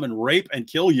going to come and rape and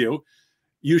kill you,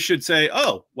 you should say,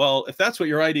 oh, well, if that's what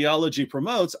your ideology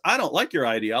promotes, I don't like your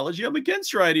ideology. I'm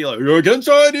against your ideology. You're against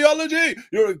our ideology.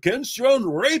 You're against your own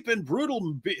rape and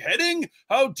brutal beheading.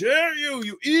 How dare you,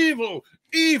 you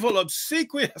evil,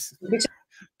 obsequious,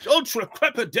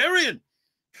 ultra-crepidarian.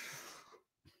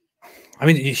 I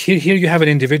mean, here you have an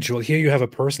individual. Here you have a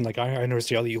person like Ayaan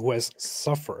Hirsi who has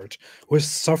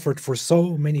suffered for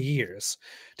so many years.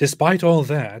 Despite all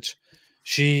that,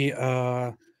 she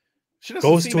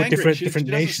goes to a different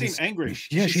nations. Angry.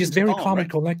 Yeah, she's very calm and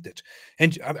collected.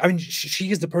 And I mean, she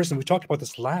is the person, we talked about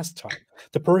this last time,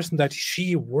 the person that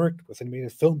she worked with and made a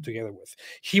film together with.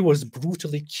 He was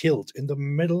brutally killed in the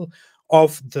middle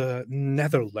of the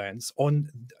Netherlands on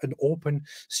an open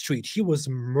street. He was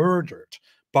murdered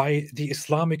by the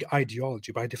Islamic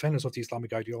ideology, by defenders of the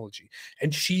Islamic ideology.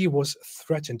 And she was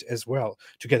threatened as well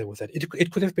together with that.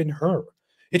 It could have been her.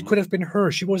 It could have been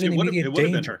her. She was in immediate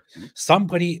danger.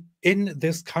 Somebody in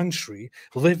this country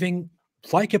living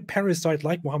like a parasite,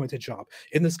 like Mohammed Hijab,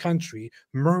 in this country,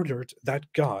 murdered that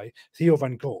guy, Theo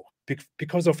van Gogh,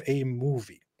 because of a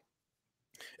movie.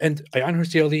 And Ayaan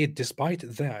Hirsi, despite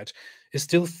that, is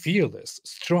still fearless,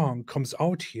 strong, comes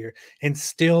out here and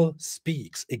still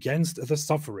speaks against the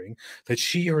suffering that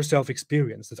she herself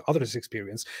experienced, that others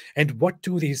experience. And what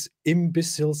do these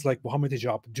imbeciles like Mohammed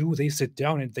Hijab do? They sit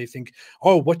down and they think,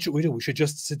 oh, what should we do? We should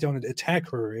just sit down and attack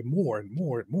her more and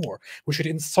more and more. We should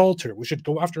insult her. We should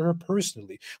go after her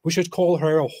personally. We should call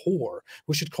her a whore.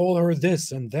 We should call her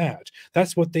this and that.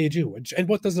 That's what they do. And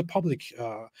what does the public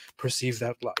perceive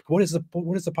that like? What is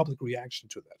the public reaction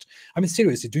to that? I mean,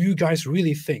 seriously, do you guys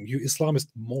really think, you Islamist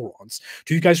morons,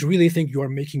 do you guys really think you are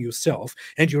making yourself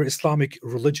and your Islamic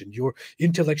religion, your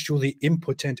intellectually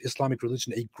impotent Islamic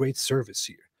religion, a great service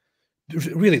here?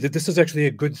 really, this is actually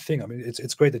a good thing. I mean,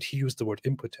 it's great that he used the word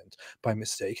impotent by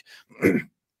mistake.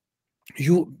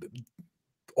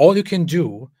 All you can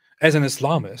do as an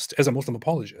Islamist, as a Muslim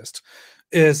apologist,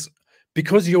 is,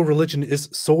 because your religion is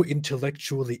so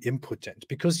intellectually impotent,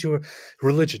 because your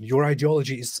religion, your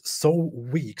ideology is so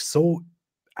weak, so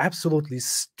absolutely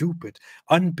stupid,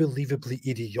 unbelievably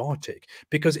idiotic,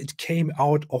 because it came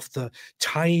out of the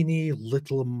tiny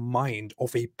little mind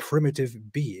of a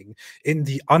primitive being in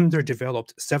the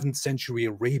underdeveloped 7th century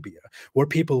Arabia, where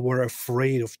people were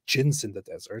afraid of jinns in the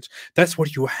desert. That's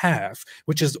what you have,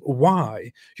 which is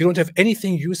why you don't have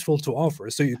anything useful to offer.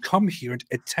 So you come here and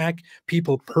attack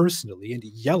people personally and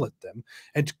yell at them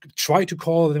and try to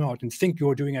call them out and think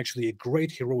you're doing actually a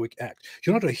great heroic act.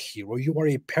 You're not a hero. You are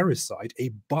a parasite, a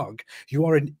bug. You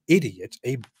are an idiot,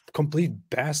 a complete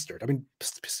bastard. I mean,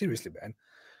 seriously, man.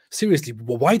 Seriously,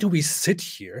 why do we sit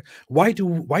here? Why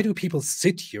do people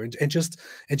sit here and just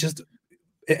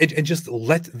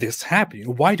let this happen?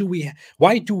 Why do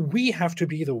we have to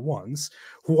be the ones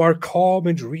who are calm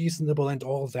and reasonable and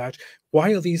all that,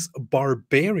 while these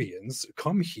barbarians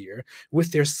come here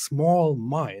with their small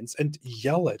minds and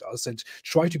yell at us and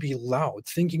try to be loud,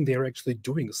 thinking they're actually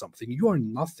doing something? You are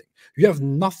nothing. You have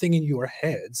nothing in your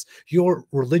heads. Your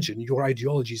religion, your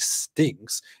ideology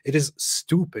stinks. It is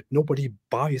stupid. Nobody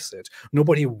buys it.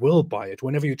 Nobody will buy it.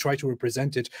 Whenever you try to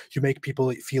represent it, you make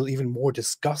people feel even more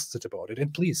disgusted about it.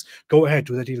 And please, go ahead,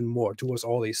 do that even more. Do us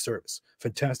all a service.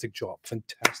 Fantastic job.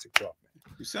 Fantastic job, man.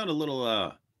 You sound a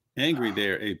little angry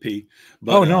there, AP.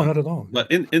 But, oh no, not at all.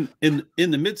 But in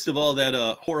the midst of all that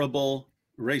horrible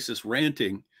racist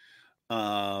ranting,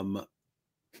 the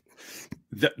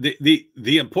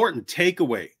important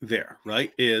takeaway there,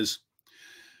 right, is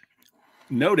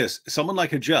notice someone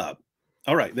like Hijab.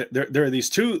 All right, there are these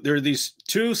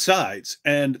two sides,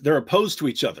 and they're opposed to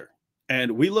each other.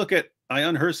 And we look at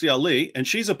Ayaan Hirsi Ali, and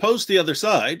she's opposed to the other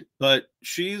side, but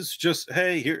she's just,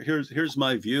 hey, here's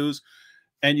my views.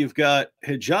 And you've got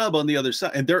Hijab on the other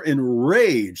side, and they're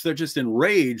enraged. They're just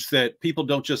enraged that people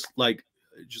don't just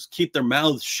keep their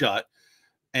mouths shut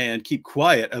and keep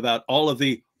quiet about all of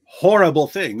the horrible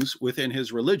things within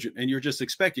his religion. And you're just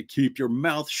expected to keep your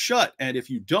mouth shut. And if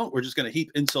you don't, we're just going to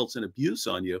heap insults and abuse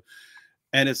on you.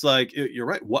 And it's like, you're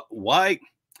right.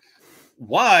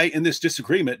 Why in this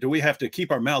disagreement do we have to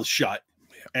keep our mouths shut?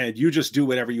 And you just do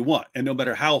whatever you want. And no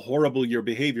matter how horrible your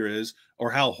behavior is,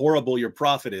 or how horrible your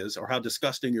prophet is, or how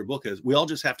disgusting your book is, we all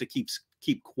just have to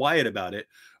keep quiet about it,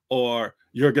 or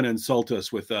you're going to insult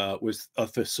us with a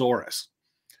thesaurus.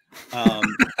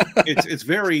 It's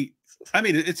very, I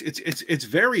mean, it's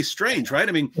very strange, right?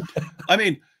 I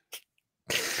mean,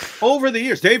 over the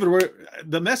years, David,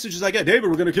 the messages I get, David,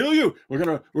 we're going to kill you. We're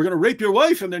going to rape your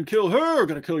wife and then kill her. We're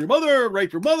going to kill your mother,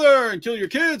 rape your mother, and kill your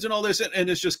kids, and all this. And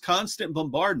it's just constant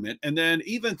bombardment. And then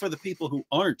even for the people who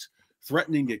aren't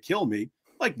threatening to kill me,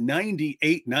 like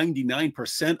 98,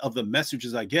 99% of the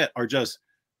messages I get are just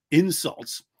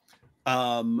insults.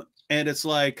 And it's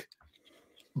like,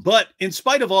 but in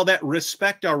spite of all that,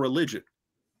 respect our religion.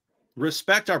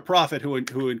 Respect our prophet who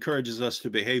encourages us to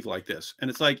behave like this. And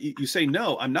it's like, you say,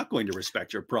 no, I'm not going to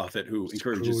respect your prophet who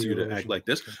encourages you to act like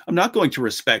this. I'm not going to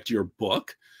respect your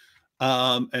book.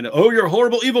 And oh, you're a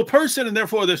horrible, evil person, and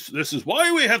therefore this is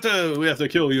why we have to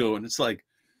kill you. And it's like,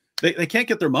 they can't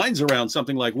get their minds around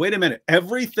something like, wait a minute,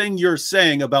 everything you're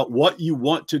saying about what you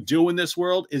want to do in this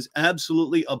world is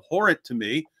absolutely abhorrent to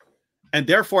me, and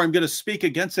therefore I'm going to speak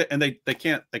against it. And they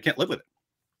can't live with it.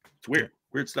 It's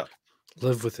weird stuff.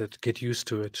 Live with it. Get used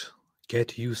to it.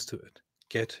 Get used to it.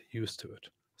 Get used to it.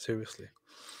 Seriously.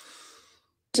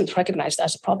 Isn't recognized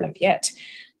as a problem yet.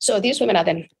 So these women are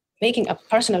then making a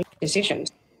personal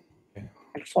decisions and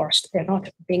forced. They're not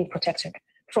being protected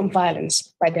from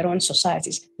violence by their own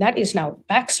societies. That is now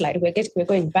backslide. We're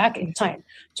going back in time.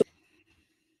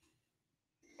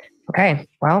 Okay.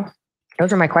 Well,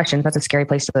 those are my questions. That's a scary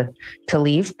place to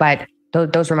leave, but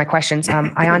those were my questions.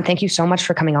 Ayaan, thank you so much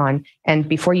for coming on. And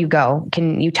before you go,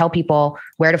 can you tell people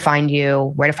where to find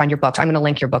you, where to find your books? I'm going to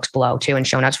link your books below too, in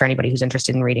show notes for anybody who's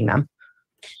interested in reading them.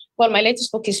 Well, my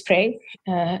latest book is Pray,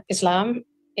 Islam,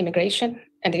 Immigration,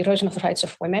 and the Erosion of the Rights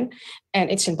of Women. And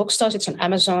it's in bookstores, it's on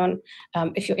Amazon.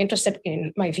 If you're interested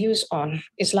in my views on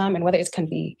Islam and whether it can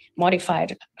be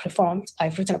modified, reformed,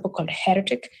 I've written a book called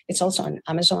Heretic. It's also on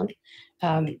Amazon.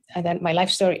 And then my life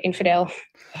story, Infidel,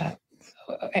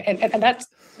 and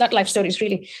that life story is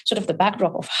really sort of the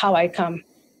backdrop of how I come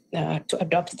to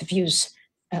adopt the views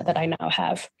that I now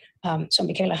have. So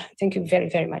Mikhaila, thank you very,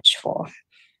 very much for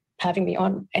having me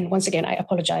on. And once again, I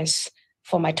apologize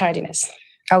for my tardiness.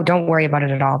 Oh, don't worry about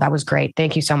it at all. That was great.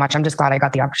 Thank you so much. I'm just glad I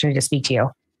got the opportunity to speak to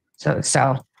you. So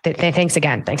thanks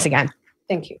again. Thanks again.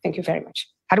 Thank you. Thank you very much.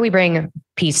 How do we bring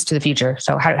peace to the future?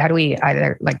 So how do we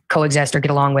either like coexist or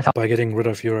get along with by getting rid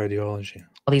of your ideology,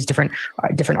 all these different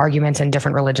arguments and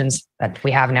different religions that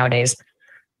we have nowadays?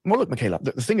 Well, look, Mikhaila,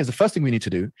 the thing is, the first thing we need to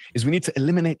do is we need to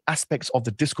eliminate aspects of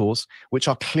the discourse which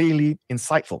are clearly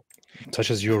insightful.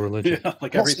 Such as your religion. Yeah,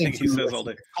 like everything he says all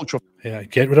day. Yeah,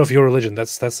 get rid of your religion.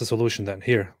 That's the solution then.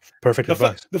 Here, perfect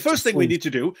advice. The first thing we need to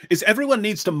do is everyone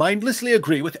needs to mindlessly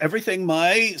agree with everything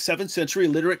my 7th century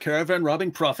literate caravan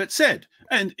robbing prophet said.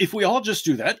 And if we all just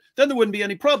do that, then there wouldn't be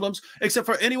any problems, except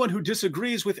for anyone who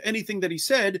disagrees with anything that he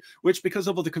said, which because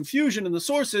of all the confusion in the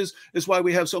sources is why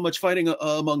we have so much fighting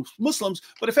among Muslims.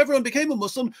 But if everyone became a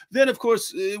Muslim, then of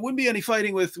course it wouldn't be any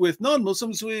fighting with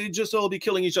non-Muslims. We'd just all be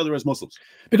killing each other as Muslims.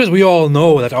 Because we all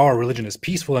know that our religion is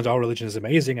peaceful and our religion is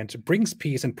amazing and it brings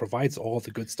peace and provides all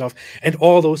the good stuff. And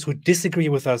all those who disagree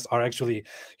with us are actually,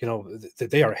 you know,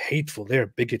 they are hateful, they are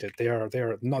bigoted, they are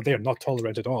not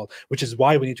tolerant at all, which is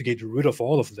why we need to get rid of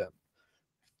all of them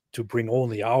to bring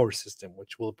only our system,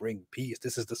 which will bring peace.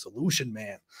 This is the solution,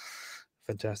 man.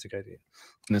 Fantastic idea.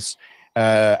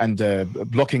 And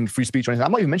blocking free speech or anything.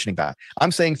 I'm not even mentioning that.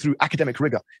 I'm saying through academic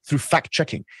rigor, through fact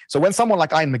checking. So when someone like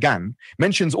Ayaan McGann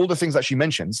mentions all the things that she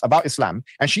mentions about Islam,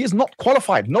 and she is not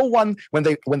qualified, no one, when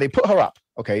they put her up,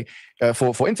 okay,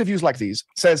 for interviews like these,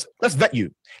 says, let's vet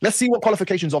you. Let's see what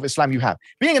qualifications of Islam you have.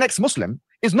 Being an ex-Muslim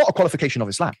is not a qualification of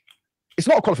Islam. It's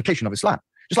not a qualification of Islam.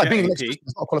 Just like being an ex-Muslim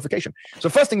is not a qualification. So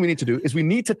first thing we need to do is we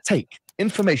need to take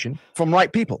information from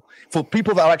right people, for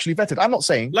people that are actually vetted. I'm not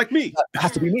saying like me. It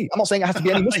has to be me. I'm not saying it has to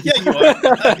be any Muslim. Yeah, you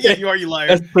are. Yeah, you are, you liar.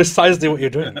 That's precisely what you're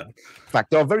doing. In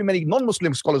fact, there are very many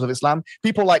non-Muslim scholars of Islam,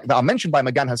 people like that are mentioned by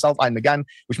McGann herself, Ayaan McGann,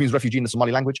 which means refugee in the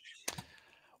Somali language.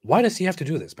 Why does he have to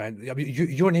do this, man? I mean,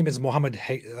 your name is Mohammed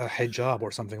Hijab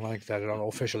or something like that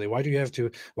officially. Why do you have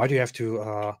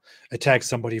to attack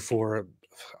somebody for?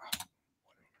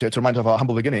 To remind her of our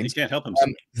humble beginnings. He can't help himself.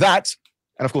 That,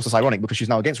 and of course, it's ironic because she's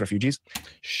now against refugees.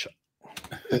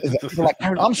 People like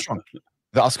Karen Armstrong,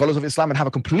 that are scholars of Islam and have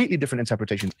a completely different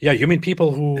interpretation. Yeah, you mean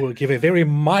people who give a very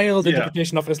mild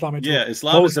interpretation of Islam? Yeah,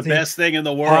 Islam is the best thing in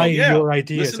the world. Yeah, your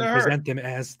ideas and present them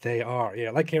as they are. Yeah,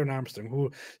 like Karen Armstrong,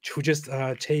 who just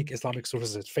take Islamic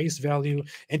sources at face value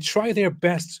and try their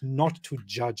best not to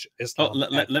judge Islam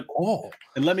at all.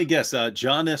 And let me guess,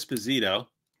 John Esposito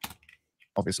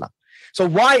of Islam. So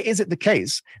why is it the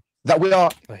case that we are...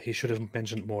 He should have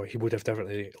mentioned more. He would have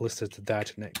definitely listed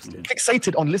that next. Yeah.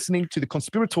 Fixated on listening to the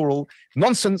conspiratorial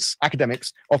nonsense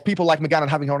academics of people like McGann and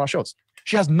having her on our shows.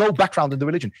 She has no background in the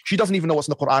religion. She doesn't even know what's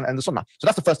in the Quran and the Sunnah. So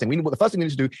that's the first thing. The first thing we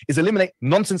need to do is eliminate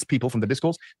nonsense people from the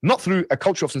discourse, not through a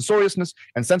culture of censoriousness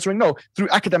and censoring, no, through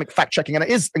academic fact-checking. And it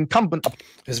is incumbent...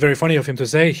 It's very funny of him to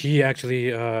say he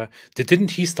actually... didn't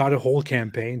he start a whole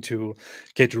campaign to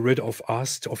get rid of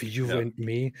us, of you and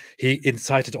me? He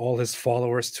incited all his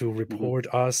followers to report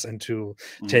us and to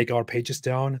take our pages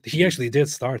down. He actually did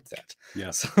start that.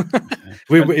 Yeah. So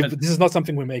this is not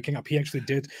something we're making up. He actually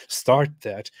did start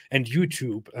that. And YouTube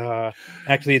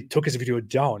actually took his video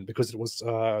down because it was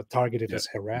targeted as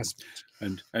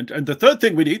harassment. And the third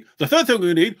thing we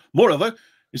need, moreover,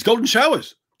 is golden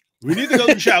showers. We need the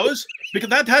golden showers because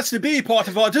that has to be part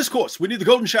of our discourse. We need the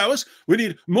golden showers. We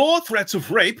need more threats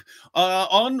of rape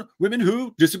on women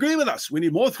who disagree with us. We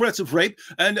need more threats of rape,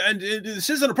 and this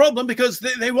isn't a problem because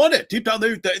they want it deep down.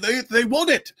 They want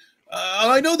it.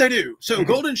 I know they do. So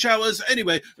golden showers.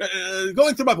 Anyway,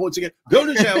 going through my points again.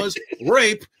 Golden showers,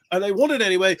 rape, and they want it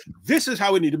anyway. This is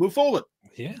how we need to move forward.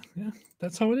 Yeah,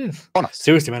 that's how it is.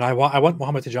 Seriously, man, I want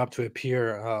Mohammed Hijab to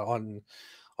appear on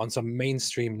some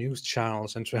mainstream news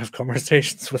channels and to have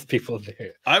conversations with people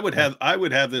there. I would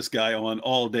have this guy on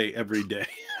all day, every day.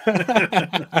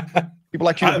 People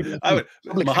like you. I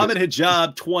would Mohammed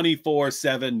Hijab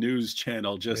 24/7 news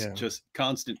channel, just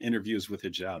constant interviews with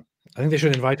Hijab. I think they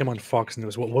should invite him on Fox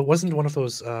News. What wasn't one of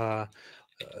those Anjem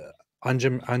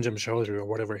Chaudhry or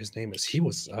whatever his name is? He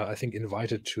was I think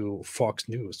invited to Fox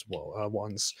News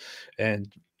once,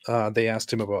 and they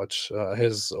asked him about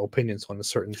his opinions on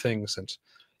certain things, and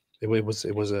it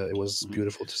was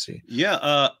beautiful to see.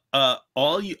 Yeah,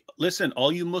 all you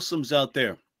Muslims out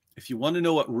there, if you want to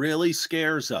know what really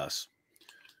scares us,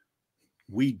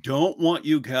 we don't want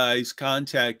you guys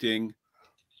contacting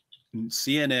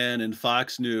CNN and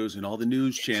Fox News and all the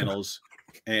news channels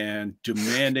and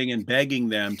demanding and begging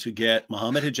them to get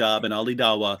Mohammed Hijab and Ali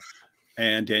Dawa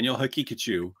and Daniel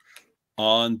Hakikachu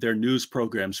on their news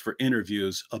programs for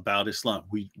interviews about Islam.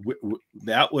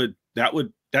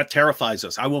 That terrifies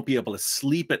us. I won't be able to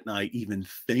sleep at night even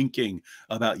thinking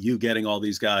about you getting all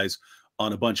these guys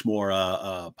on a bunch more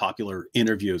popular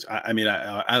interviews. I mean,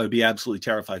 I would be absolutely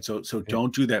terrified. So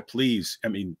don't do that, please. I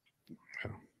mean,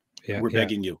 We're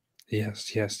begging you.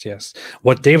 Yes, yes, yes.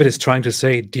 What David is trying to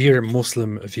say, dear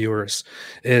Muslim viewers,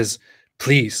 is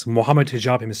please, Mohammed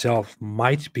Hijab himself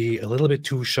might be a little bit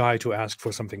too shy to ask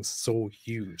for something so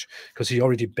huge, because he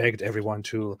already begged everyone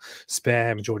to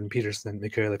spam Jordan Peterson and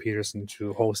Mikhaila Peterson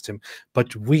to host him.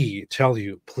 But we tell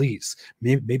you, please,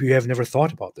 maybe you have never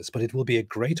thought about this, but it will be a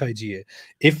great idea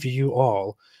if you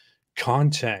all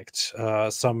contact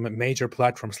some major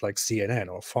platforms like CNN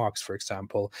or Fox, for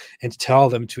example, and tell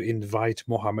them to invite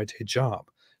Mohammed Hijab.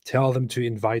 Tell them to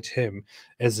invite him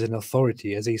as an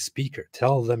authority, as a speaker.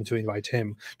 Tell them to invite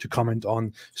him to comment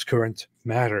on current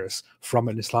matters from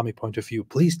an Islamic point of view.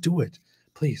 Please do it.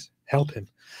 Please help him.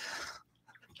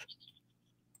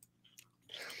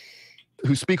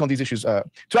 Who speak on these issues to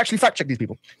actually fact check these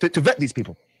people, to vet these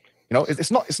people. You know,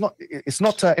 it's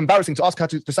not embarrassing to ask her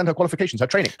to send her qualifications, her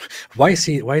training. Why is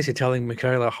he telling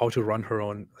Mikhaila how to run her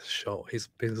own show? He's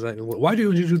like, why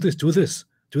do you do this? Do this.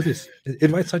 Do this.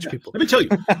 Invite such people. Let me tell you.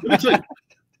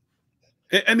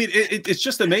 I mean, it's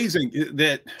just amazing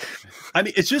that, I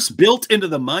mean, it's just built into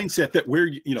the mindset that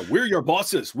we're your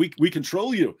bosses. We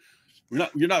control you.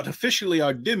 You're not officially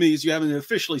our dhimmis. You haven't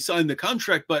officially signed the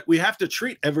contract, but we have to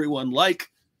treat everyone like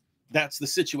that's the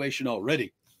situation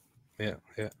already. Yeah.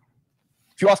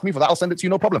 If you ask me for that, I'll send it to you,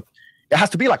 no problem. It has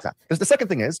to be like that. Because the second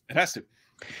thing is, it has to.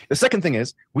 The second thing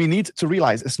is, we need to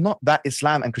realize it's not that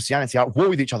Islam and Christianity are at war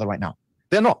with each other right now.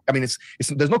 They're not. I mean,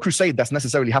 there's no crusade that's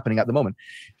necessarily happening at the moment.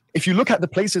 If you look at the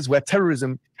places where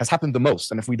terrorism has happened the most,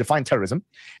 and if we define terrorism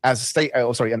as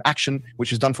an action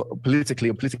which is done for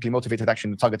politically motivated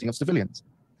action, the targeting of civilians,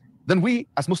 then we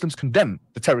as Muslims condemn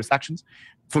the terrorist actions.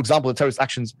 For example, the terrorist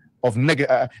actions of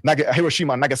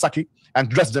Hiroshima and Nagasaki and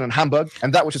Dresden and Hamburg,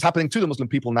 and that which is happening to the Muslim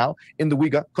people now in the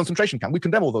Uyghur concentration camp. We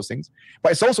condemn all those things.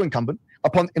 But it's also incumbent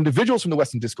upon individuals from the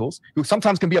Western discourse, who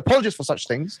sometimes can be apologists for such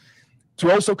things, to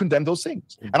also condemn those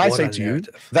things. And I say to you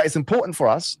that it's important for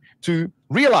us to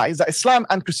realize that Islam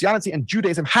and Christianity and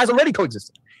Judaism has already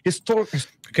coexisted.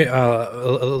 Okay,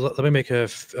 let me make a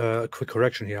quick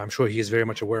correction here. I'm sure he is very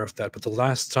much aware of that. But the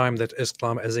last time that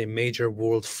Islam as a major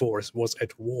world force was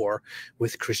at war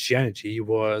with Christianity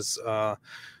was a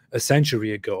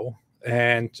century ago.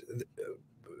 And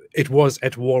it was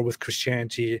at war with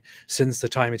Christianity since the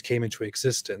time it came into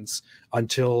existence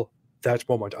until that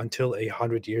moment, until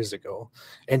 100 years ago.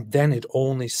 And then it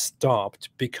only stopped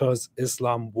because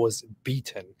Islam was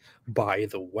beaten by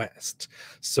the West.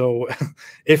 So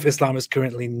if Islam is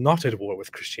currently not at war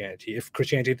with Christianity, if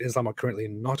Christianity and Islam are currently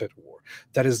not at war,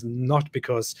 that is not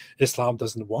because Islam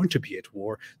doesn't want to be at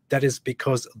war. That is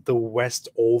because the West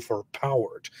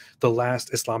overpowered the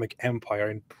last Islamic empire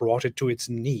and brought it to its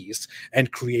knees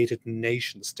and created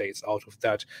nation states out of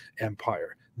that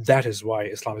empire. That is why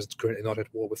Islam is currently not at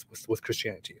war with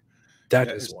Christianity. That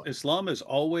is why. Islam is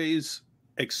always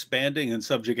expanding and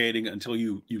subjugating until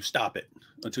you stop it,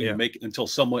 until you make until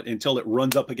it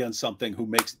runs up against something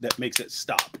that makes it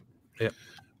stop.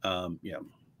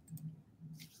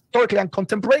 Historically and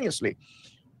contemporaneously,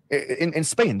 in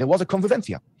Spain there was a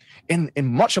convivencia. In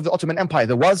much of the Ottoman Empire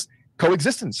there was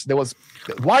coexistence. There was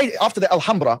why after the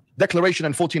Alhambra Declaration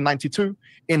in 1492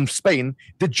 in Spain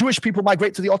did Jewish people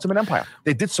migrate to the Ottoman Empire?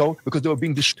 They did so because they were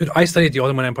being destroyed. Dude, I studied the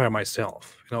Ottoman Empire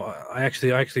myself. You know, I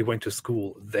actually went to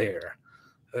school there.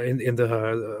 In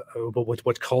the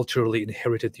what culturally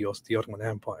inherited the Ottoman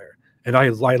Empire, and I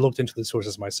looked into the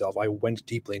sources myself. I went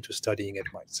deeply into studying it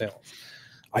myself.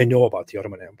 I know about the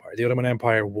Ottoman Empire. The Ottoman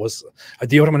Empire was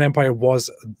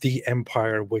the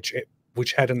empire which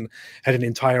had an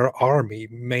entire army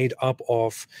made up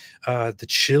of the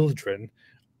children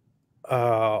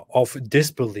of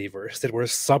disbelievers that were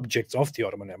subjects of the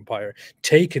Ottoman Empire,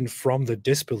 taken from the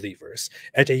disbelievers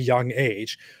at a young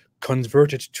age,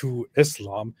 converted to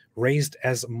Islam, raised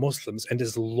as Muslims and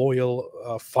as loyal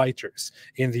fighters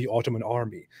in the Ottoman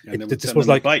army. This was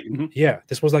like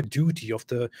this was like duty of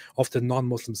the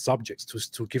non-Muslim subjects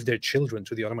to give their children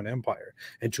to the Ottoman Empire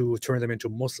and to turn them into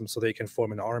Muslims so they can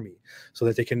form an army, so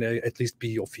that they can at least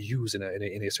be of use in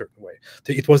a certain way.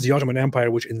 It was the Ottoman Empire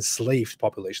which enslaved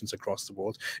populations across the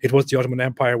world. It was the Ottoman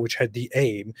Empire which had the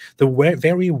aim, the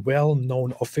very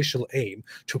well-known official aim,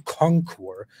 to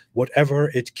conquer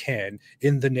whatever it can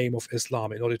in the name of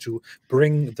Islam, in order to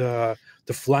bring the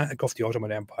flag of the Ottoman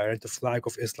Empire, the flag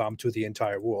of Islam, to the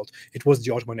entire world. It was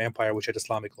the Ottoman Empire which had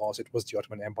Islamic laws. It was the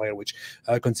Ottoman Empire which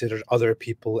considered other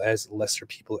people as lesser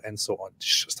people, and so on.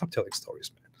 Stop telling stories,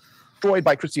 man. Destroyed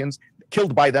by Christians,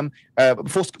 killed by them,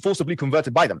 forcibly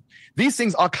converted by them. These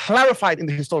things are clarified in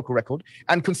the historical record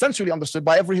and consensually understood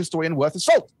by every historian worth his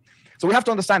salt. So we have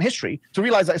to understand history to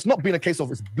realize that it's not been a case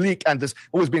of it's bleak and there's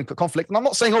always been conflict. And I'm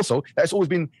not saying also that it's always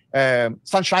been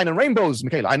sunshine and rainbows,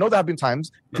 Mikhaila. I know there have been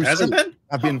times, it hasn't been?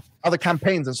 Have been other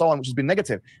campaigns and so on, which has been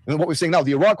negative. And what we're seeing now,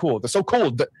 the Iraq War, the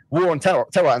so-called war on terror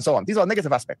and so on. These are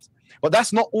negative aspects. But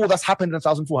that's not all that's happened in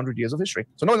 1,400 years of history.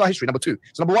 So knowing our history, number two.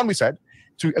 So number one, we said,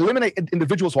 to eliminate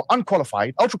individuals who are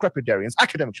unqualified, ultra-crepidarians,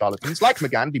 academic charlatans, like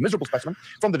McGann, the miserable specimen,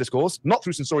 from the discourse, not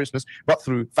through censoriousness, but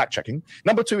through fact-checking.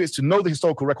 Number two is to know the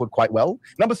historical record quite well.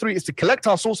 Number three is to collect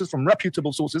our sources from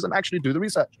reputable sources and actually do the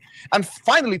research. And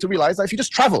finally, to realize that if you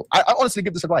just travel, I honestly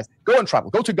give this advice, go and travel,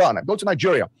 go to Ghana, go to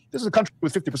Nigeria. This is a country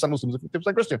with 50% Muslims and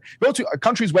 50% Christian. Go to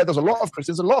countries where there's a lot of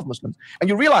Christians, a lot of Muslims, and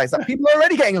you realize that people are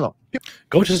already getting along.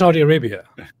 Go to Saudi Arabia.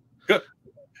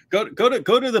 Go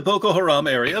to the Boko Haram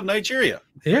area of Nigeria.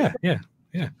 Yeah.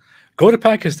 Go to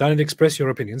Pakistan and express your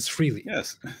opinions freely.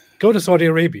 Yes. Go to Saudi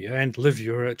Arabia and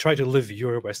try to live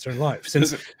your Western life.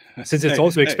 Since it's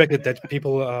also expected that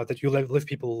people that you let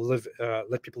people live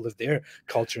their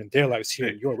culture and their lives here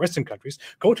in your Western countries.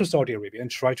 Go to Saudi Arabia and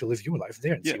try to live your life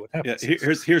there and see what happens. Yeah.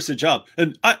 Here's the job,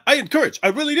 and I encourage. I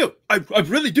really do. I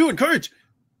really do encourage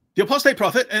the Apostate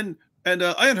Prophet and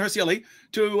Ayaan Hirsi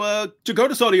to go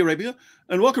to Saudi Arabia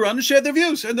and walk around and share their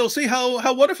views, and they'll see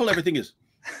how wonderful everything is.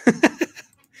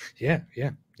 Yeah.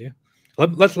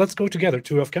 Let's go together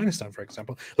to Afghanistan, for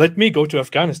example. Let me go to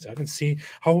Afghanistan and see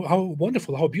how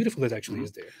wonderful, how beautiful it actually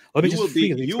is there. Let me just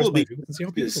freely express my views and see how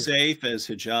beautiful as safe as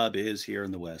hijab is here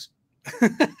in the West.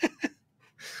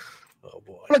 Oh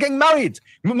boy. People are getting married.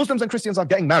 Muslims and Christians are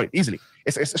getting married easily.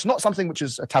 It's not something which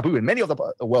is a taboo in many of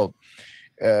the world.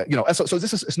 And so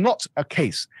this is not a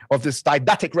case of this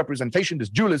didactic representation, this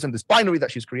dualism, this binary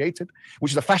that she's created,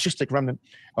 which is a fascistic remnant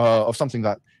of something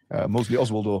that Mosley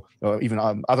Oswald or even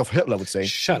Adolf Hitler would say.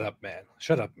 Shut up, man.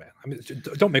 I mean,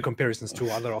 don't make comparisons to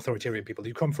other authoritarian people.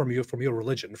 You come from your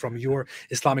religion, from your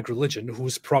Islamic religion,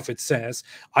 whose prophet says,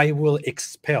 "I will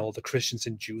expel the Christians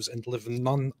and Jews and live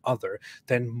none other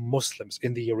than Muslims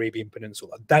in the Arabian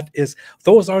Peninsula."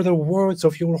 Those are the words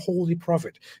of your holy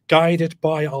prophet, guided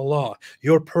by Allah,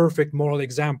 your perfect moral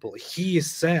example. He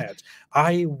said,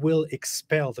 "I will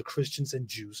expel the Christians and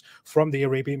Jews from the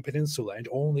Arabian Peninsula and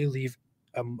only leave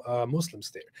Muslims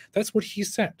there." That's what he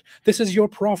said. This is your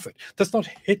prophet. That's not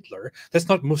Hitler. That's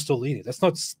not Mussolini. That's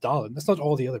not Stalin. That's not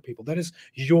all the other people. That is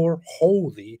your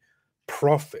holy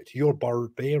prophet, your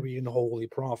barbarian holy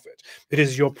prophet. It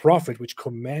is your prophet which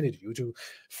commanded you to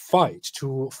fight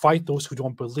those who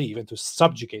don't believe and to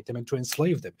subjugate them and to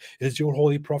enslave them. It is your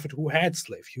holy prophet who had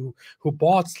slaves, who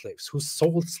bought slaves, who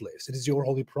sold slaves. It is your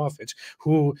holy prophet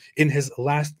who, in his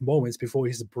last moments before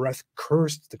his breath,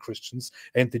 cursed the Christians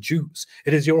and the Jews.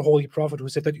 It is your holy prophet who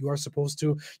said that you are supposed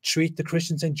to treat the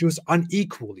Christians and Jews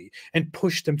unequally and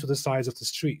push them to the sides of the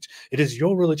street. It is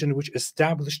your religion which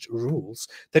established rules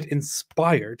that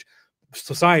inspired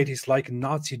societies like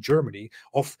Nazi Germany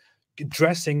of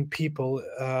dressing people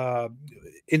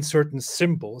in certain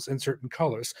symbols, in certain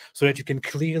colors, so that you can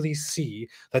clearly see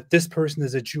that this person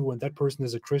is a Jew and that person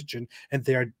is a Christian, and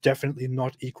they are definitely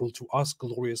not equal to us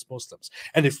glorious Muslims.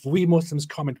 And if we Muslims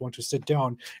come and want to sit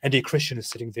down and a Christian is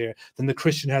sitting there, then the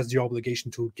Christian has the obligation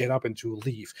to get up and to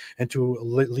leave, and to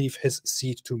leave his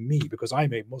seat to me, because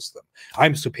I'm a Muslim.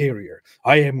 I'm superior.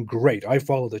 I am great. I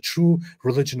follow the true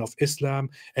religion of Islam,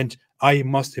 and I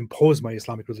must impose my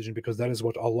Islamic religion because that is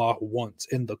what Allah wants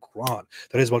in the Quran.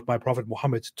 That is what my Prophet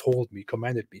Muhammad told me,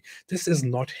 commanded me. This is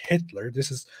not Hitler.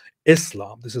 This is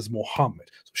Islam. This is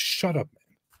Muhammad. So shut up,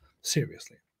 man.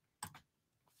 Seriously.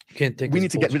 Can't take. We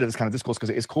need to get rid of this kind of discourse because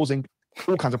it is causing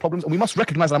all kinds of problems. And we must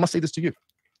recognize, and I must say this to you,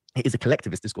 it is a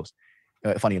collectivist discourse.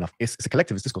 Funny enough, it's a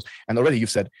collectivist discourse. And already you've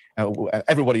said,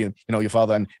 everybody, your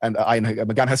father and Ayaan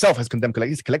McGann herself has condemned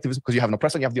collectivism because you have an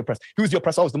oppressor and you have the oppressed. Who is the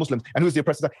oppressor? It's the Muslims. And who is the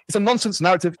oppressor? It's a nonsense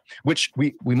narrative, which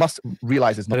we must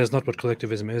realize is not. That is not what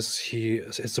collectivism is. He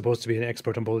is supposed to be an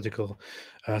expert on political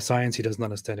science. He doesn't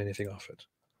understand anything of it.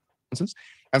 Nonsense.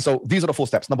 And so these are the 4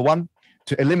 steps. Number 1,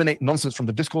 to eliminate nonsense from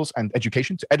the discourse and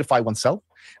education, to edify oneself.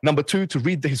 Number 2, to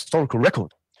read the historical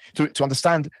record. To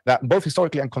understand that both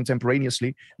historically and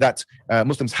contemporaneously that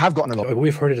Muslims have gotten a lot.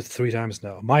 We've heard it 3 times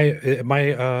now. My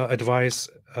advice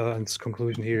and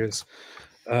conclusion here is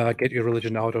get your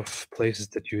religion out of places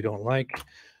that you don't like.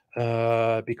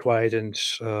 Be quiet and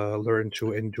learn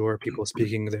to endure people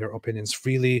speaking their opinions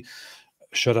freely.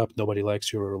 Shut up. Nobody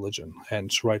likes your religion, and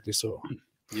rightly so.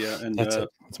 Yeah, and that's it.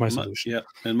 That's my solution. Yeah,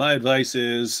 and my advice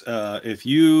is if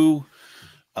you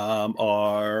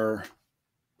are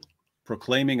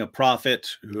proclaiming a prophet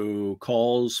who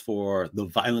calls for the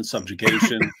violent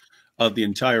subjugation of the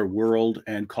entire world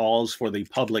and calls for the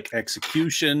public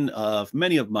execution of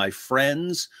many of my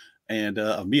friends and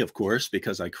me, of course,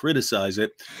 because I criticize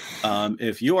it.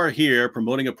 If you are here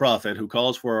promoting a prophet who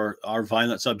calls for our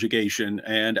violent subjugation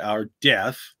and our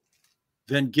death,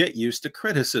 then get used to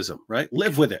criticism, right?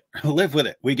 Live with it. Live with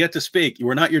it. We get to speak.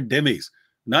 We're not your dhimmis,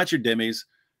 not your dhimmis.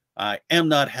 I am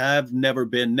not, have never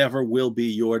been, never will be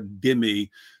your dhimmi.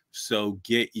 So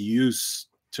get used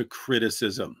to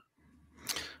criticism.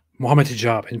 Mohammed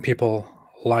Hijab and people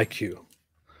like you.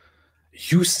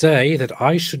 You say that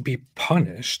I should be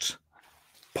punished,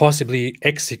 possibly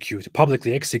executed,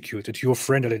 publicly executed. Your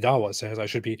friend Ali Dawa says I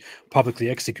should be publicly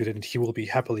executed and he will be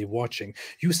happily watching.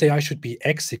 You say I should be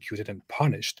executed and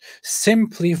punished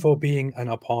simply for being an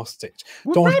apostate.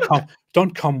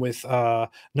 Don't come with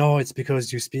no, it's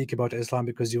because you speak about Islam,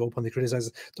 because you openly criticize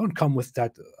it. Don't come with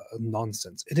that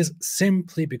nonsense. It is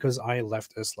simply because I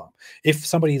left Islam. If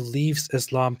somebody leaves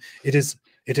Islam, it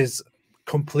is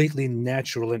completely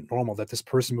natural and normal that this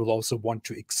person will also want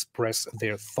to express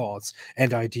their thoughts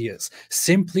and ideas.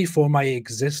 Simply for my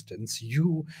existence,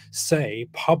 you say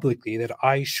publicly that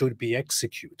I should be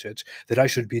executed, that I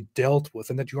should be dealt with,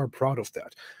 and that you are proud of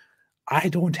that. I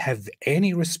don't have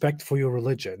any respect for your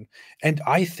religion, and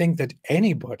I think that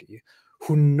anybody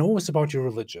who knows about your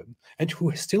religion and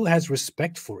who still has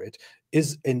respect for it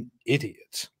is an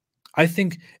idiot. I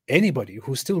think anybody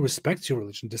who still respects your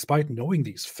religion, despite knowing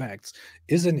these facts,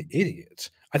 is an idiot.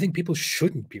 I think people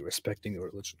shouldn't be respecting your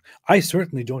religion. I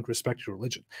certainly don't respect your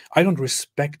religion. I don't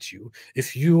respect you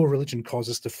if your religion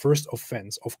causes the first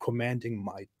offense of commanding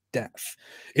my death.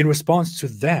 In response to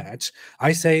that,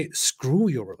 I say, screw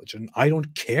your religion. I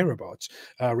don't care about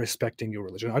respecting your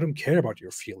religion. I don't care about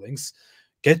your feelings.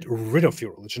 Get rid of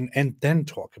your religion and then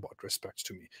talk about respect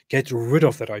to me. Get rid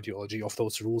of that ideology, of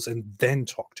those rules, and then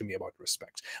talk to me about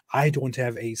respect. I don't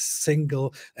have a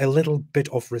little bit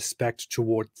of respect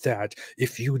toward that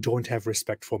if you don't have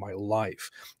respect for my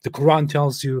life. The Quran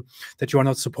tells you that you are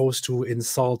not supposed to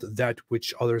insult that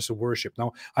which others worship.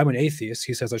 Now, I'm an atheist.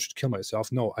 He says I should kill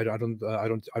myself. No, I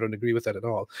don't agree with that at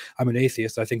all. I'm an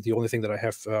atheist. I think the only thing that I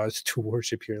have to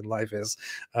worship here in life is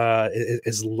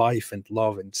life and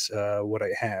love and what I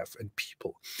have and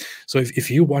people. So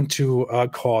if you want to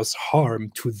cause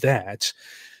harm to that,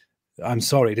 I'm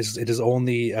sorry, it is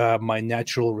only my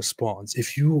natural response.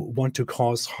 If you want to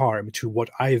cause harm to what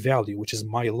I value, which is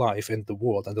my life and the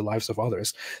world and the lives of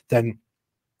others, then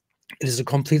it is a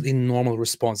completely normal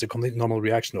response, a completely normal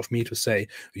reaction of me to say,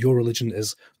 your religion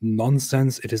is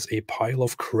nonsense. It is a pile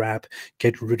of crap.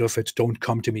 Get rid of it. Don't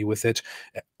come to me with it.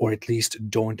 Or at least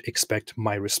don't expect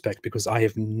my respect, because I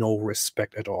have no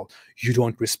respect at all. You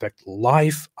don't respect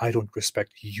life. I don't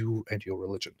respect you and your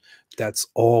religion. That's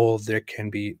all there can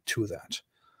be to that.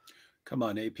 Come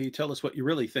on, AP, tell us what you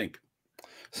really think.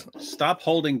 Stop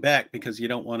holding back because you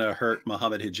don't want to hurt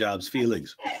Mohammed Hijab's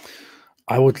feelings.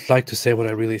 I would like to say what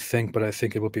I really think, but I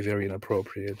think it would be very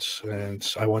inappropriate, and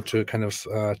I want to kind of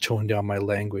tone down my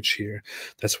language here.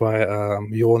 That's why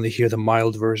you only hear the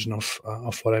mild version of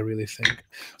what I really think.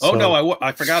 Oh, so, no,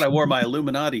 I forgot I wore my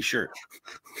Illuminati shirt.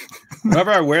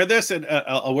 Whenever I wear this, and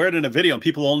I'll wear it in a video, and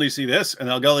people only see this,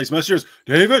 and I'll get all these messages.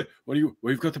 David, why have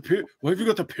you got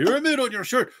the pyramid on your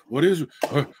shirt? What is?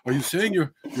 Are you saying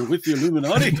you're with the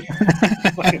Illuminati?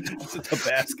 It's a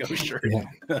Tabasco shirt. Yeah.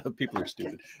 People are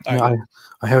stupid. Yeah,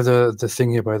 I have the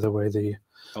thing here, by the way. The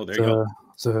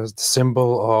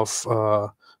symbol of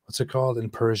what's it called in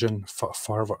Persian?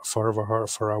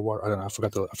 Farawar. I don't know. I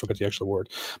forgot the actual word,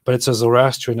 but it's a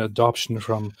Zoroastrian adoption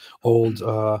from old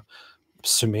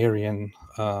Sumerian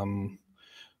inner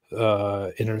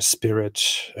spirit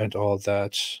and all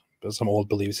that. Some old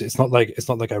beliefs. It's not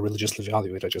like I religiously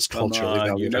value it. I just culturally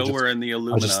value it. We're in the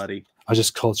Illuminati. I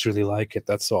just culturally like it.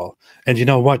 That's all. And you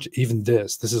know what? Even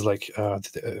this is like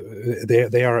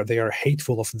they are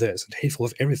hateful of this and hateful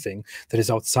of everything that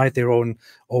is outside their own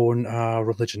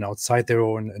religion, outside their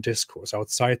own discourse,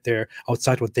 outside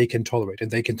what they can tolerate,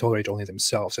 and they can tolerate only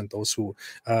themselves and those who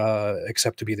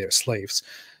accept to be their slaves.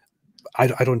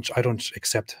 I don't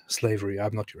accept slavery.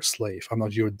 I'm not your slave. I'm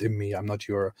not your dhimmi.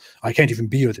 I can't even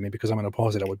be your dhimmi because I'm an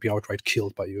apostate. I would be outright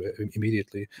killed by you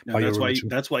immediately. No,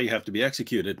 that's why you have to be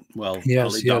executed. Well,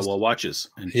 Ali Dawa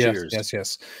watches and cheers.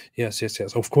 Yes.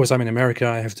 Of course, I'm in America.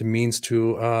 I have the means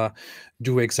to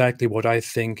do exactly what I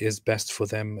think is best for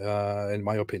them, in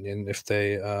my opinion. If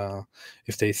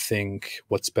they think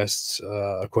what's best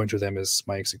according to them is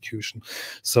my execution.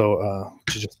 So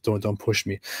just don't push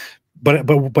me.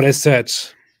 But I said,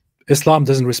 Islam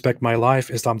doesn't respect my life.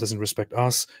 Islam doesn't respect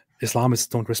us. Islamists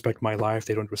don't respect my life.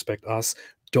 They don't respect us.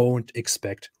 Don't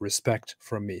expect respect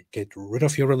from me. Get rid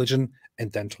of your religion,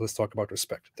 and then let's talk about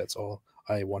respect. That's all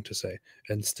I want to say.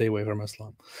 And stay away from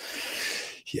Islam.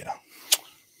 Yeah.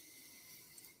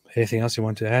 Anything else you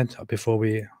want to add before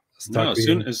we start?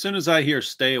 No, as soon as I hear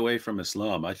 "stay away from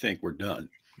Islam," I think we're done.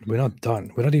 We're not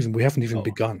done. We haven't even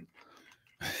begun.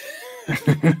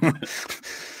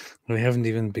 We haven't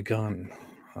even begun.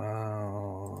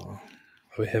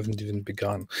 We haven't even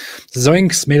begun.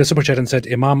 Zoinks made a super chat and said,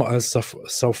 "Imam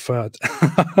al-Safat."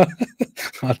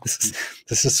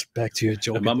 This is back to your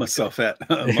joke. Imam al-Safat.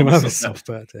 Imam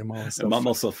al-Safat. Imam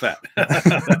al-Safat.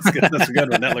 That's good. That's a good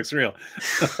one. That looks real.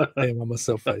 Imam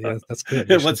al-Safat. Yeah, that's good.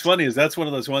 What's funny is that's one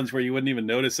of those ones where you wouldn't even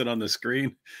notice it on the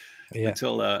screen. Yeah.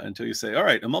 Until you say, all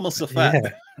right, Imam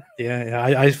al-Safat. Yeah.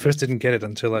 I first didn't get it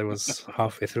until I was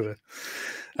halfway through it.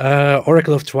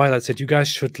 Oracle of Twilight said, you guys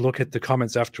should look at the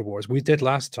comments afterwards. We did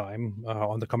last time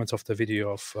on the comments of the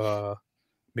video of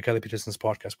Mikhaila Peterson's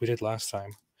podcast. We did last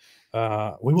time.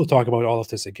 We will talk about all of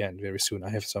this again very soon. I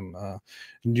have some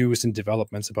news and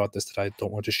developments about this that I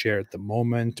don't want to share at the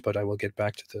moment, but I will get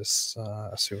back to this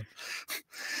soon.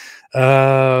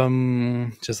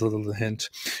 Just a little hint.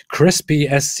 Crispy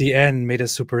SCN made a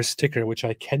super sticker, which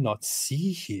I cannot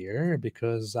see here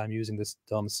because I'm using this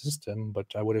dumb system, but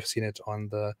I would have seen it on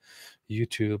the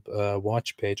YouTube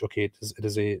watch page. Okay,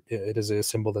 it is a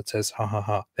symbol that says ha ha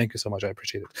ha. Thank you so much. I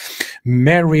appreciate it.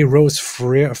 Mary Rose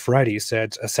Friday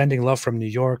said, sending love from New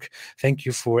York. Thank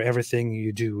you for everything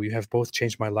you do. You have both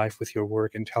changed my life with your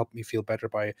work and helped me feel better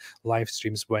by live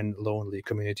streams when lonely.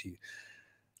 Community.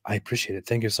 I appreciate it.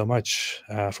 Thank you so much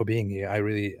for being here. I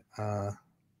really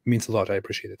means a lot. I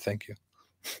appreciate it. Thank you.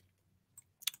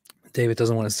 David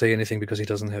doesn't want to say anything because he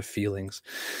doesn't have feelings.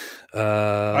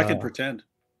 I can pretend.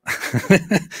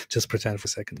 Just pretend for a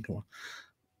second. Come on.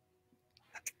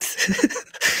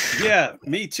 Yeah,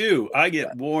 me too. I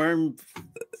get warm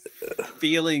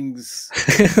feelings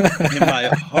in my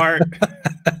heart.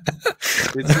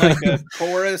 It's like a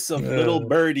chorus of little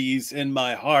birdies in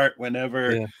my heart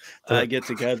whenever I get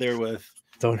together with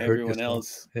everyone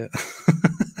else. Yeah.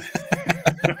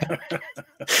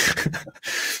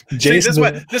 Jason, See,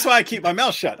 this is why I keep my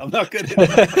mouth shut. I'm not good at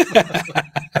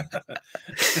it.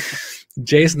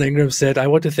 Jason Ingram said, I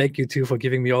want to thank you too for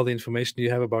giving me all the information you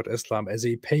have about Islam. As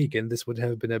a pagan, this would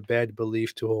have been a bad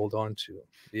belief to hold on to.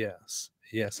 Yes,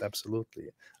 absolutely.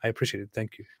 I appreciate it.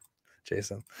 Thank you,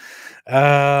 Jason.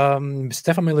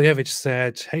 Stefan Milojevich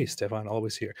said, hey, Stefan,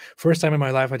 always here. First time in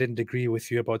my life I didn't agree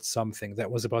with you about something. That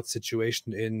was about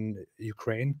situation in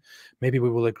Ukraine. Maybe we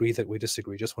will agree that we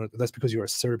disagree. That's because you are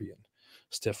Serbian,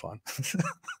 Stefan.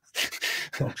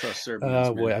 Don't trust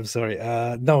Serbians, boy, I'm sorry.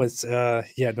 No, it's I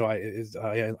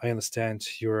understand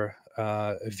your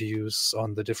views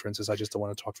on the differences. I just don't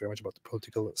want to talk very much about the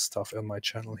political stuff on my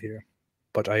channel here,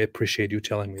 but I appreciate you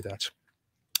telling me that.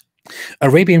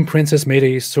 Arabian Princess made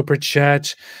a super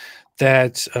chat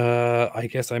that I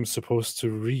guess I'm supposed to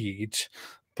read,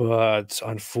 but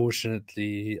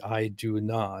unfortunately I do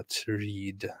not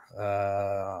read.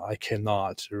 I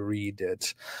cannot read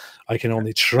it. I can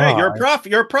only try. Hey, you're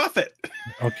a prophet.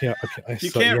 Okay.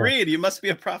 You can't read. You must be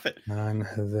a prophet.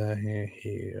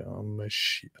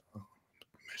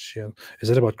 Is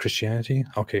it about Christianity?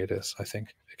 Okay, it is, I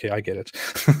think. Okay, I get it.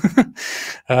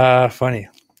 Funny.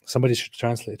 Somebody should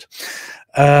translate.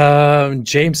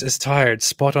 James is tired.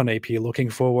 Spot on, AP. Looking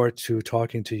forward to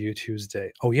talking to you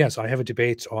Tuesday. Oh, yes. I have a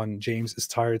debate on James is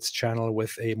Tired's channel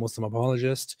with a Muslim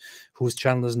apologist whose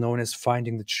channel is known as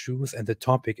Finding the Truth. And the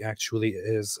topic actually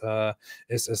is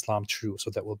Islam true? So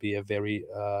that will be a very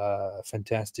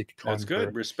fantastic That's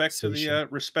good. Respect to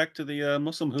the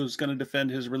Muslim who's going to defend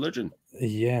his religion.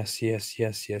 Yes.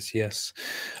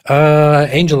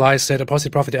 Angel Eyes said,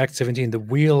 Apostate Prophet Act 17, the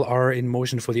wheel are in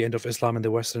motion for the end of Islam in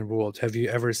the Western world. Have you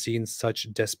ever seen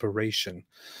such desperation?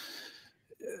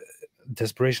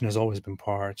 Desperation has always been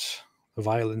part.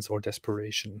 Violence or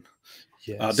desperation.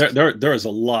 Yes. There is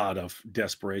a lot of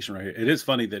desperation right here. It is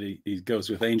funny that he goes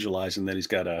with Angel Eyes and that he's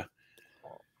got a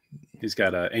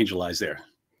Angel Eyes there.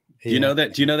 Do you know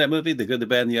that? Do you know that movie, The Good, the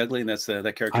Bad, and the Ugly? And that's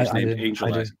that character's named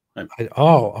Angel Eyes.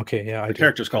 Okay, yeah. The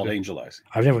character's called Angel Eyes.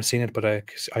 I've never seen it, but I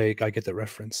get the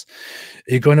reference.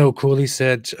 Igono Cooley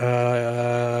said,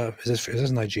 is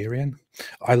this Nigerian?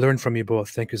 I learned from you both.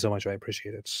 Thank you so much. I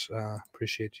appreciate it.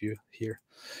 Appreciate you here.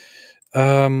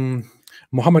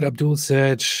 Muhammad Abdul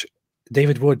said,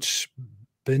 David Wood,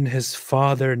 bin his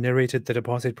father narrated that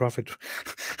Apostate Prophet.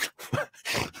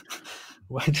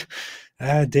 What?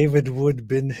 David Wood,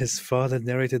 bin his father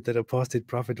narrated that Apostate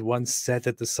Prophet once said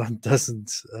that the sun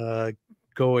doesn't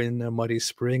go in a muddy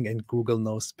spring and Google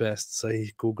knows best. So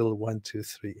he Google 1, 2,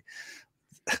 3.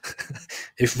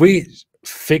 If we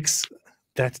fix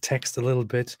that text a little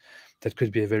bit, That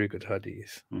could be a very good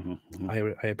hadith. Mm-hmm.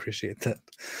 I appreciate that.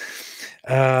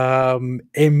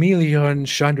 Emilion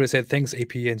Chandra said, thanks,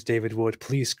 AP and David Wood.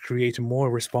 Please create more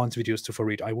response videos to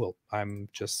Farid. I will. I'm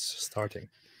just starting.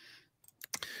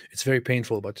 It's very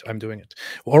painful, but I'm doing it.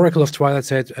 Oracle of Twilight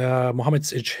said, Mohammed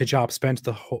Hijab spent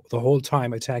the whole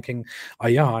time attacking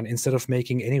Ayaan instead of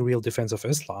making any real defense of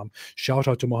Islam. Shout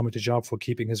out to Mohammed Hijab for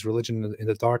keeping his religion in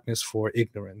the darkness for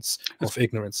ignorance.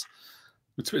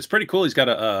 It's pretty cool. He's got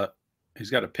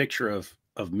a picture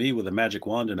of me with a magic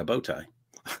wand and a bow tie.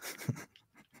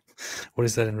 What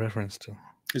is that in reference to?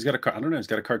 He's got I don't know. He's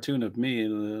got a cartoon of me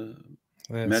and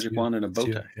a magic wand and a bow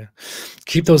tie. Yeah.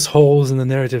 Keep those holes in the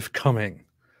narrative coming.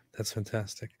 That's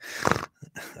fantastic.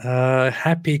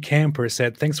 Happy Camper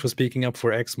said, thanks for speaking up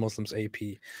for ex-Muslims, AP.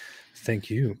 Thank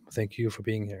you. Thank you for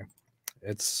being here.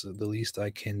 It's the least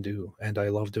I can do, and I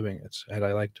love doing it, and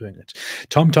I like doing it.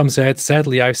 Tom said,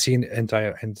 sadly, I've seen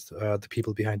the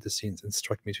people behind the scenes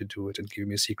instruct me to do it and give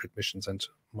me secret missions and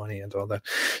money and all that.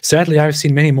 Sadly, I've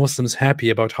seen many Muslims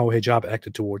happy about how hijab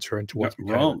acted towards her and towards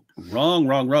me. Wrong.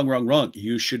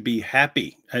 You should be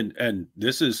happy. And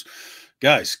this is,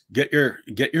 guys, get your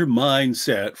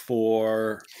mindset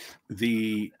for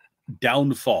the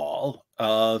downfall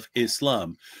of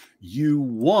Islam. You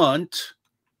want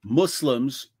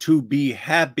Muslims to be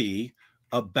happy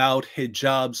about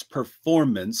hijab's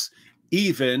performance,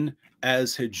 even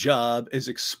as hijab is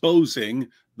exposing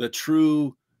the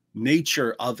true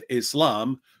nature of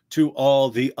Islam to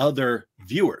all the other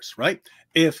viewers, right?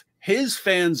 If his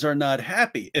fans are not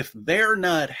happy, if they're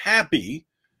not happy,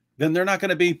 then they're not going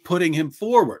to be putting him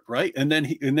forward, right? And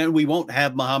then we won't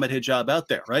have Mohammed Hijab out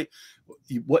there, right?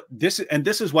 This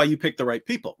is why you pick the right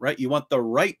people, right? You want the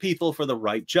right people for the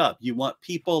right job. You want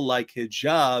people like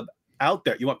Hijab out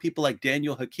there. You want people like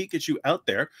Daniel Hakikachu out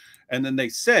there. And then they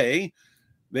say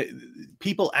that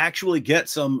people actually get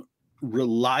some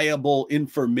reliable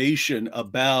information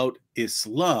about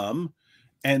Islam,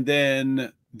 and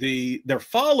then their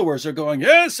followers are going,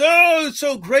 yes, oh, it's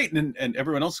so great, and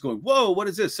everyone else is going, whoa, what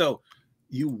is this? So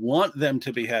you want them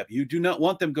to be happy. You do not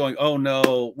want them going, oh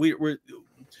no, we're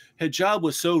Hijab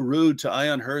was so rude to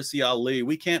Ayaan Hirsi Ali.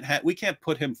 We can't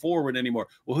put him forward anymore.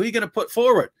 Well, who are you going to put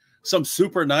forward? Some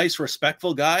super nice,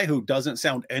 respectful guy who doesn't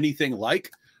sound anything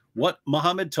like what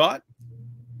Muhammad taught?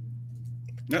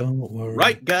 No.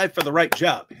 Right guy for the right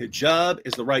job. Hijab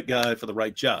is the right guy for the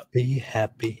right job. Be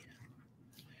happy.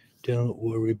 Don't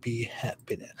worry, be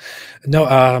happy.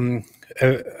 No,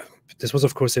 this was,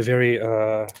 of course, a very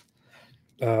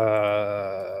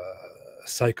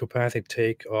psychopathic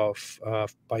take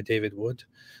by David Wood.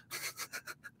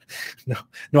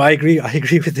 No, I agree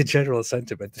with the general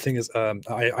sentiment. The thing is,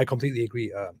 I completely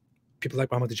agree. People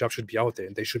like Mohammed Hijab should be out there,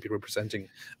 and they should be representing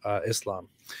Islam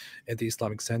and the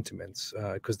Islamic sentiments,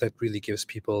 because that really gives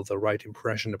people the right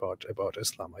impression about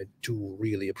Islam. I do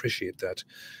really appreciate that.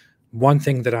 One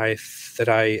thing that I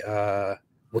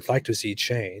would like to see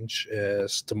change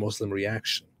is the Muslim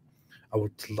reaction. I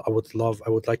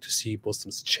would like to see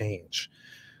Muslims change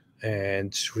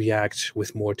and react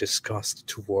with more disgust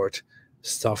toward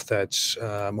stuff that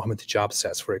Mohammed Hijab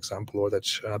says, for example, or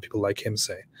that people like him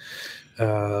say.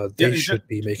 They should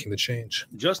be making the change.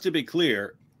 Just to be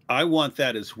clear, I want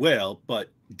that as well, but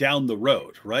down the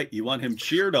road, right? You want him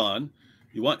cheered on.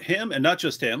 You want him, and not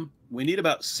just him. We need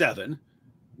about 7.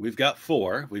 We've got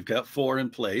 4. We've got 4 in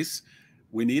place.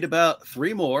 We need about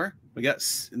 3 more. And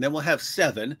then we'll have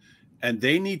 7. And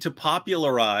they need to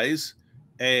popularize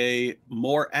a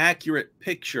more accurate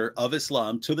picture of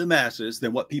Islam to the masses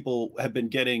than what people have been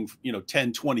getting,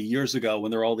 10, 20 years ago, when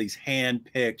there are all these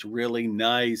hand-picked, really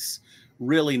nice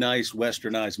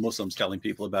westernized Muslims telling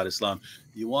people about Islam.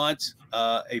 You want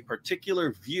a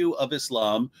particular view of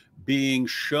Islam being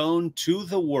shown to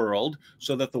the world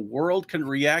so that the world can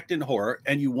react in horror.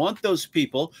 And you want those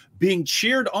people being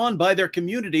cheered on by their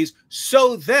communities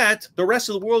so that the rest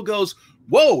of the world goes,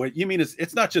 whoa, you mean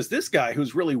it's not just this guy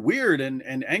who's really weird and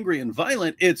angry and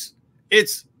violent. It's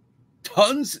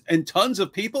tons and tons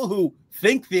of people who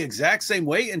think the exact same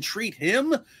way and treat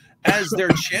him as their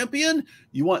champion.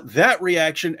 You want that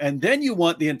reaction, and then you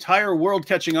want the entire world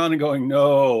catching on and going,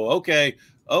 no, okay,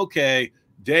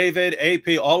 David,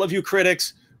 AP, all of you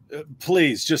critics,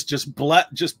 please just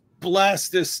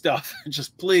blast this stuff.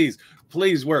 Just please,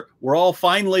 we're all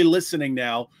finally listening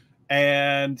now,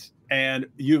 and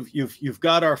you've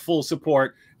got our full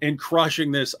support in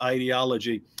crushing this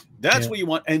ideology. That's what you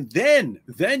want. And then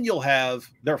you'll have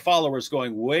their followers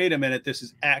going, wait a minute, this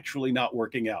is actually not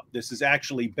working out. This is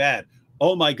actually bad.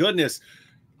 Oh my goodness.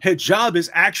 Hijab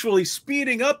is actually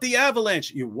speeding up the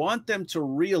avalanche. You want them to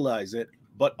realize it,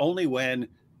 but only when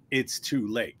it's too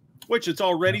late. which it's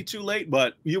already too late,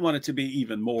 but you want it to be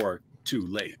even more too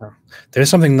late. There's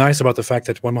something nice about the fact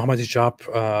that when Mohammed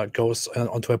Hijab goes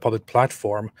onto a public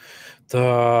platform,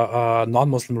 the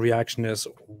non-Muslim reaction is,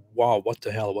 "Wow, what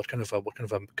the hell? What kind of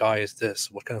a guy is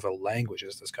this? What kind of a language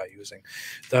is this guy using?"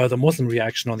 The Muslim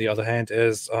reaction, on the other hand,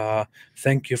 is,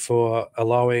 "Thank you for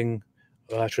allowing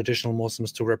traditional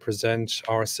Muslims to represent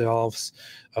ourselves.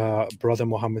 Brother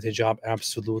Mohammed Hijab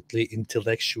absolutely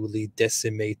intellectually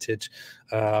decimated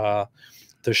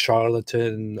the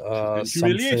charlatan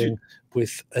something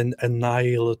with an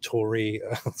annihilatory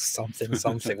something,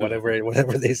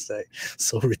 whatever they say."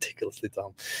 So ridiculously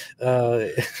dumb.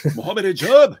 Mohammed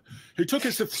Hijab, he took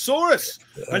his thesaurus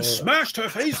and smashed her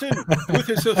face in with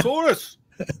his thesaurus.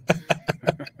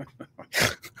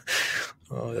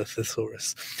 Oh, the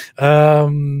thesaurus.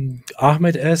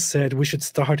 Ahmed S said we should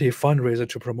start a fundraiser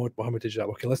to promote Mohammed Hijab.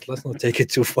 Okay, let's not take it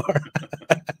too far.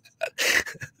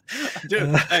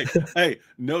 Dude, hey,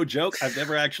 no joke. I've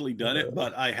never actually done it,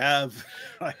 but I have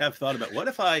thought about what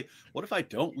if I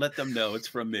don't let them know it's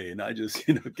from me, and I just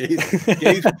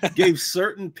gave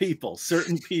certain people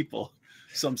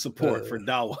some support for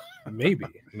dawah. Maybe,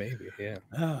 yeah,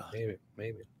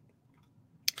 maybe.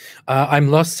 I'm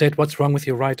lost said, "What's wrong with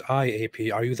your right eye,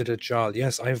 AP? Are you the Dajjal?"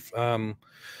 Yes,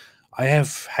 I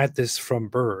have had this from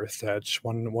birth, that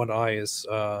one eye is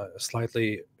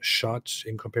slightly shut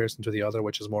in comparison to the other,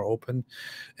 which is more open.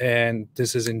 And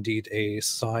this is indeed a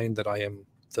sign that I am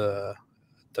the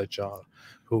Dajjal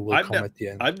who will come at the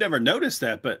end. I've never noticed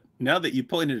that, but now that you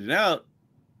pointed it out,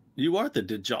 you are the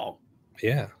Dajjal.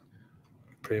 Yeah,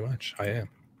 pretty much. I am.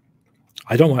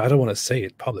 I don't want to say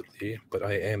it publicly, but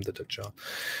I am the Dajjal.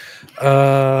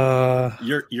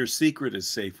 Your secret is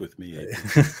safe with me.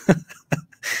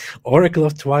 Oracle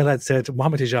of Twilight said,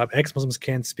 "Mohammed Hijab, ex-Muslims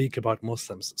can't speak about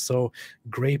Muslims, so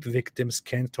grape victims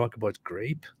can't talk about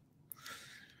grape."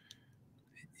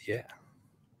 Yeah,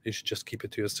 you should just keep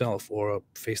it to yourself or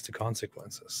face the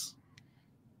consequences.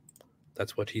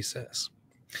 That's what he says.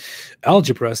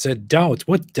 Algebra said, "Doubt?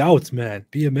 What doubt, man?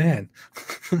 Be a man."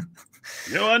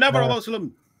 You are never a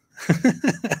Muslim.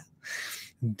 The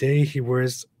day he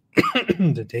wears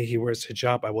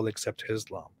hijab, I will accept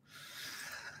Islam.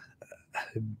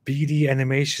 BD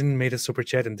Animation made a super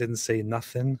chat and didn't say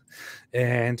nothing.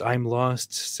 And I'm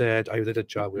Lost said, "I did a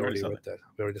job." We already read that.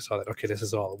 We already saw that. Okay, this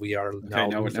is all. We are now.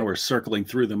 Now we're circling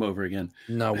through them over again.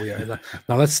 No, we are.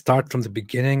 Now let's start from the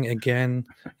beginning again.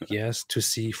 Yes, to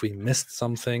see if we missed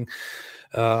something.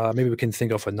 Maybe we can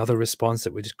think of another response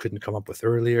that we just couldn't come up with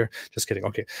earlier. Just kidding.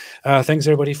 Okay. Thanks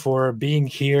everybody for being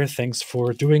here. Thanks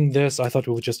for doing this. I thought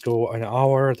we would just go an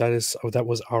hour. That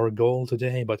was our goal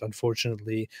today, but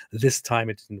unfortunately this time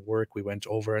it didn't work. We went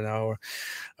over an hour.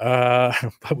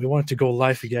 But we wanted to go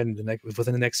live again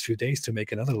within the next few days to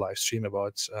make another live stream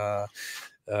about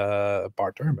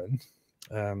Bart Ehrman.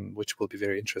 Which will be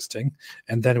very interesting.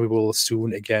 And then we will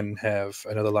soon again have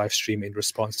another live stream in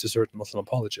response to certain Muslim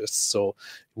apologists. So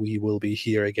we will be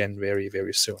here again very,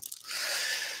 very soon.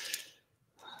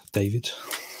 David?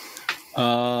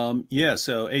 Yeah,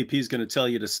 so AP is going to tell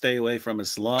you to stay away from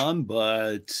Islam,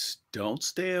 but don't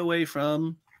stay away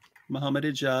from Mohammed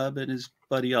Hijab and his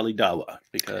buddy Ali Dawah,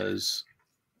 because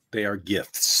they are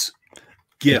gifts.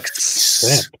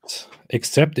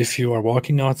 Except if you are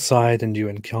walking outside and you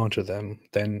encounter them,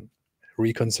 then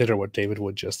reconsider what David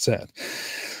Wood just said.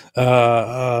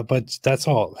 But that's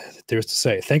all there's to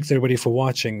say. Thanks everybody for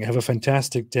watching. Have a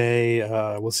fantastic day.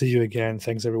 We'll see you again.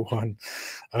 Thanks everyone.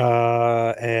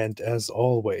 And as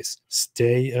always,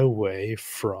 stay away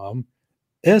from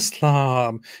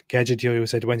Islam. Gadget Yo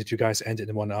said, "When did you guys end it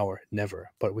in 1 hour?"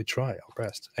 Never, but we try our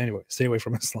best. Anyway, stay away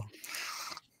from Islam.